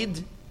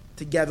hoid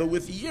together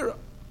with yira.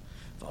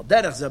 And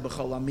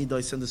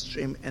the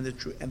stream and the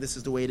truth, and this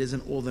is the way it is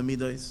in all the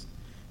midos.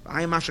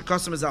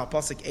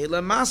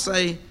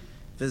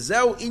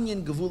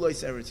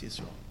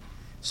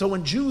 So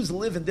when Jews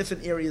live in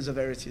different areas of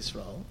Eretz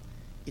Yisrael,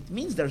 it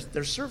means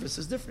their service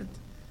is different.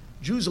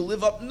 Jews who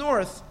live up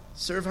north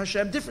serve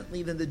Hashem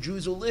differently than the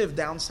Jews who live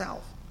down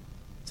south.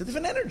 It's a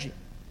different energy.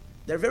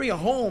 Their very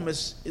home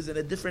is in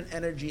a different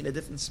energy, in a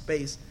different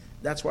space.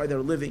 That's why they're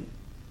living.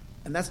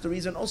 And that's the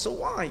reason also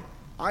why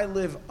I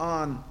live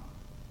on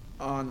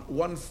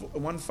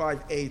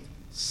 158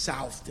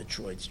 South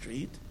Detroit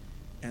Street,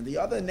 and the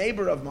other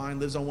neighbor of mine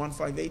lives on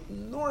 158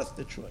 North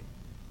Detroit.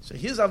 So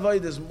his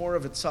avodah is more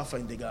of a tzafa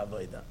in diga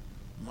avodah.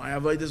 My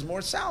avodah is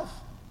more south.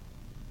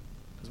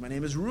 Because my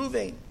name is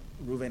Ruvain.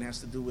 Ruvain has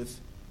to do with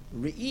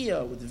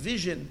re'iyah, with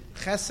vision,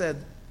 chesed.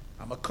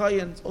 I'm a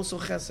kohen, also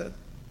chesed.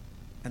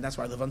 And that's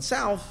why I live on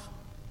south,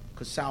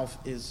 because south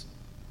is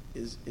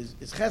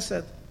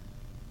chesed.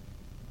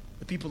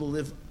 The people who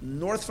live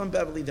north from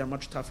Beverly, they're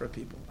much tougher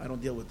people. I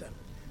don't deal with them.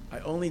 I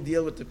only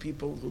deal with the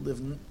people who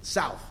live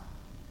south.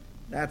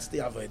 That's the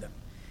avodah.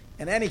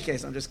 In any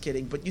case, I'm just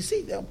kidding. But you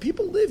see,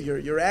 people live,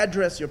 your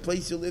address, your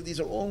place you live,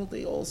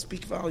 they all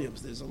speak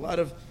volumes. There's a lot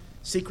of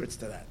secrets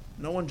to that.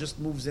 No one just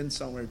moves in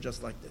somewhere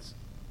just like this.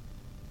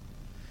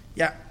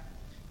 Yeah.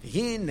 Now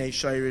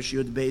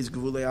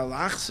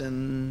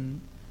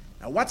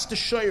what's the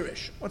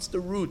shayrish? What's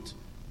the root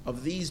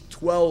of these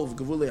 12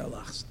 gevulei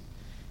alachs?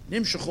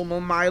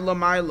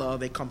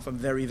 They come from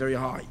very, very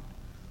high.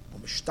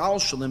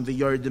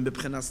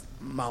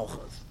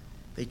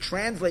 They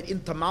translate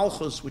into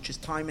Malchus, which is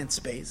time and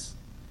space.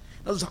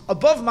 Now,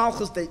 above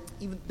Malchus,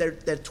 there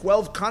are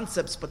 12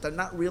 concepts, but they're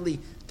not really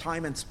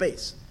time and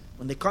space.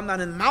 When they come down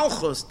in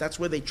Malchus, that's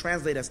where they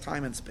translate as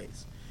time and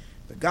space.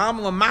 The Gam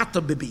Lamata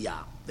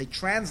Bibiya, they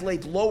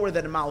translate lower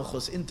than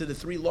Malchus into the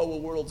three lower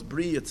worlds,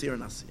 Bri, Yitzir,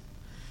 and Asir.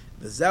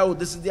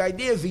 This is the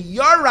idea of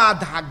Yarad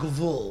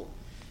HaGvul.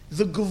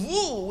 The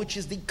Gvul, which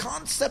is the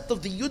concept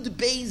of the Yud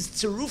Beis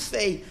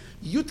Tzerufei,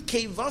 Yud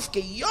Kei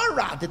Vavke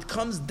Yarad, it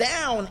comes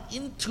down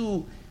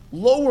into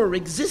lower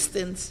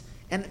existence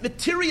and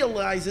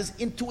materializes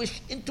into a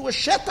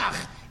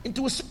shetach,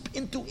 into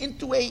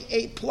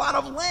a plot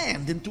of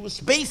land, into a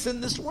space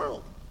in this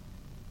world.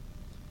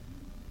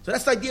 So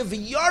that's the idea of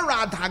the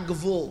Yarad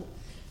HaGvul.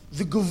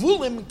 The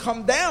Gvulim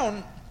come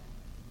down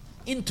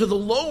into the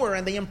lower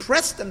and they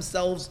impress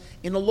themselves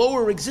in a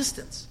lower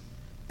existence.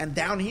 And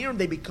down here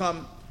they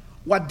become,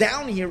 what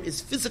down here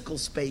is physical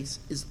space,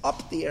 is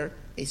up there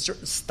a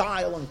certain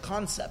style and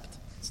concept.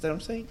 That's what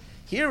I'm saying?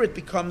 Here it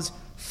becomes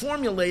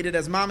formulated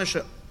as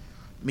mamisha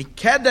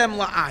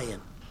mikedem la'ayin.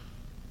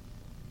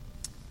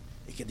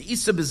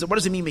 What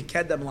does it mean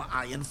mikedem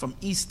la'ayin? From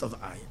east of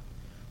ayin.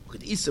 Look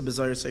at Isa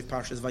B'Zayir Seif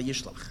Parshas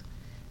Vayishlach.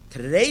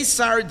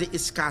 Tereisar de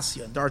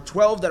Iskasya. There are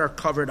 12 that are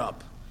covered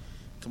up.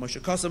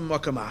 Sheshar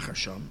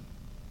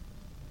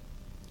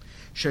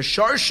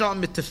Sham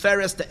mit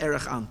Teferes de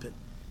Erech Anpin.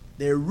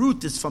 Their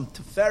root is from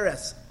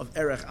Teferes of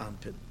Erech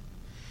Anpin.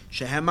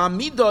 Shehem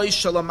Midois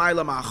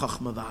Shalamayla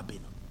Ma'achachma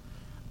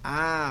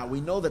V'Abina.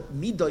 We know that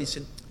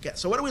Midois. Okay,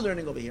 so what are we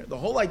learning over here? The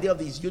whole idea of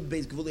these Yud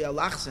Beis Gevulei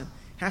Alachsen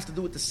have to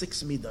do with the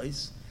 6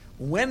 Midois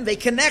when they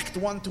connect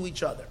one to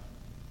each other.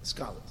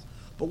 Scholars.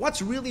 But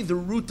what's really the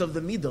root of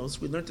the Midos?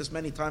 We learned this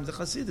many times in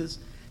Chassidus,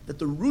 that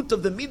the root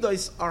of the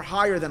Midos are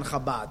higher than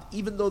Chabad,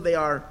 even though they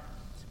are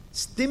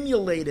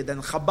stimulated,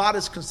 and Chabad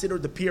is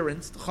considered the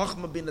appearance. The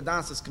Chachma bin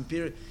Adas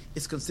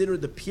is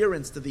considered the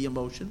appearance to the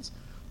emotions,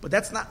 but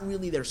that's not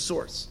really their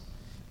source.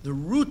 The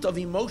root of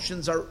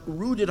emotions are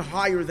rooted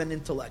higher than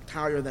intellect,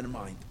 higher than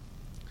mind.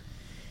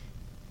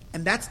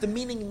 And that's the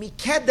meaning,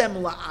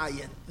 Mikedem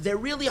la'ayin. They're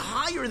really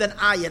higher than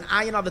ayin.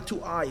 Ayin are the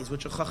 2 eyes,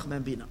 which are Chachma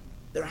and Bina.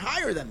 They're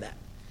higher than that.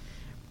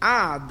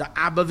 The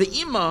Abba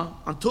ve'ima,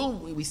 until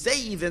we say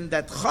even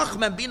that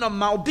Chachma and Bina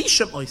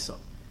malbishem oisa.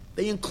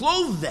 They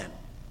enclose them.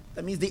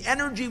 That means the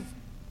energy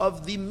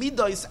of the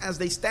Midos as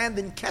they stand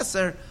in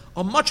Keser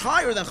are much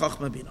higher than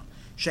Chachma Bina.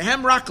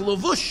 Shehem rak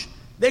levush,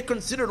 they're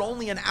considered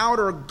only an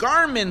outer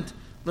garment,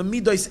 the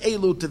Midos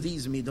elu to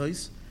these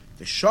Midos.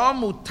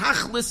 V'shamu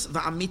tachlis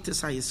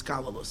v'amitis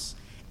hayiskalalus.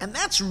 And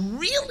that's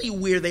really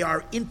where they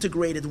are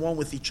integrated one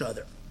with each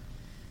other.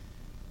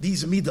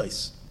 These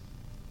Midos.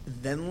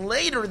 Then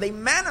later they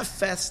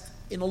manifest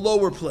in a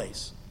lower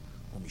place.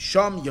 And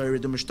from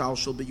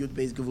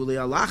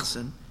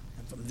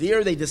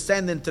there they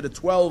descend into the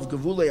 12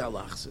 Gevulei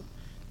Alachsim,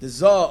 the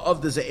Zah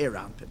of the Ze'er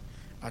Anpin.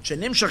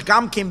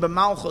 Gam came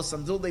b'Malchus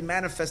until they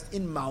manifest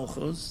in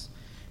Malchus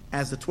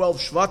as the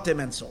 12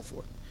 Shvatim and so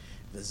forth.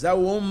 The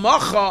Zau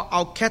Macha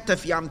al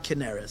Ketef Yam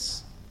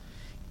Kineres.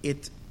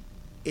 It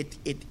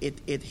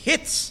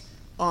hits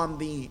on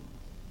the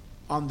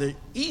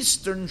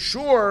eastern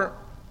shore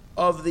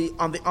of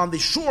on the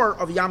shore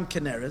of Yam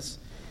Kineres.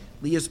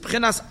 Liyas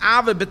B'chinas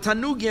Ave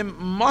B'tanugim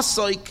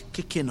Masoik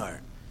Kikinar.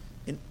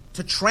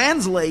 To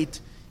translate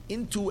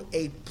into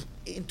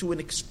an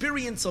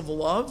experience of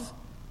love,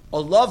 a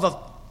love of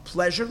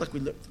pleasure, like we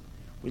lived,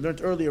 We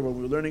learned earlier, when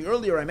we were learning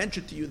earlier, I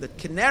mentioned to you that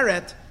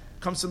Kinneret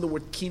comes from the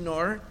word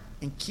kinor,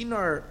 and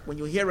kinor, when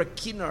you hear a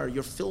kinor,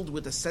 you're filled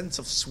with a sense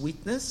of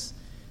sweetness.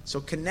 So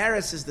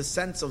Kinneret is the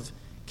sense of,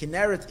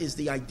 Kinneret is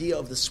the idea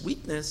of the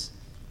sweetness,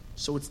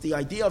 so it's the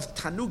idea of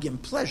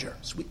tanugim, pleasure.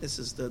 Sweetness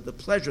is the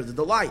pleasure, the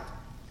delight.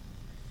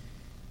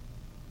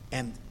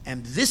 And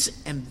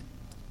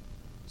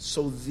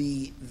so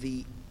the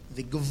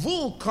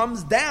gevul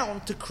comes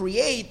down to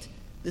create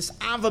this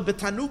ava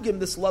betanugim,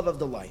 this love of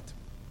delight.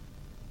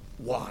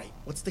 Why?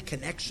 What's the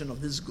connection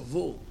of this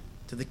gevul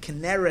to the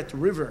Kinneret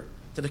River,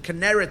 to the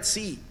Kinneret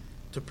Sea,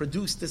 to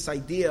produce this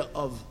idea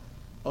of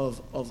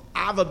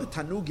ava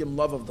betanugim,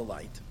 love of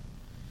delight?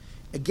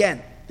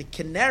 Again, the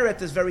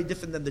Kinneret is very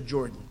different than the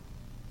Jordan.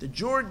 The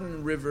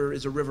Jordan River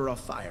is a river of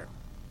fire.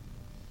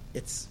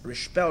 It's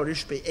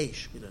rishpeh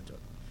eish.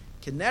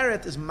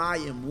 Kinneret is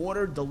mayim,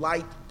 water,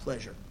 delight,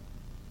 pleasure.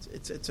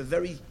 It's a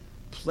very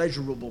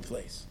pleasurable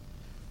place.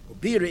 So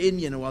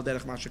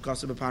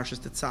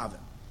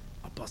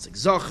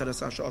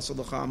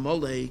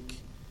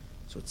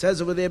it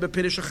says over there,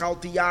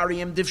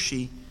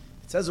 it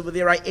says over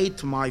there, I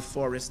ate my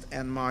forest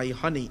and my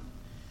honey.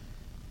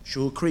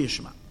 The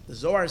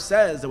Zohar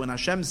says that when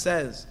Hashem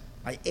says,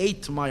 I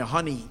ate my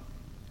honey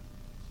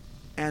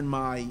and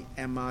my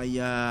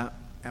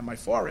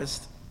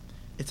forest,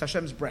 it's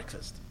Hashem's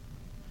breakfast.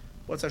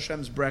 What's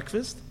Hashem's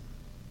breakfast?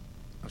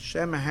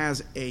 Hashem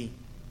has a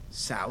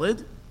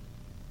salad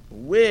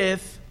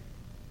with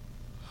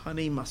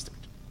honey mustard.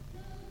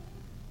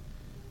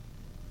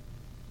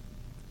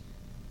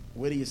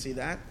 Where do you see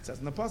that? It says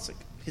in the pasuk.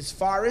 His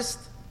forest,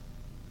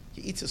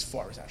 he eats his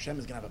forest. Hashem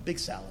is going to have a big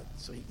salad,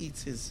 so he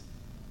eats his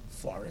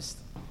forest.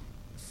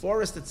 The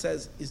forest, it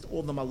says, is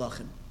all the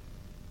malachim.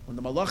 When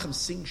the malachim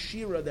sing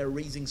shira, they're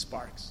raising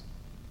sparks,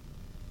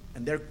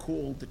 and they're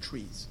called the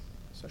trees.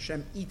 So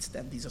Hashem eats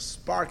them. These are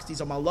sparks.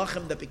 These are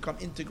malachim that become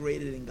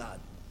integrated in God.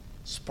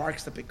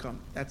 Sparks that become,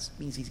 that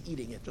means he's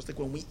eating it. Just like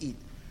when we eat,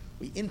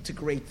 we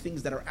integrate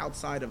things that are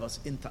outside of us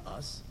into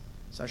us.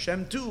 So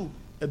Hashem too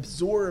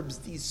absorbs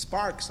these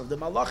sparks of the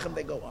malachim,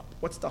 they go up.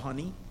 What's the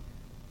honey?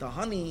 The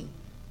honey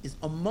is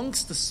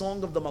amongst the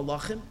song of the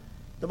malachim.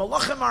 The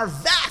malachim are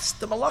vast.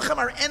 The malachim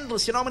are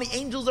endless. You know how many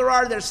angels there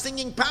are? They're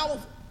singing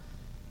powerful.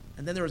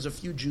 And then there's a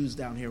few Jews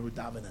down here who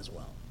daven as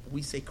well.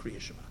 We say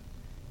Kriya Shema.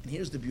 And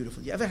here's the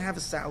beautiful. You ever have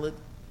a salad?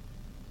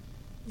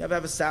 You ever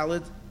have a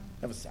salad?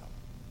 Have a salad.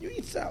 You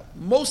eat salad.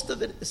 Most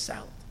of it is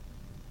salad.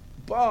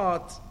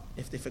 But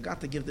if they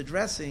forgot to give the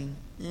dressing,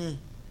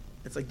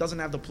 it's like doesn't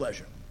have the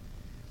pleasure.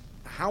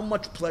 How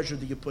much pleasure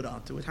do you put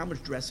onto it? How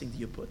much dressing do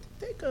you put?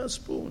 Take a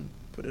spoon,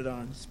 put it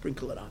on,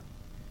 sprinkle it on.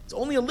 It's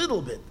only a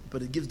little bit,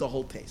 but it gives the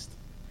whole taste.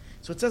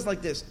 So it says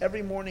like this,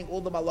 every morning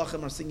all the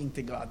malachim are singing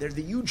to God. There's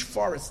the huge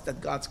forest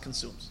that God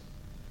consumes.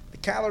 The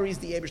calories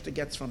the Eibishter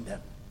gets from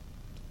them.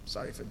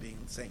 Sorry for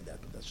saying that,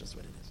 but that's just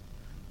what it is.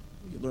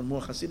 You learn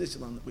more Hasidus,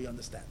 we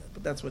understand that,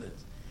 but that's what it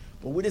is.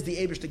 But where does the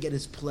Eibishter get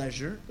his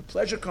pleasure? The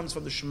pleasure comes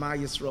from the Shema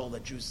Yisrael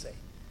that Jews say.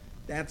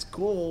 That's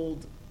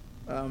called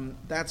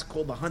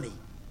the honey.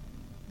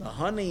 The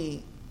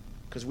honey,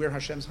 because we're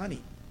Hashem's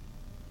honey.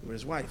 We're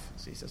his wife,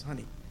 so he says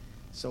honey.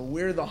 So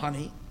we're the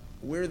honey,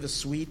 we're the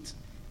sweet,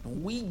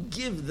 and we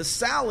give the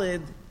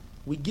salad,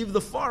 we give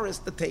the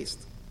forest the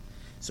taste.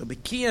 So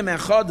B'kiyam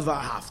echad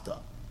v'ahavta.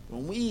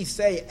 When we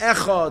say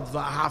echad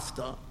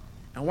v'ahavta,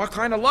 and what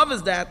kind of love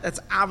is that? That's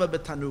ava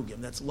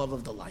betanugim, that's love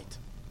of delight.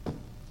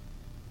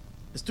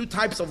 There's two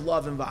types of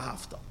love in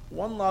v'ahavta.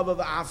 One love of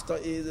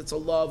v'ahavta is it's a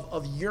love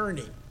of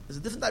yearning. There's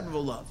a different type of a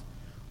love.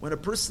 When a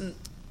person,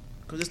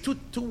 because there's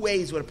two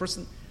ways when a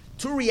person,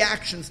 two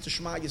reactions to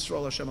Shema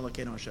Yisrael Hashem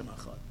Elokeinu Hashem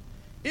Echad.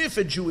 If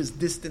a Jew is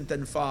distant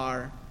and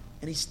far,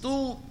 and he's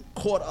still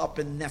caught up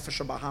in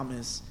Nefesh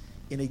HaBahamis,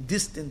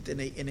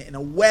 in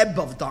a web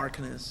of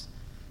darkness,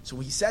 so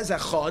when he says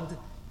Echad,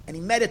 and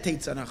he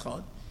meditates on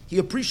Echad, he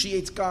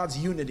appreciates God's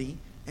unity,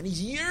 and he's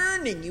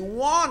yearning, he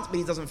wants, but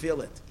he doesn't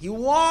feel it. He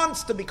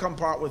wants to become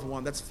part with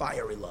one. That's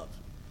fiery love.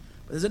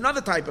 But there's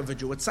another type of a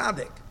Jew, a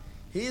tzaddik.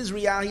 His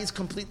reality, he's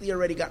completely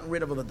already gotten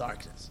rid of all the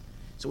darkness.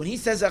 So when he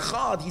says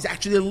echad, he's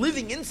actually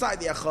living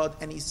inside the echad,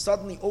 and he's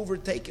suddenly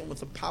overtaken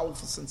with a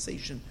powerful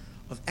sensation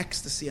of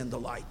ecstasy and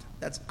delight.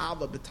 That's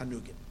ava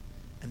b'tanugim.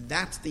 And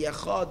that's the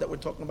echad that we're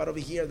talking about over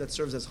here that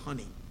serves as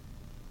honey.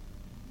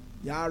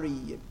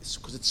 Yari,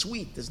 because it's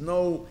sweet. It's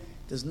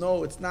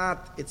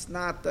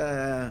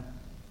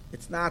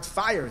not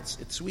fire,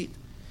 it's sweet.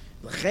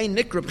 Now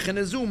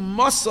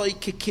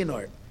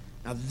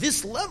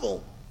this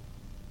level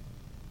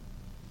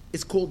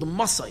is called the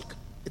masaik.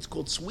 It's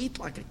called sweet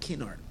like a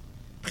kinnor.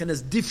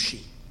 B'chinas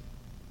divshi.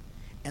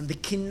 And the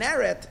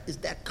Kinneret is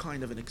that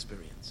kind of an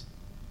experience.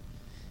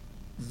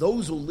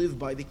 Those who live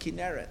by the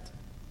Kinneret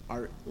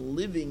are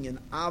living in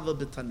ava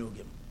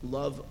b'tanugim,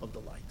 love of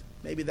delight.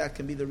 Maybe that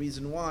can be the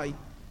reason why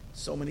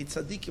so many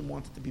tzaddikim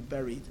wanted to be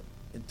buried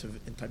in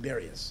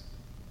Tiberias,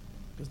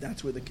 because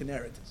that's where the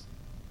Kinneret is.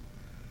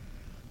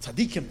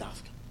 Tzaddikim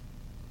dafka,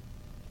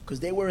 because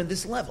they were in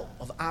this level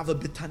of ava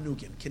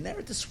b'tanugim.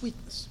 Kinneret is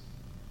sweetness.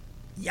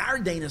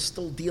 Yarden is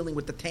still dealing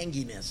with the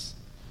tanginess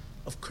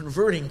of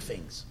converting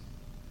things.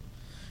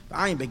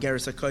 V'ayin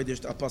begeres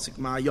hakodesh apasik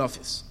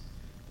ma'ayofis.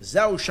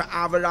 Zeu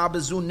sha'avar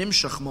abezu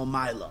nimshach mo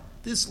ma'ila.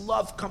 This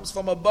love comes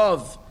from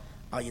above.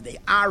 Al yedei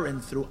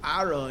Aaron, through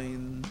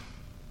Aaron.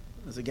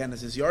 As again,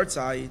 as his yard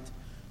side.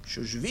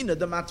 Shoshvina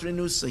de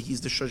matrinusa. He's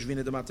the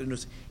Shoshvina de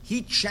matrinusa.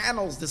 He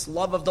channels this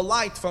love of the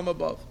light from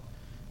above.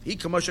 He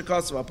kamosha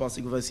kasva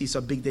apasik v'asisa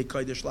big day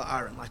kodesh la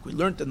Aaron. Like we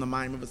learned in the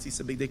Maimon of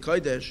Asisa big day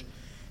kodesh.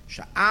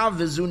 Sha'av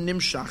v'zu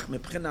nimshach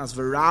mepchinas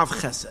v'rav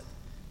chesed.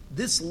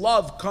 This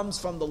love comes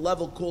from the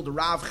level called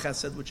Rav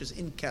Chesed, which is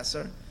in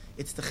Keser.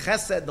 It's the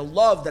Chesed, the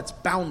love that's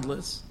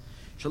boundless.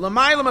 It's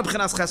higher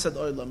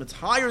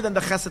than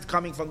the Chesed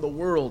coming from the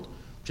world,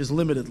 which is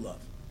limited love.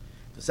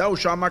 This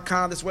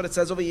is what it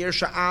says over here. It's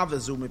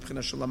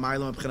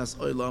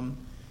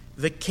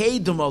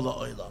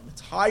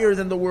higher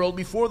than the world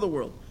before the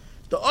world.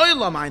 The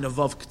Olam ein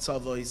avav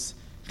k'tzavois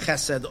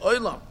Chesed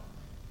Olam.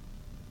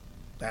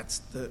 That's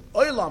the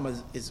Olam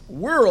is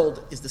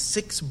world is the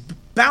 6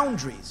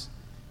 boundaries.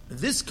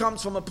 This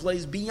comes from a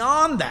place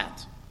beyond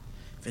that.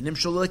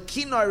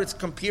 It's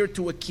compared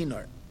to a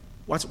kinar.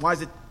 Why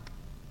is it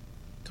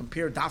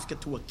compared dafka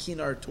to a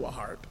kinar, to a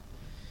harp?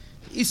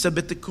 Isa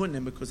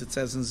b'tikunim, because it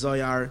says in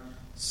Zohar,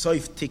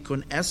 Soif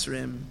Tikun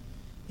Esrim,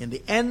 in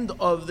the end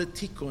of the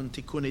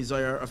Tikun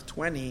Zohar of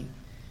 20,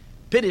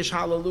 Piddish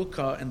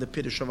Halaluka, and the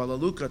Piddish of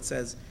Halaluka, it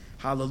says,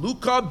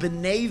 Halaluka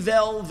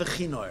b'nevel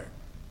v'chinar.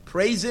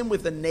 Praise him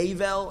with a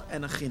nevel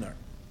and a chinar.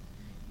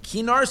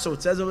 Kinar, so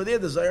it says over there,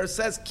 the Zohar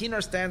says,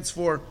 Kinar stands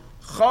for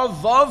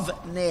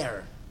Chavav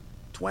Ner,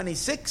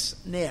 26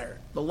 Ner,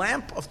 the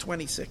lamp of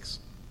 26.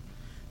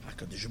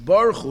 HaKadosh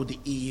Baruch Hu, the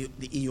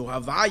Iyu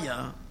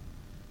Havaya,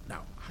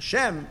 now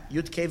Hashem,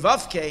 Yud Kei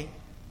Vav Kei,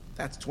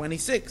 that's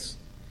 26.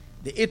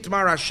 The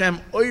Itmar Hashem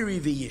Oiri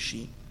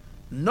V'Yishi,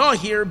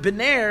 Nohir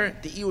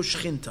B'Ner, the Iyu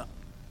Shchinta.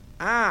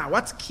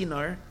 What's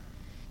Kinar?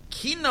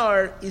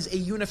 Kinar is a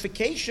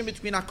unification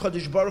between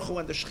HaKadosh Baruch Hu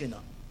and the Shechina.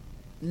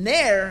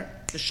 Ner,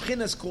 the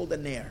Shechina is called a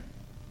Ner,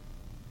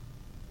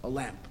 a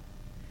lamp.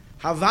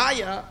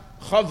 Havaya,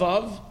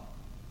 Chavav,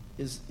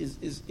 is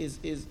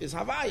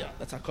Havaya.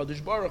 That's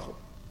HaKadosh Baruch Hu.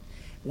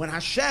 When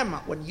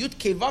Yud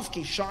Kei Vav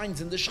Kei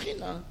shines in the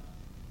Shechina,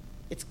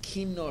 it's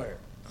Kinor,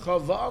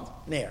 Chavav,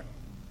 Ner.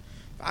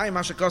 That's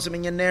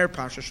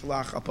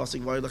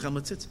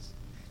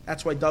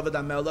why David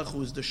HaMelech,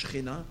 who is the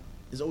Shechina,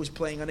 is always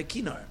playing on a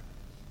Kinor.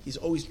 He's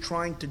always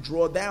trying to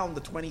draw down the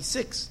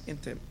 26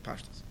 into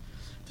Pashtas.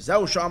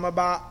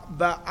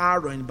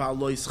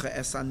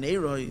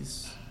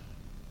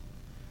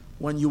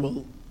 When you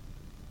will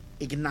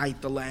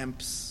ignite the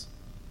lamps,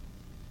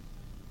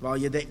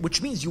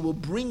 which means you will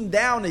bring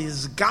down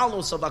his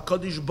galos of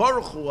HaKadosh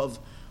Baruch Hu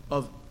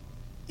of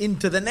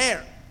into the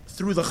Ner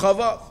through the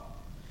Chavav.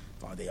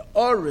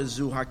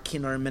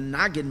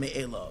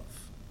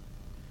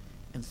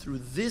 And through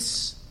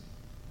this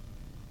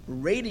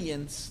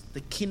radiance,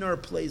 the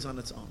Kinnor plays on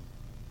its own.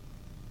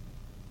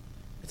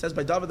 It says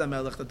by David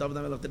HaMelech that David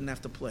HaMelech didn't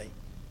have to play.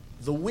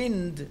 The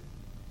wind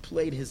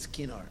played his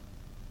Kinnor.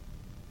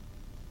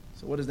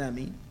 So what does that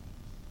mean?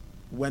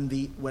 When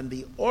the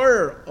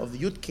Or of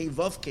Yud Kei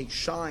Vav Kei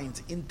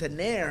shines into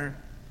Ner,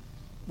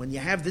 when you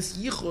have this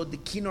Yichud, the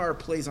Kinnor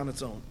plays on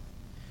its own.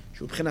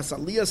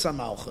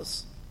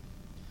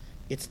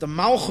 It's the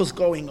Malchus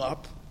going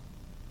up.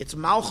 It's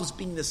Malchus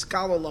being the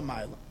Skala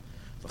Lamayla.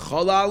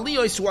 V'chol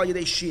ha'aliyos hu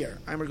al-yedei shir.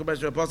 I'm going to go back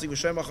to the Pasuk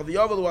v'shem achav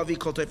yovel hu avi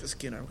kol tefes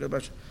kinar. I'm going to go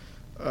back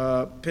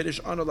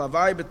Piddish anu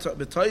lavai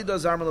b'toida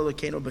zarma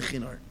l'lekeinu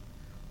b'chinar.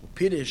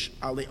 Piddish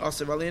ali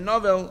asev ali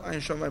novel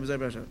ayin shom lai b'zay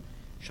b'ashem.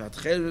 Shat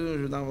chel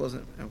v'judan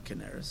v'lozim.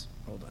 Kineres.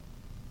 Hold on.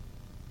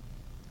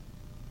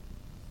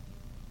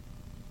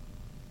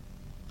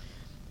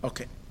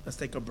 Okay, let's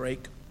take a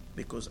break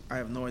because I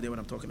have no idea what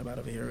I'm talking about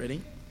over here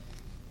already.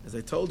 As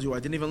I told you, I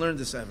didn't even learn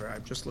this ever.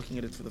 I'm just looking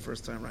at it for the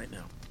first time right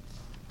now.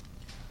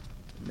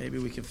 Maybe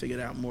we can figure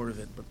out more of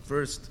it. But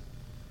first,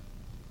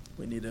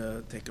 we need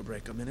to take a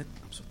break a minute.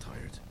 I'm so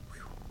tired.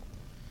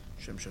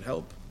 Hashem should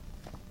help.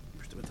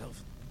 It's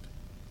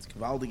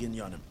gewaldig in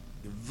Yonim.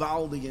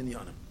 Gewaldig in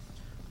Yonim.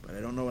 But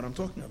I don't know what I'm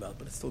talking about,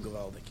 but it's still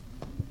gewaldig.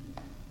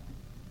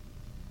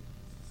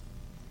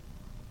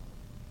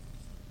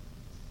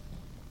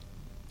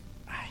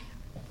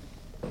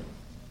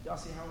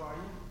 Yossi, how are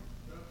you?